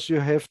because you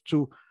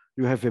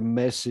have a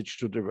message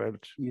to the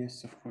world.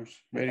 Yes, of course.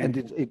 And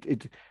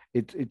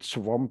it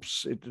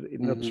swamps it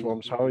not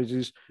swamps, how it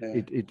is,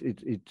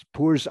 it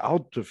pours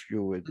out of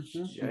you. It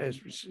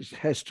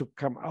has to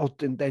come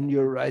out, and then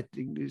you're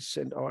writing this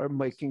and or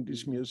making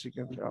this music,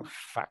 and oh,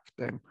 fuck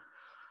them.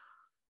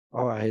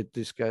 Oh, I hate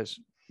these guys.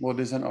 What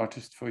is an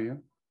artist for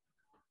you?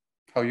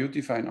 How you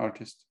define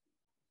artist?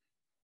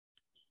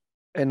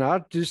 An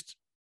artist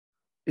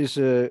is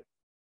a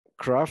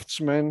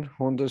craftsman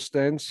who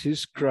understands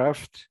his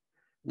craft,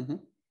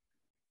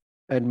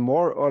 and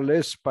more or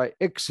less by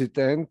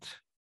accident,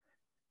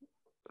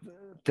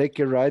 take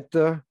a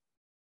writer,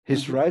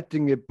 he's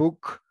writing a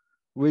book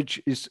which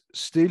is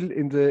still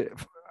in the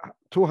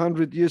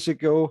 200 years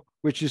ago,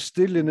 which is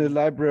still in a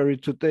library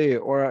today,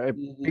 or a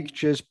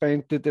picture is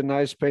painted, a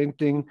nice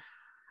painting,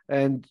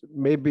 and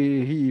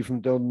maybe he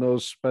even don't know,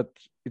 but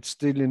it's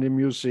still in a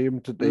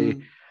museum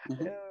today.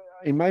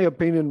 In my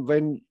opinion,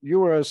 when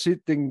you are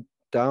sitting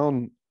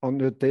down on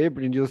the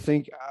table and you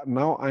think,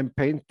 now I'm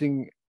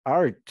painting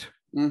art,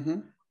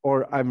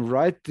 or I'm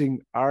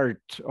writing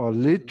art or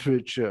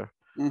literature,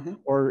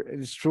 or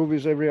it's true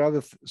with every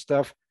other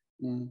stuff,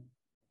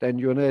 then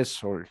you're an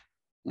asshole.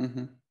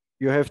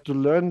 You have to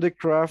learn the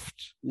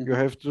craft. You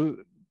have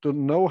to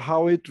know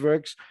how it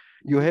works.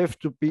 You have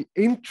to be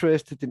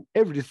interested in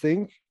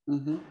everything,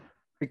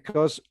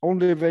 because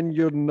only when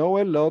you know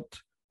a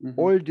lot,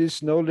 all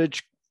this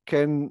knowledge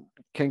can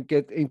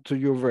get into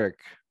your work.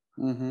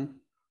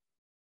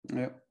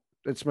 Yeah,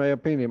 that's my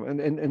opinion.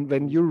 And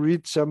when you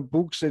read some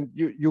books and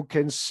you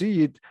can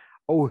see it,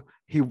 oh,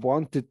 he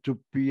wanted to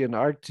be an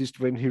artist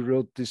when he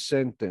wrote this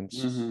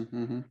sentence.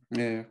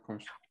 Yeah, of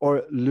course.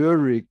 Or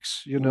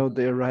lyrics,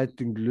 they're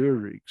writing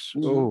lyrics.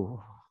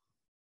 Oh,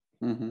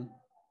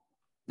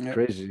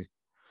 crazy.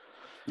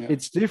 Yeah.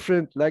 It's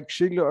different, like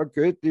Schiller or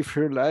Goethe, if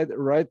you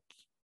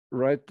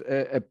write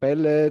a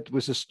ballad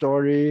with a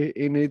story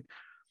in it.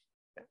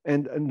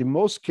 And in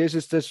most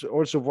cases, there's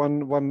also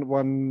one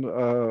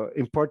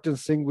important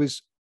thing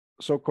with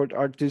so-called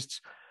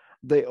artists.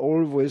 They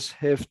always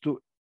have to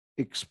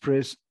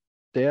express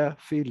their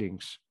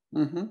feelings.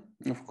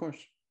 Of course.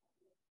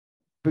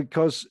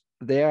 Because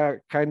they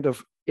are kind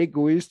of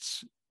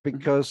egoists,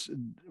 because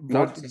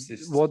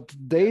what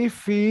they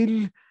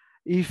feel,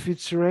 if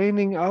it's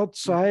raining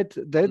outside,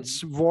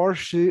 that's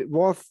worth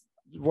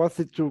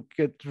it to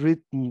get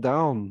written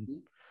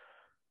down.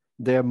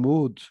 Their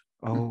mood.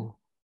 Oh.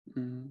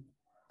 And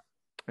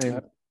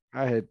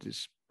I hate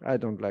this. I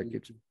don't like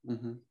it.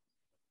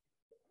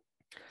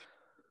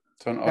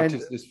 So an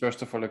artist is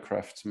first of all a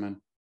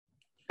craftsman.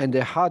 And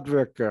a hard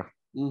worker.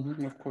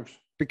 Of course.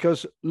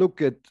 Because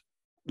look at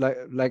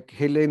like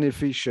Helene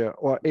Fischer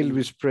or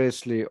Elvis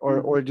Presley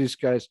or all these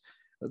guys,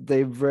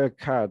 they work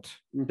hard.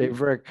 They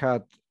work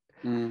hard.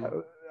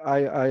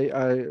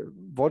 I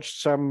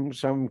watched some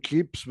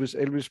clips with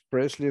Elvis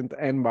Presley and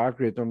Anne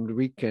Margaret on the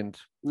weekend.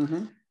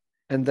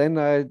 And then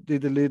I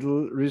did a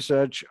little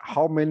research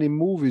how many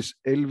movies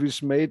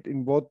Elvis made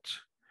in what.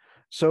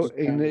 So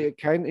in a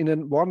kind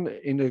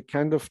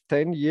of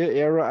 10-year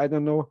era, I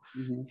don't know,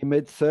 he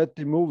made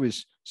 30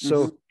 movies.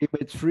 So he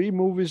made 3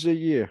 movies a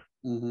year.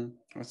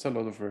 That's a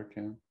lot of work,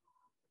 yeah.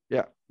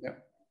 Yeah. Yeah.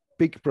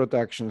 Big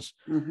productions.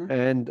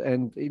 And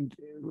in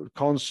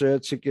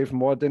concerts he gave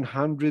more than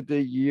 100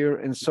 a year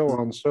and so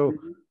on. So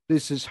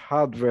this is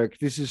hard work.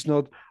 This is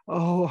not,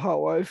 oh,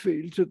 how I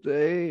feel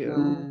today.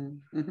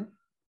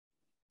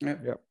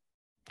 Yeah.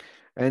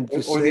 And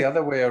or the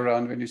other way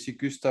around, when you see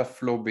Gustave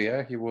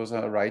Flaubert, he was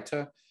a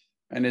writer,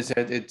 and he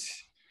said it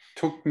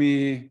took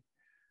me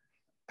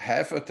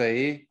half a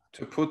day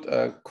to put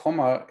a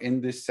comma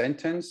in this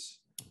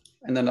sentence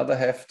and another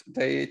half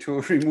day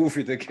to remove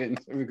it again,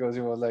 because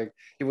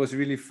he was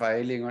really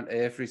filing on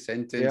every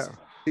sentence,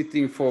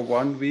 sitting for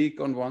 1 week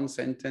on one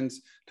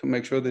sentence to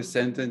make sure the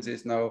sentence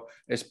is now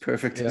as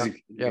perfect as it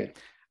can get.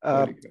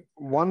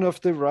 One of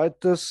the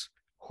writers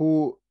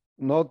who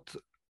not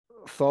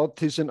thought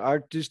he's an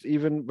artist,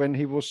 even when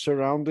he was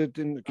surrounded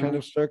in a kind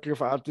of circle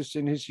of artists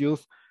in his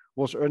youth,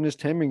 was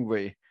Ernest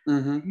Hemingway.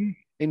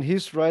 In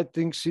his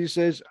writings, he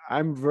says,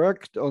 "I'm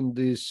worked on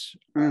this.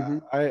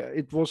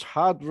 It was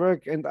hard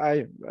work, and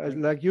I,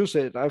 like you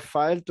said, I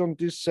filed on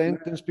this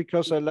sentence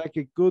because I like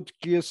a good,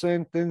 clear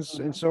sentence,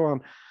 and so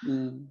on."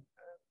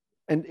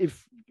 And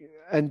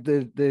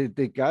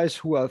the guys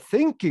who are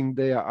thinking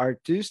they are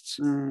artists,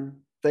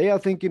 they are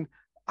thinking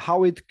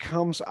how it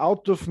comes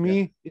out of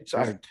me. It's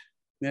art.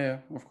 Yeah,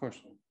 of course.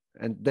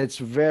 And that's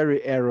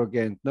very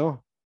arrogant,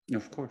 no?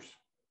 Of course.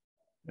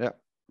 Yeah.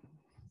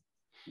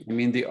 I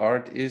mean, the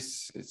art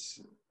is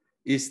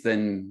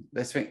then,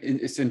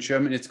 it's in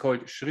German, it's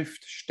called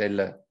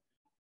Schriftsteller.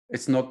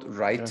 It's not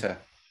writer.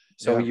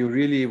 So you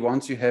really,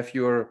 once you have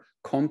your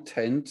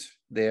content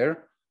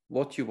there,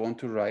 what you want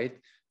to write,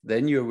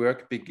 then your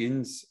work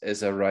begins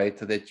as a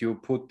writer, that you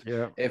put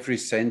every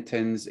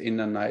sentence in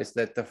a nice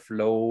letter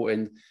flow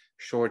and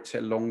short,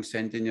 long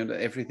sentence,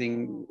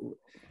 everything.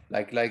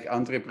 Like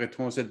André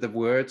Breton said, the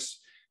words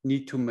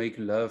need to make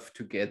love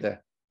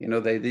together.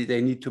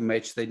 They need to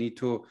match.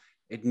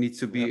 It needs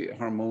to be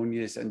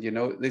harmonious. And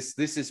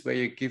this is where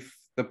you give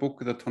the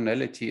book the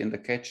tonality and the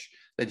catch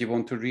that you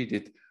want to read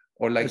it.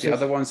 Or like the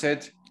other one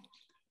said,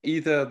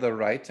 either the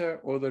writer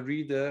or the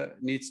reader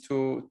needs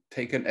to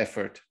take an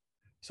effort.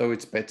 So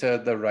it's better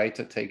the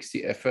writer takes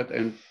the effort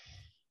and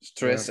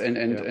stress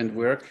and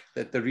work,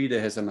 that the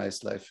reader has a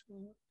nice life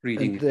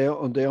reading it.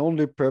 And the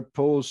only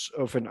purpose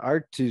of an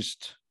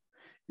artist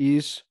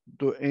is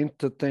to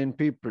entertain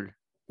people,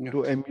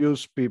 to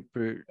amuse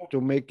people, to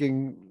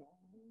making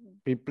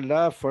people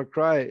laugh or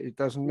cry. It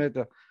doesn't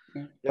matter.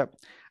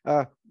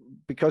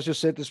 Because you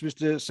said this with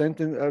the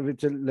sentence, with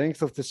the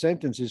length of the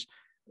sentences.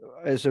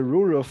 As a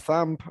rule of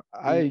thumb,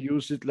 I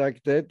use it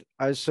like that.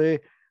 I say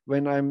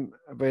when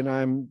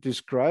I'm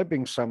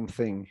describing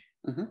something,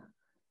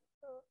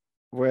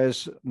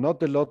 whereas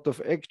not a lot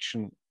of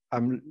action,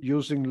 I'm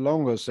using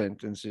longer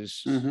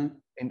sentences.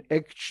 In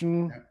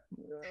action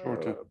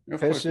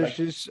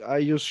passages, I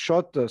use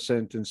shorter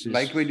sentences.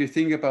 Like when you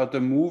think about the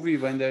movie,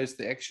 when there's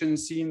the action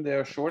scene,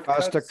 there are shortcuts.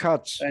 Faster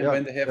cuts. And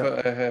when they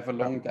have a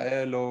long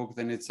dialogue,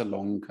 then it's a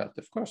long cut.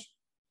 Of course,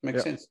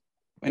 makes sense.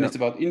 When it's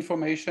about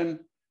information,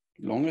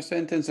 longer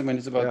sentence, and when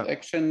it's about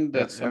action,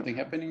 that's something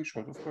happening,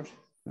 short, of course.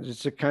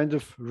 It's a kind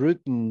of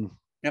written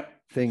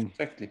thing.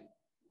 Exactly.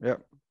 Yeah.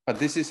 But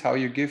this is how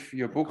you give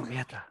your book.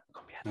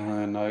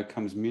 Now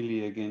comes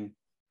Millie again.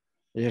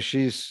 Yeah,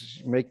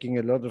 she's making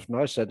a lot of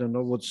noise. I don't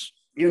know what's.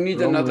 You need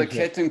another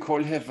cat and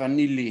call her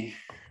Vanilli.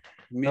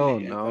 No.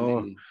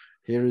 Vanilli.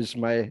 Here is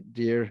my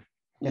dear.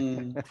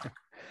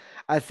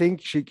 I think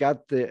she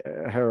got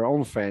her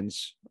own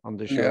fans on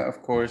the show. Yeah,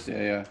 of course.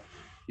 Yeah.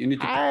 You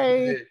need to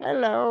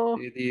hello.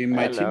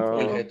 My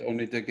tinfoil hat on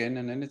it again,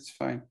 and then it's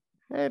fine.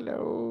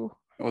 Hello.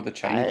 Or the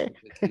Chinese.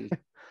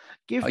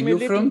 Give Are me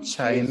you from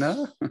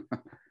China?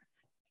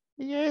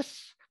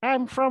 Yes,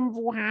 I'm from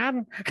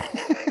Wuhan.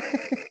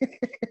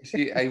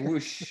 I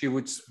wish she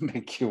would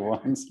smack you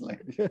once.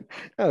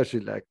 Oh, she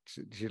likes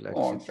it.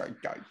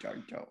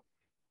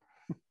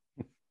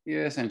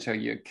 Yes, and show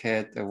your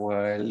cat a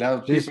while. Now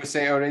people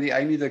say already,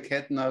 I need a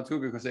cat now too,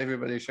 because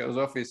everybody shows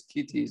off his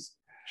kitties.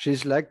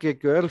 She's like a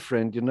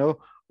girlfriend,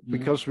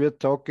 because we're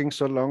talking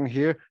so long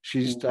here.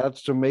 She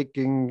starts to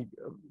making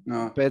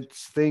bad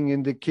thing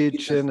in the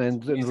kitchen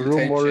and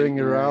rumoring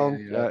around.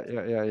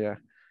 Yeah.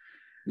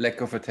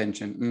 Lack of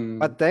attention.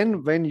 But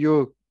then when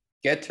you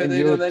get her, and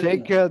you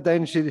take her,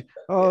 then she,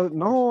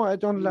 no, I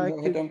don't like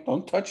it.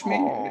 Don't touch me.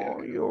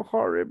 Oh, you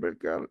horrible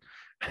girl.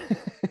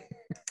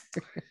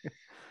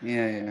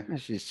 Yeah.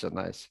 She's so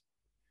nice.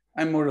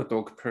 I'm more a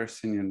dog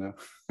person,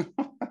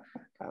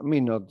 Me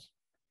not.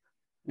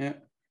 Yeah.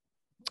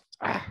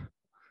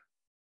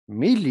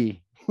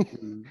 Millie,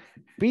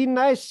 be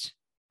nice.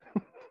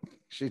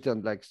 She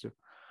don't like to.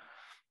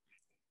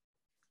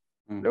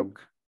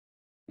 Look.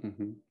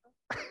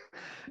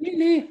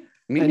 Millie.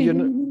 Millie, you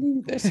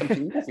know, there's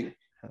something moving,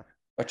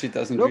 but she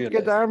doesn't look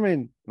realize. At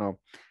Armin. No,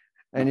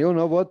 and you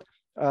know what?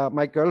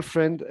 My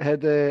girlfriend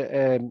had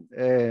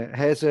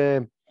has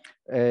a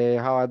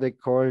how are they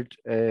called?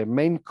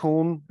 Maine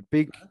Coon,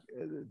 big,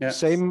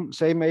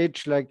 same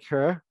age like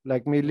her,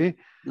 like Millie,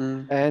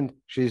 and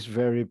she's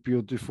very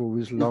beautiful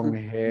with long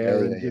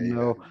hair, and you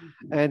know,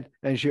 and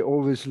she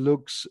always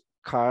looks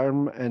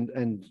calm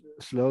and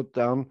slowed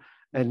down.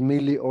 And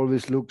Millie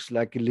always looks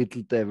like a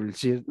little devil.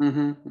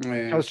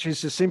 Because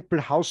she's a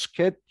simple house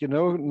cat, you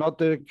know,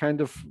 not a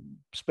kind of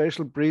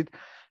special breed.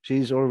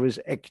 She's always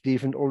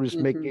active and always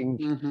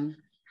making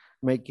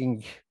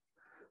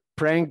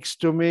pranks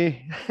to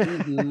me.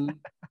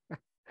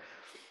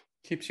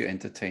 Keeps you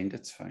entertained.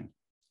 That's fine.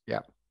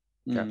 Yeah.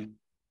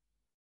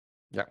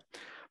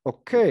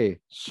 Okay,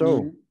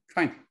 so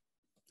fine.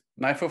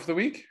 Knife of the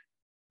week.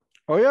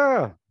 Oh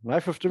yeah,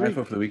 knife of the week. Knife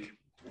of the week.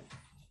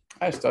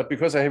 I start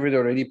because I have it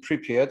already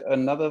prepared.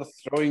 Another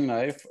throwing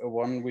knife,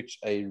 one which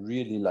I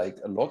really like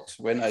a lot.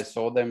 When I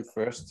saw them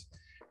first,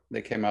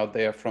 they came out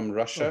there from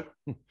Russia.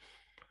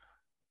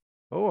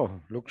 Oh,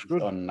 looks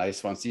good. Oh,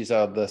 nice ones. These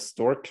are the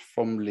Stork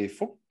from Le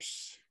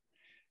Fuchs,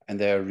 and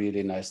they are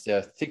really nice. They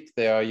are thick.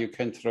 You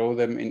can throw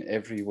them in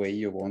every way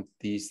you want.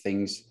 These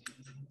things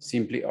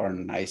simply are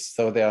nice.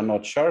 So they are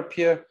not sharp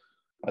here,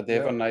 but they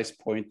have a nice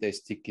point. They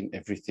stick in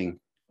everything.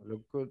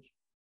 Look good.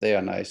 They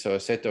are nice. So a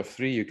set of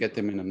 3, you get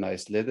them in a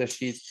nice leather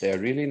sheet. They're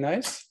really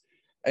nice.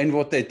 And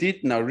what they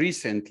did now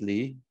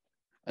recently,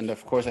 and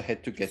of course I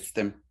had to get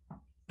them.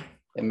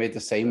 They made the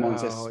same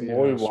ones as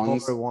small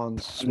ones. Small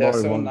ones. They're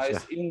so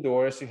nice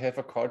indoors. You have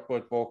a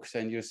cardboard box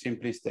and you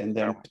simply stand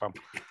there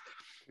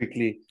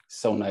quickly.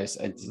 So nice.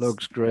 And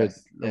looks great.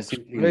 Looks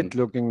great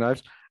looking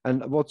knives.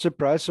 And what's the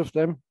price of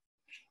them?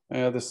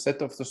 The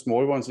set of the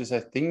small ones is,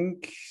 I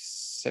think,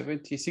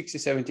 70, 60,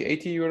 70,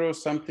 80 euros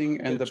something.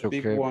 And the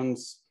big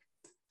ones,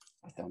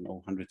 I don't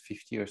know,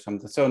 150 or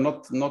something. So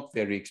not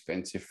very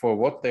expensive for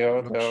what they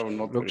are. They are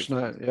not looks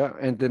nice. Yeah,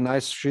 and the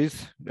nice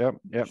sheath. Yeah.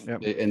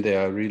 And they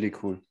are really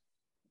cool.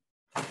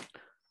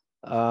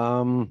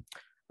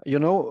 You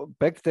know,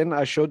 back then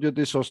I showed you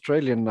this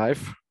Australian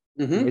knife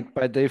made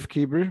by Dave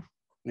Keeble.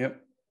 Yep.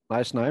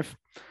 Nice knife.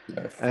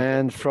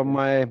 And from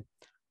my,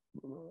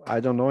 I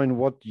don't know in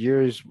what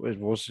years, it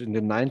was in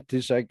the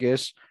 90s, I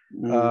guess.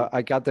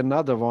 I got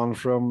another one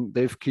from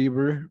Dave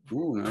Keeble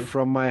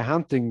from my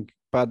hunting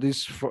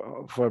buddies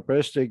for a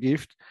birthday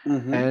gift.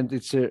 And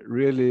it's a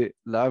really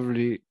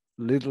lovely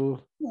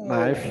little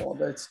knife. Oh,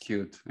 that's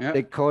cute. Yeah.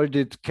 They called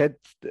it Cat.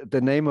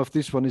 The name of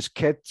this one is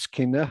Cat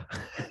Skinner.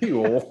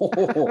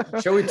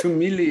 Show it to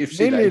Millie if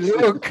she likes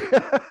look.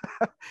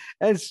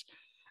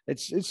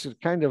 It's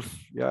kind of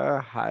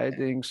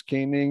hiding,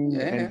 skinning,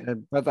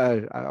 and but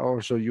I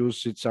also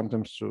use it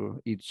sometimes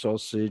to eat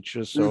sausage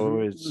or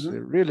so. It's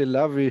a really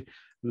lovely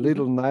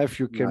little knife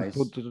you can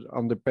put it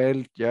on the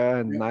belt,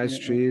 and nice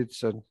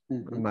sheets and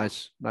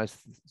nice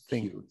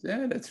thing. Cute.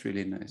 Yeah, that's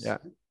really nice. Yeah.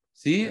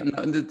 See,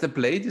 the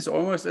blade is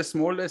almost as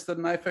small as the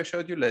knife I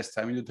showed you last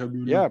time. You told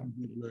me,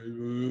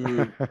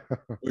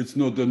 it's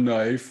not a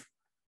knife.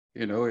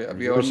 You know,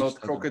 we are not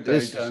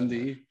Crocodile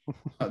Dundee.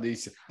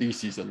 This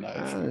is a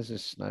knife. This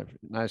is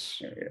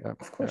nice.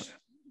 Of course.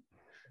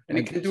 And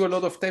it can do a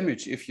lot of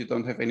damage if you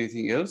don't have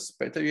anything else.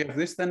 Better you have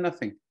this than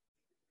nothing.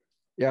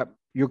 Yeah,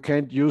 you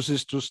can't use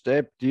this to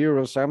stab deer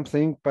or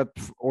something, but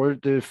all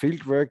the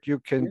field work you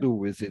can do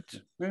with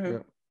it.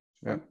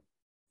 Yeah.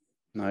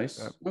 Nice.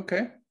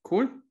 Okay,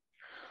 cool.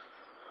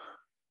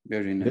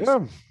 Very nice.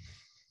 Yeah.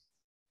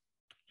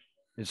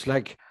 It's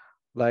like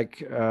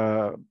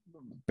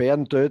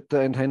Bärentöter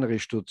and Henry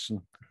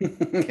Stutzen.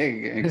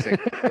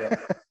 Exactly.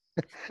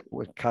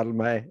 With Karl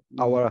May.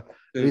 Our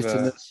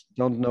listeners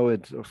don't know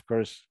it, of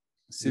course.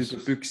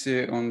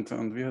 Silberbüchse und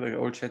wie hat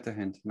Old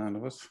Shatterhand?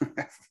 Nein, was?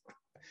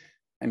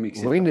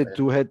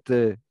 Winnetou had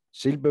the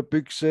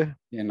Silberbüchse.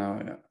 Genau,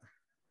 yeah.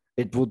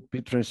 It would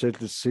be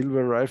translated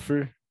silver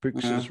rifle,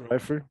 Büchse's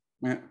rifle.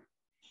 Yeah.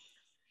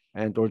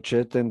 And Old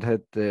Shatterhand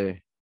had the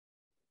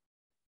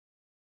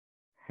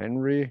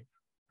Henry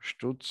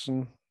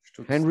Stutzen.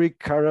 Henry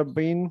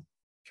Carabine.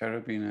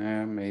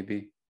 Carabine,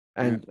 maybe.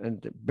 And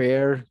the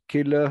Bear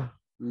Killer.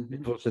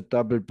 It was a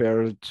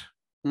double-barreled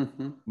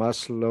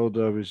muzzle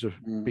loader with a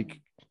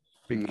big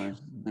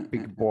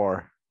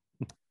bore.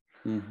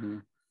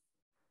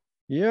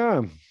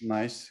 Yeah.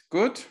 Nice.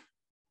 Good.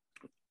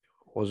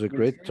 Was a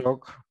great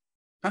talk.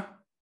 Huh?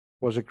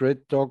 Was a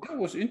great talk. It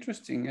was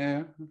interesting.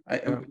 Yeah.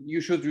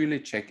 You should really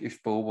check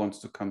if Bo wants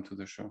to come to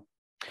the show.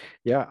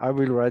 Yeah, I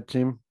will write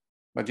him.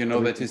 But you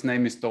know that his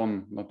name is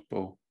Don, not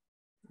Bo.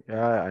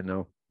 Yeah, I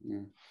know.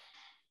 Yeah.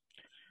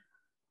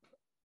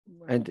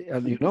 And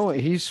you know,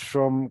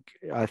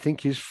 I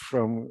think he's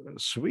from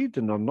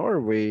Sweden or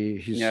Norway.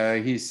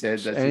 He said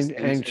that his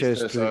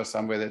ancestors are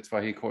somewhere. That's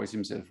why he calls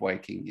himself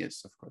Viking.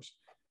 Yes, of course.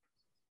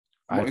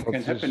 It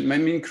can happen. I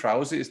mean,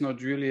 Krause is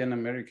not really an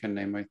American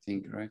name, I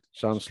think, right?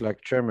 Sounds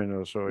like German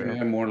or so.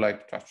 Yeah, more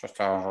like.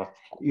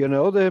 You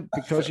know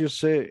because you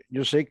say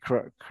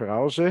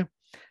Krause.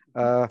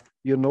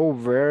 You know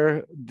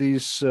where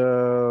this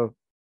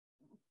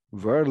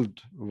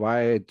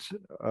worldwide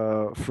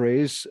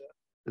phrase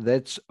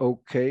 "that's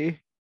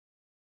okay"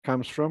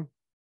 comes from?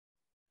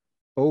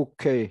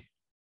 Okay.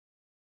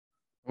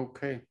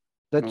 Okay.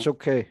 That's No.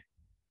 okay.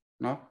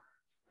 No.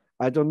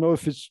 I don't know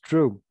if it's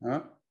true,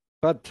 No.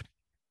 but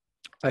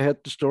I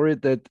had the story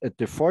that at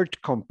the Ford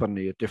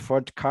company, at the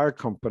Ford car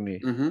company,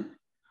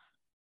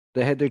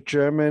 they had a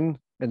German,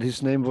 and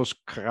his name was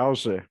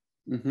Krause,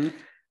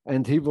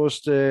 and he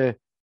was the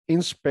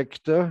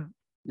inspector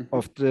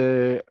of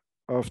the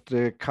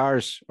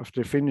cars, of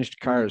the finished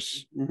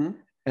cars,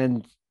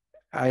 and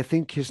I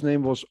think his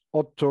name was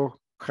Otto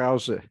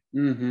Krause.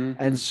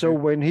 And so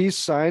when he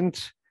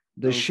signed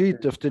the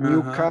sheet of the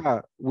new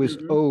car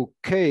with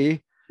OK,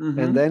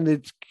 and then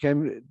it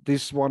came,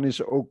 this one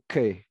is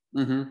OK.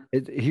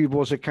 He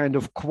was a kind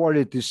of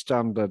quality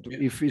standard. Yeah.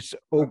 If it's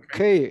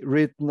okay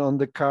written on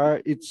the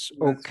car, it's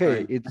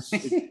okay. It's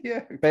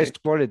yeah, okay.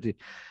 Best quality.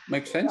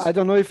 Makes sense. I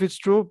don't know if it's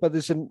true, but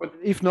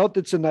if not,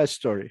 it's a nice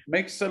story.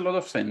 Makes a lot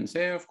of sense.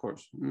 Yeah, of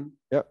course.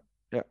 Yeah,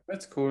 yeah.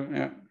 That's cool.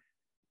 Yeah.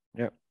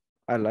 Yeah,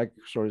 I like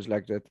stories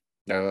like that.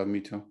 Yeah,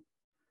 me too.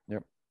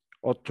 Yeah,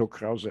 Otto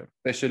Krause.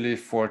 Especially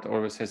Ford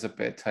always has a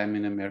bad time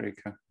in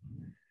America.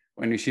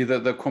 When you see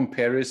the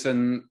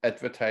comparison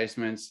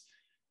advertisements,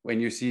 when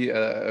you see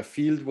a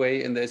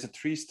fieldway and there's a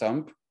tree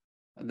stump,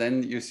 and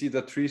then you see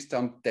the tree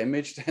stump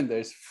damaged and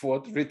there's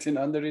Ford written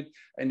under it,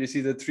 and you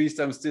see the tree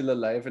stump still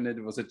alive and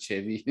it was a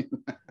Chevy.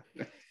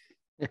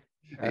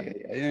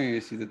 Yeah,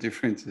 you see the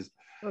differences.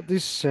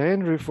 This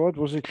Henry Ford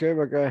was a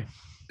clever guy.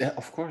 Yeah,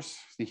 of course.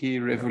 He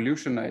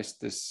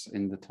revolutionized this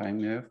in the time,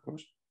 yeah, of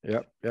course.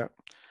 Yeah, yeah.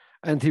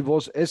 And he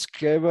was as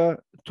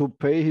clever to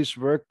pay his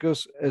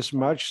workers as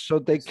much so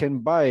they can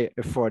buy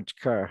a Ford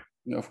car.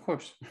 Yeah, of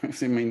course.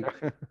 I mean,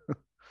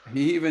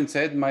 he even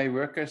said, my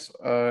workers,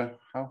 how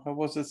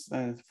was this?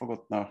 I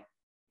forgot now.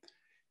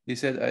 He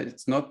said,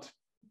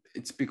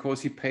 it's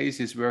because he pays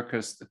his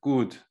workers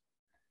good.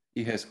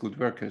 He has good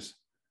workers.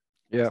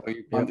 Yeah. So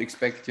you can't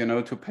expect,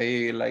 to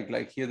pay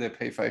like here they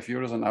pay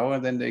 €5 an hour,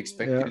 then they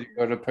expect you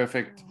got a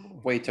perfect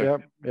waiter. Yeah,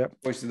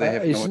 yeah. Of they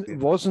have no idea.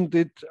 Wasn't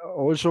it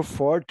also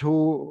Ford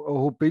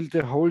who built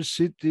a whole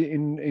city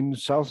in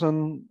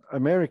Southern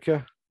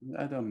America?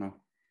 I don't know.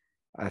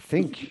 I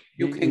think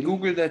you can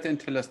Google that and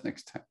tell us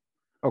next time.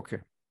 Okay.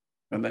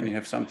 And then you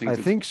have something. I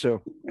think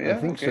so. Yeah,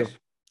 I think so.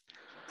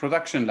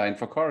 Production line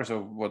for cars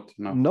or what?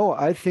 No,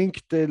 I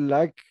think they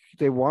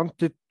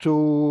wanted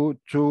to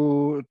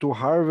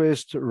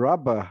harvest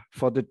rubber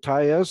for the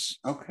tires.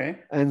 Okay.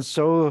 And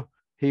so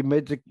he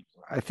made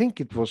I think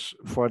it was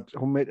Ford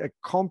who made a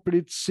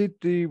complete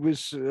city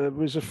with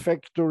a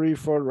factory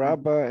for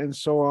rubber and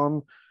so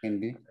on.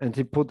 Maybe. And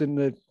he put in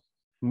the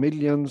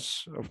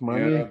millions of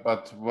money. Yeah,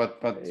 but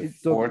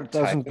Ford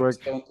doesn't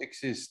work. Don't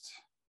exist.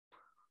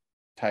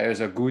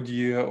 Tires are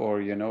Goodyear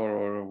or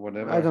or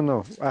whatever. I don't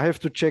know. I have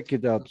to check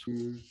it out.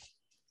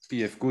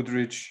 BF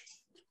Goodrich,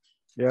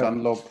 yeah.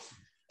 Dunlop.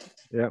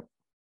 Yeah.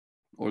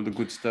 All the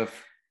good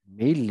stuff.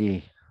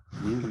 Millie.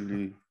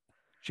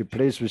 She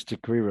plays with the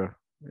quiver.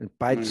 It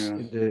bites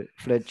in the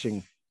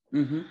fletching.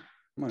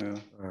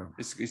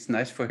 It's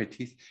nice for her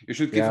teeth. You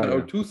should give her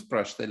a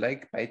toothbrush. They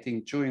like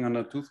biting, chewing on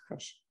a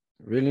toothbrush.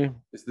 Really?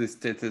 This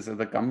is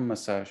the gum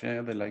massage.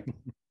 Yeah, they like.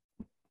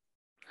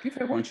 Give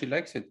her one. She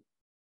likes it.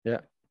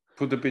 Yeah.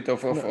 Put a bit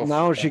of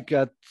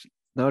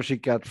now she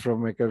got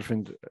from my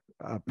girlfriend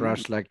a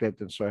brush like that,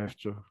 and so I have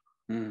to.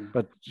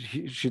 But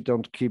she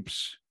don't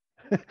keeps.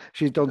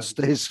 She don't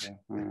stays.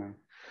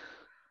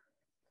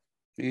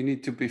 You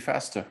need to be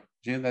faster.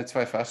 Yeah, that's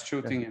why fast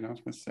shooting,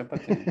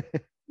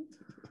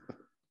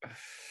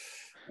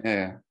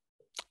 Yeah.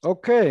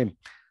 Okay.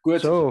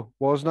 Good. So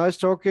was nice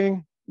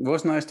talking. It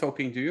was nice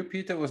talking to you,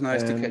 Peter. It was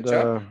nice to catch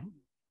up.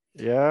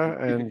 Yeah,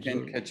 and you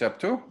can catch up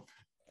too.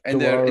 And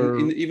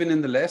even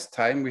in the last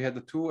time, we had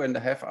a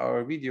 2.5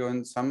 hour video,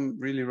 and some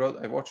really wrote.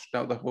 I watched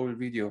now the whole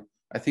video.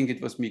 I think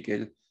it was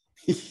Miguel.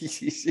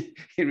 He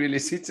really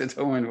sits at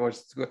home and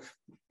watches.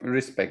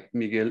 Respect,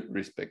 Miguel.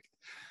 Respect.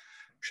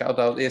 Shout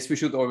out. Yes, we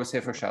should always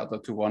have a shout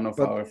out to one of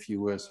our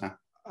viewers. Huh?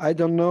 I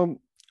don't know.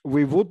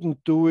 We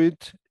wouldn't do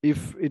it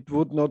if it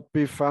would not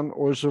be fun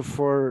also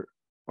for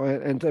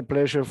and a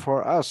pleasure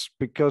for us,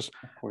 because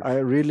I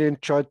really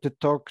enjoyed the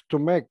talk to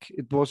Meg.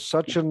 It was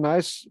such a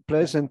nice,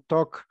 pleasant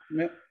talk.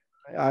 Yeah.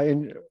 I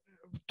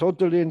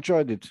totally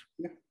enjoyed it.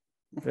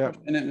 Yeah.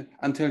 And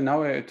until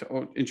now, I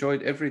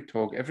enjoyed every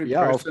talk, every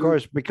person. Yeah, of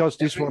course, because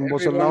this one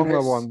was a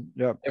longer one.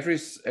 Yeah.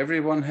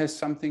 Everyone has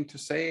something to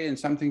say and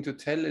something to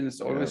tell, and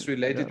it's always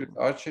related with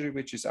archery,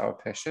 which is our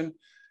passion.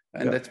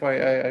 And that's why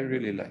I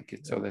really like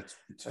it. So that's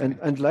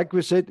and like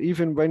we said,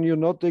 even when you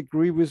not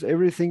agree with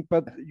everything,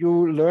 but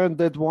you learn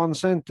that one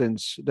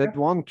sentence, that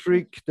one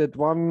trick, that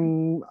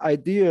one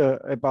idea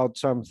about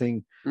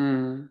something,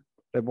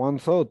 that one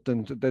thought,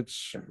 and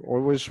that's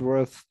always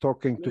worth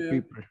talking to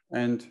people.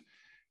 And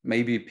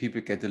maybe people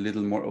get a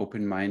little more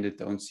open-minded,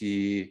 don't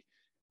see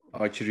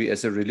archery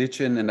as a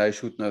religion and I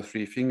shoot now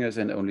 3 fingers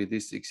and only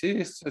this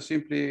exists. So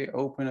simply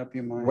open up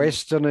your mind.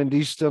 Western and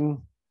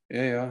Eastern.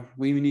 Yeah,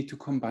 we need to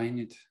combine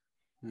it.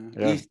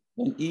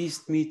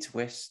 East meets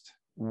West.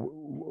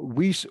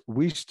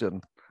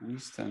 Western.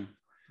 Eastern.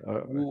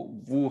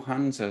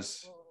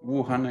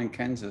 Wuhan and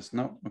Kansas.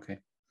 No, okay.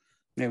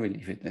 Yeah, we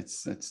leave it.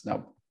 It's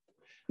now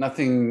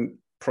nothing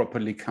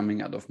properly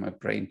coming out of my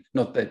brain.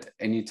 Not that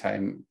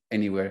anytime,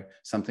 anywhere,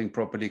 something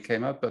properly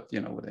came out, but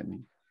you know what I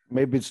mean.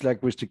 Maybe it's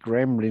like with the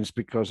gremlins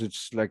because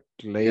it's like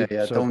late.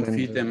 Yeah. So Don't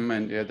feed them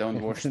and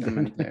don't wash them,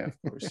 and of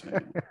course,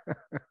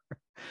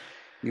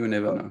 you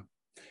never know.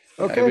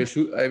 Okay.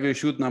 I will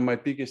shoot now my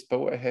biggest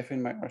bow I have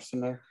in my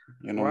arsenal.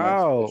 You know, my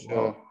Wow.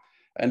 special.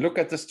 And look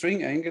at the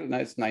string angle. Now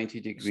it's 90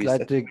 degrees.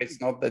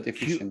 It's not that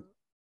efficient.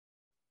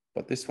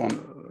 But this one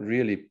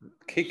really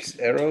kicks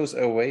arrows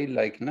away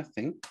like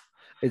nothing.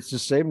 It's the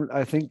same,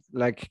 I think,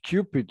 like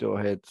Cupido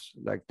had,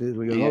 like the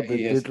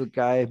little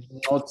guy.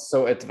 Not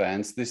so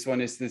advanced. These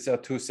are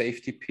two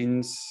safety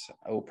pins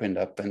opened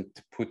up and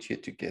put here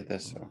together.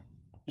 So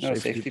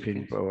safety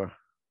pin power.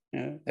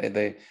 Yeah,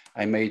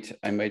 I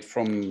made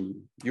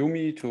from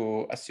Yumi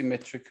to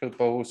asymmetrical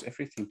bows,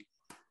 everything.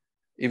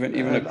 Even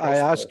I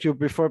asked you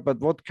before, but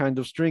what kind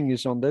of string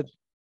is on that?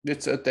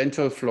 It's a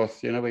dental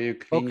floss, where you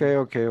clean.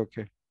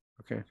 Okay.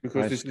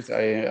 Because nice. This is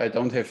I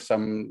don't have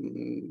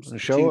some.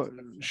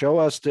 Show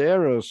us the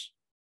arrows.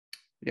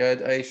 Yeah,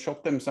 I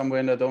shot them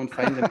somewhere and I don't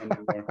find them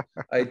anymore.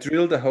 I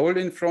drilled a hole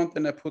in front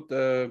and I put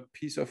a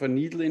piece of a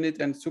needle in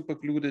it and super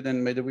glued it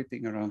and made a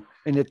whipping around.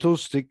 In a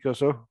toothstick or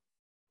so,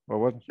 or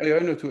what? Yeah,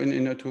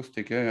 in a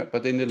toothstick. Yeah,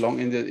 but in the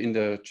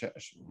longer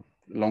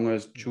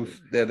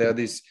tooth, there are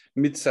these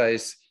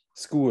mid-size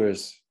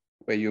skewers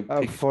where you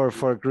pick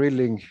for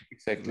grilling.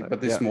 Exactly, but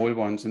the small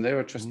ones, and they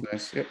were just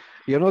nice. Yeah.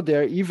 You know, there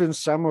are even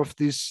some of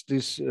these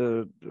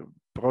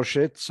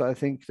brochettes, I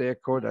think they are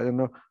called, I don't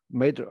know,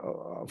 made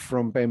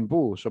from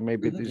bamboo. So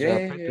maybe these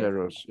are pet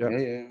arrows. Yeah.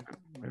 And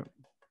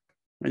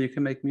you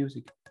can make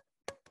music.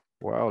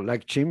 Wow,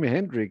 like Jimi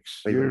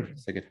Hendrix. Wait a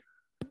second.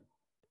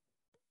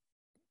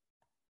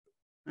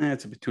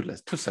 It's a bit too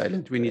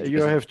silent. We need.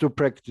 You have to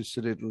practice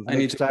a little.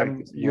 Next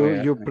time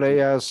you play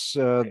us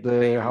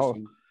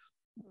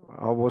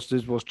how was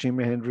this? Was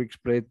Jimi Hendrix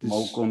played this?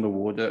 Smoke on the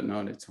Water?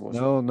 No, it was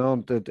no.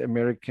 That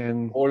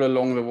American. All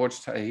Along the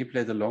Watchtower. He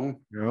played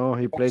along. No,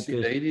 he played the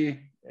lady.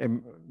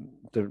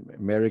 The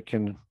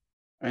American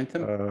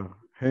anthem.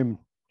 Hymn.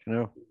 You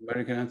know.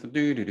 American anthem.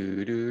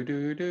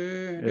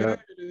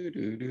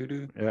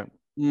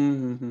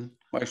 Yeah.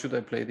 Why should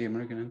I play the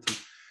American anthem?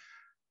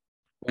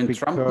 When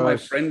Trump, my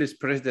friend, is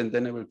president,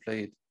 then I will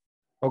play it.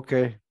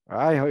 Okay.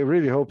 I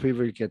really hope he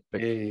will get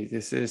back. Hey,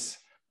 this is.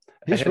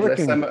 He's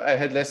working. I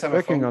had last time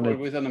a phone call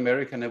with an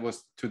American. It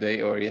was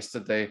today or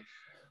yesterday,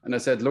 and I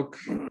said, "Look,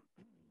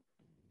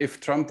 if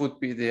Trump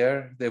would be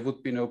there, there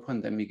would be no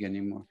pandemic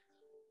anymore."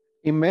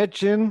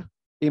 Imagine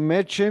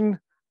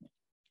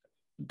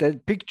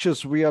the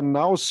pictures we are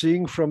now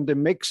seeing from the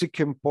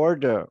Mexican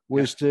border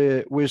with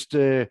the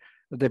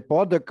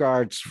border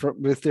guards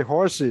with the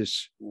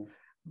horses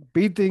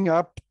beating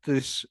up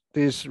these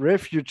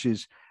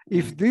refugees.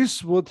 If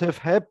this would have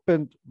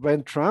happened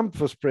when Trump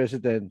was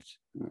president.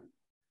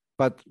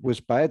 But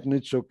with Biden,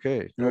 it's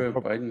okay. No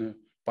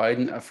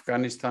Biden,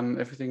 Afghanistan,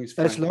 everything is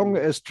fine. As long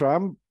as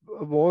Trump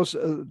was,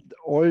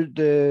 all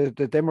the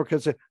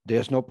Democrats say,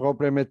 there's no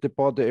problem at the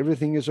border.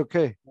 Everything is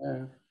okay.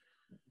 Yeah.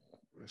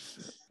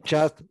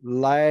 Just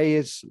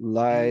lies,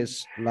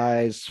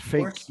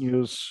 fake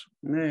news.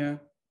 Yeah,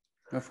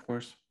 of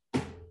course.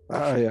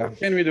 Yeah. What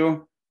can we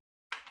do?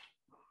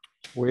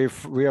 We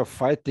are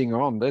fighting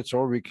on. That's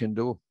all we can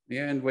do.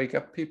 Yeah, and wake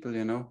up people,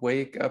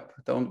 wake up.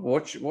 Don't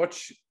watch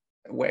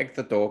Wag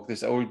the Dog,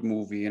 this old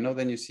movie,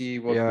 then you see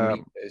what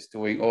media is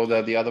doing. Or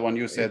the other one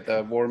you said,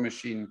 War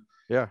Machine.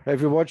 Yeah, have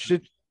you watched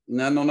it?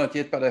 No, not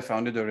yet, but I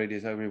found it already,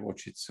 so I will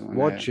watch it soon.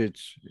 Watch it.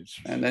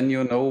 And then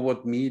you know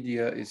what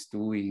media is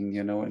doing,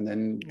 and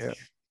then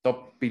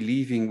stop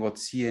believing what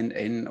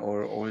CNN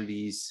or all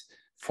these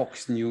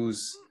Fox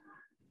News.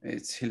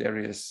 It's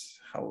hilarious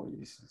how it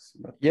is.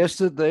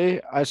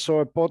 Yesterday, I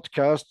saw a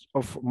podcast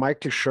of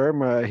Michael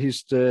Shermer.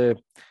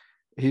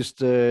 He's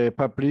the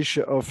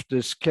publisher of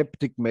the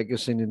Skeptic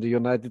magazine in the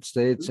United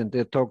States, and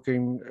they're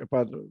talking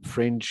about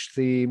French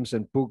themes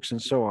and books and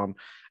so on.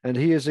 And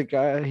he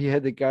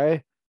had a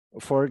guy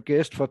for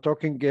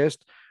talking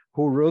guest,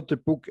 who wrote a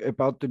book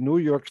about the New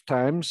York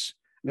Times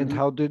and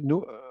how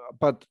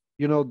but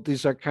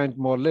these are kind of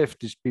more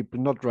leftist people,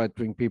 not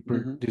right-wing people,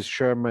 this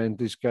Shermer and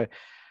this guy,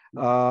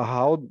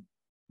 how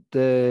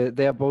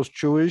they are both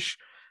Jewish,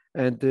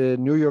 and the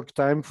New York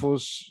Times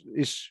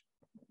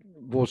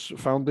was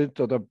founded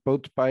or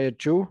bought by a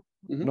Jew,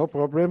 no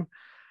problem.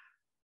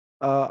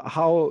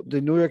 How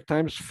the New York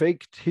Times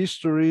faked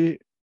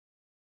history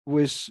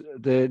with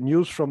the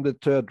news from the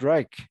Third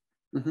Reich,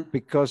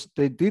 because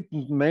they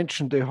didn't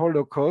mention the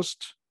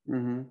Holocaust,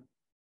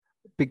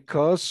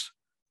 because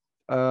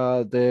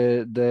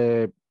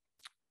the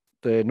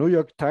New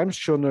York Times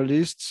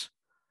journalists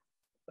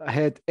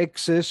had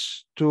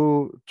access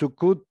to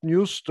good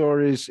news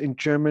stories in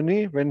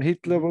Germany when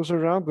Hitler was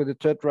around, when the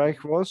Third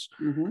Reich was.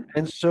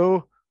 And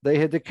so they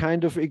had a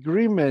kind of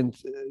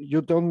agreement.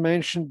 You don't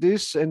mention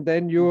this, and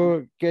then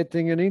you're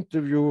getting an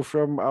interview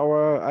from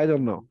our, I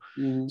don't know.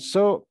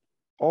 So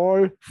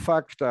all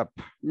fucked up.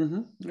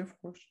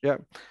 Of course. Yeah.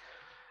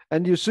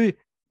 And you see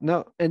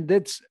now, and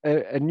that's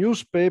a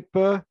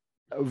newspaper.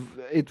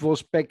 It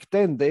was back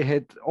then. They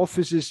had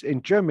offices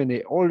in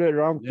Germany, all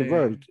around the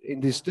world in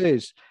these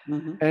days,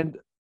 and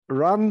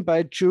run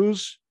by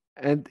Jews.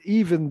 And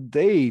even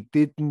they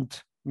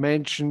didn't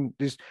mention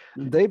this.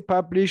 They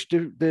published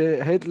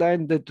the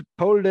headline that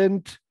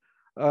Poland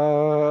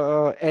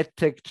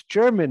attacked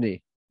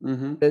Germany.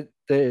 That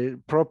the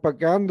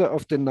propaganda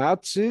of the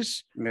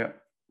Nazis. Yeah.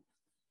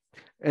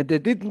 And they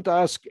didn't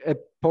ask a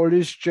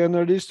Polish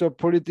journalist or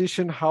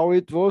politician how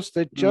it was.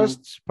 They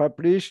just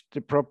published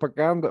the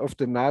propaganda of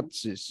the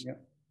Nazis. Yeah,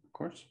 of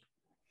course.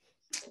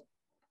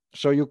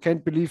 So you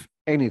can't believe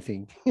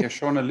anything. Yeah,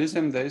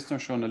 journalism, there is no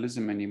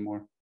journalism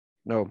anymore.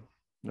 No.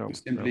 You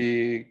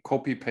simply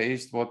copy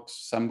paste what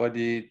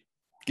somebody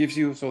gives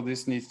you. So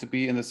this needs to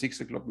be in the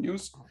 6 o'clock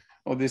news,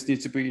 or this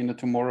needs to be in the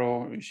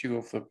tomorrow issue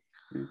of the.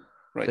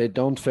 Right. They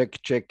don't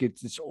fact check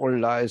it. It's all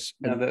lies.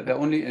 No, the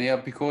only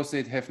because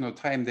they have no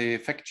time. The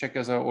fact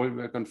checkers are all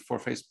working for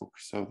Facebook,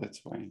 so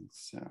that's why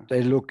it's.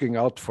 They're looking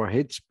out for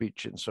hate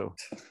speech and so.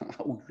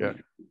 Oh,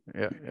 really?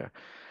 Yeah.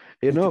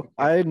 You know,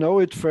 I know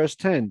it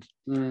firsthand.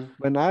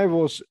 When I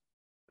was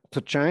to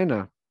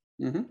China,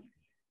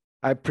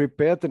 I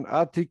prepared an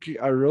article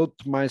I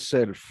wrote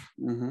myself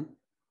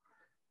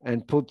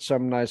and put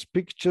some nice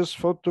pictures,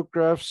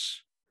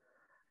 photographs,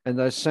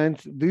 and I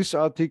sent this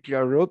article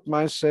I wrote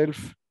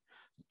myself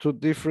to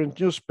different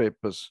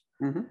newspapers,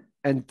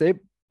 and they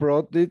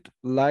brought it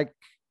like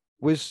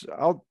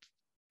without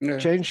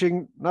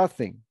changing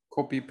nothing.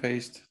 Copy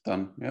paste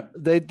done. Yeah.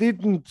 They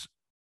didn't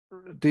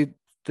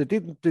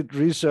did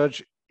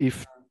research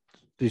if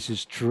this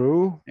is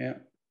true. Yeah.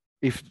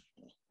 If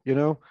you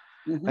know,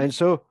 and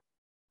so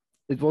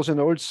it was an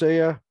old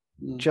sayer.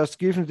 Just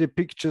give me the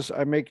pictures,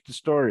 I make the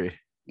story.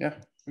 Yeah,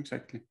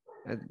 exactly.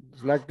 And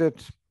it's like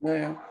that.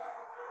 Yeah.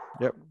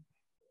 Yep.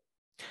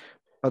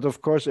 But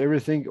of course,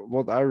 everything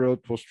what I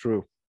wrote was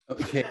true.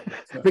 Okay.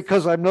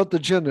 Because I'm not a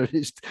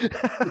journalist.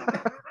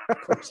 Of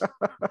course.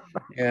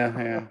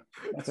 Yeah.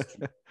 That's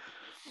true.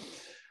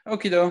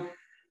 Okay, though.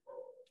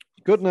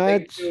 Good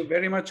night. Thank you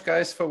very much,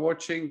 guys, for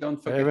watching.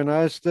 Don't forget Have a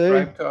nice day. To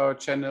subscribe to our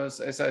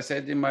channels. As I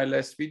said in my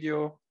last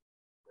video,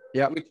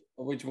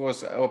 which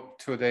was up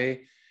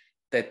today,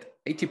 that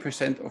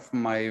 80% of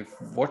my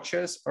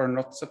watchers are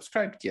not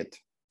subscribed yet.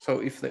 So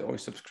if they all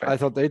subscribe, I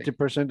thought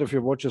 80% of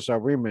your watchers are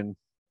women.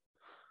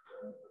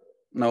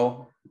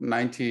 No,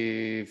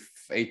 98%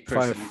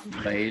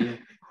 male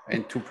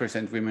and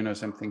 2% women or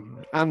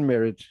something.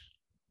 Unmarried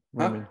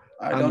women.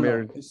 I don't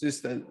know. This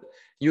is the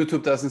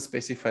YouTube doesn't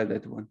specify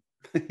that one.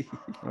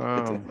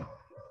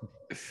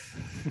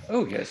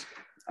 Oh yes.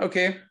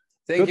 Okay.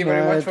 Thank you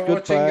very much for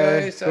watching,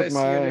 guys. I see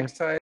you next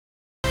time.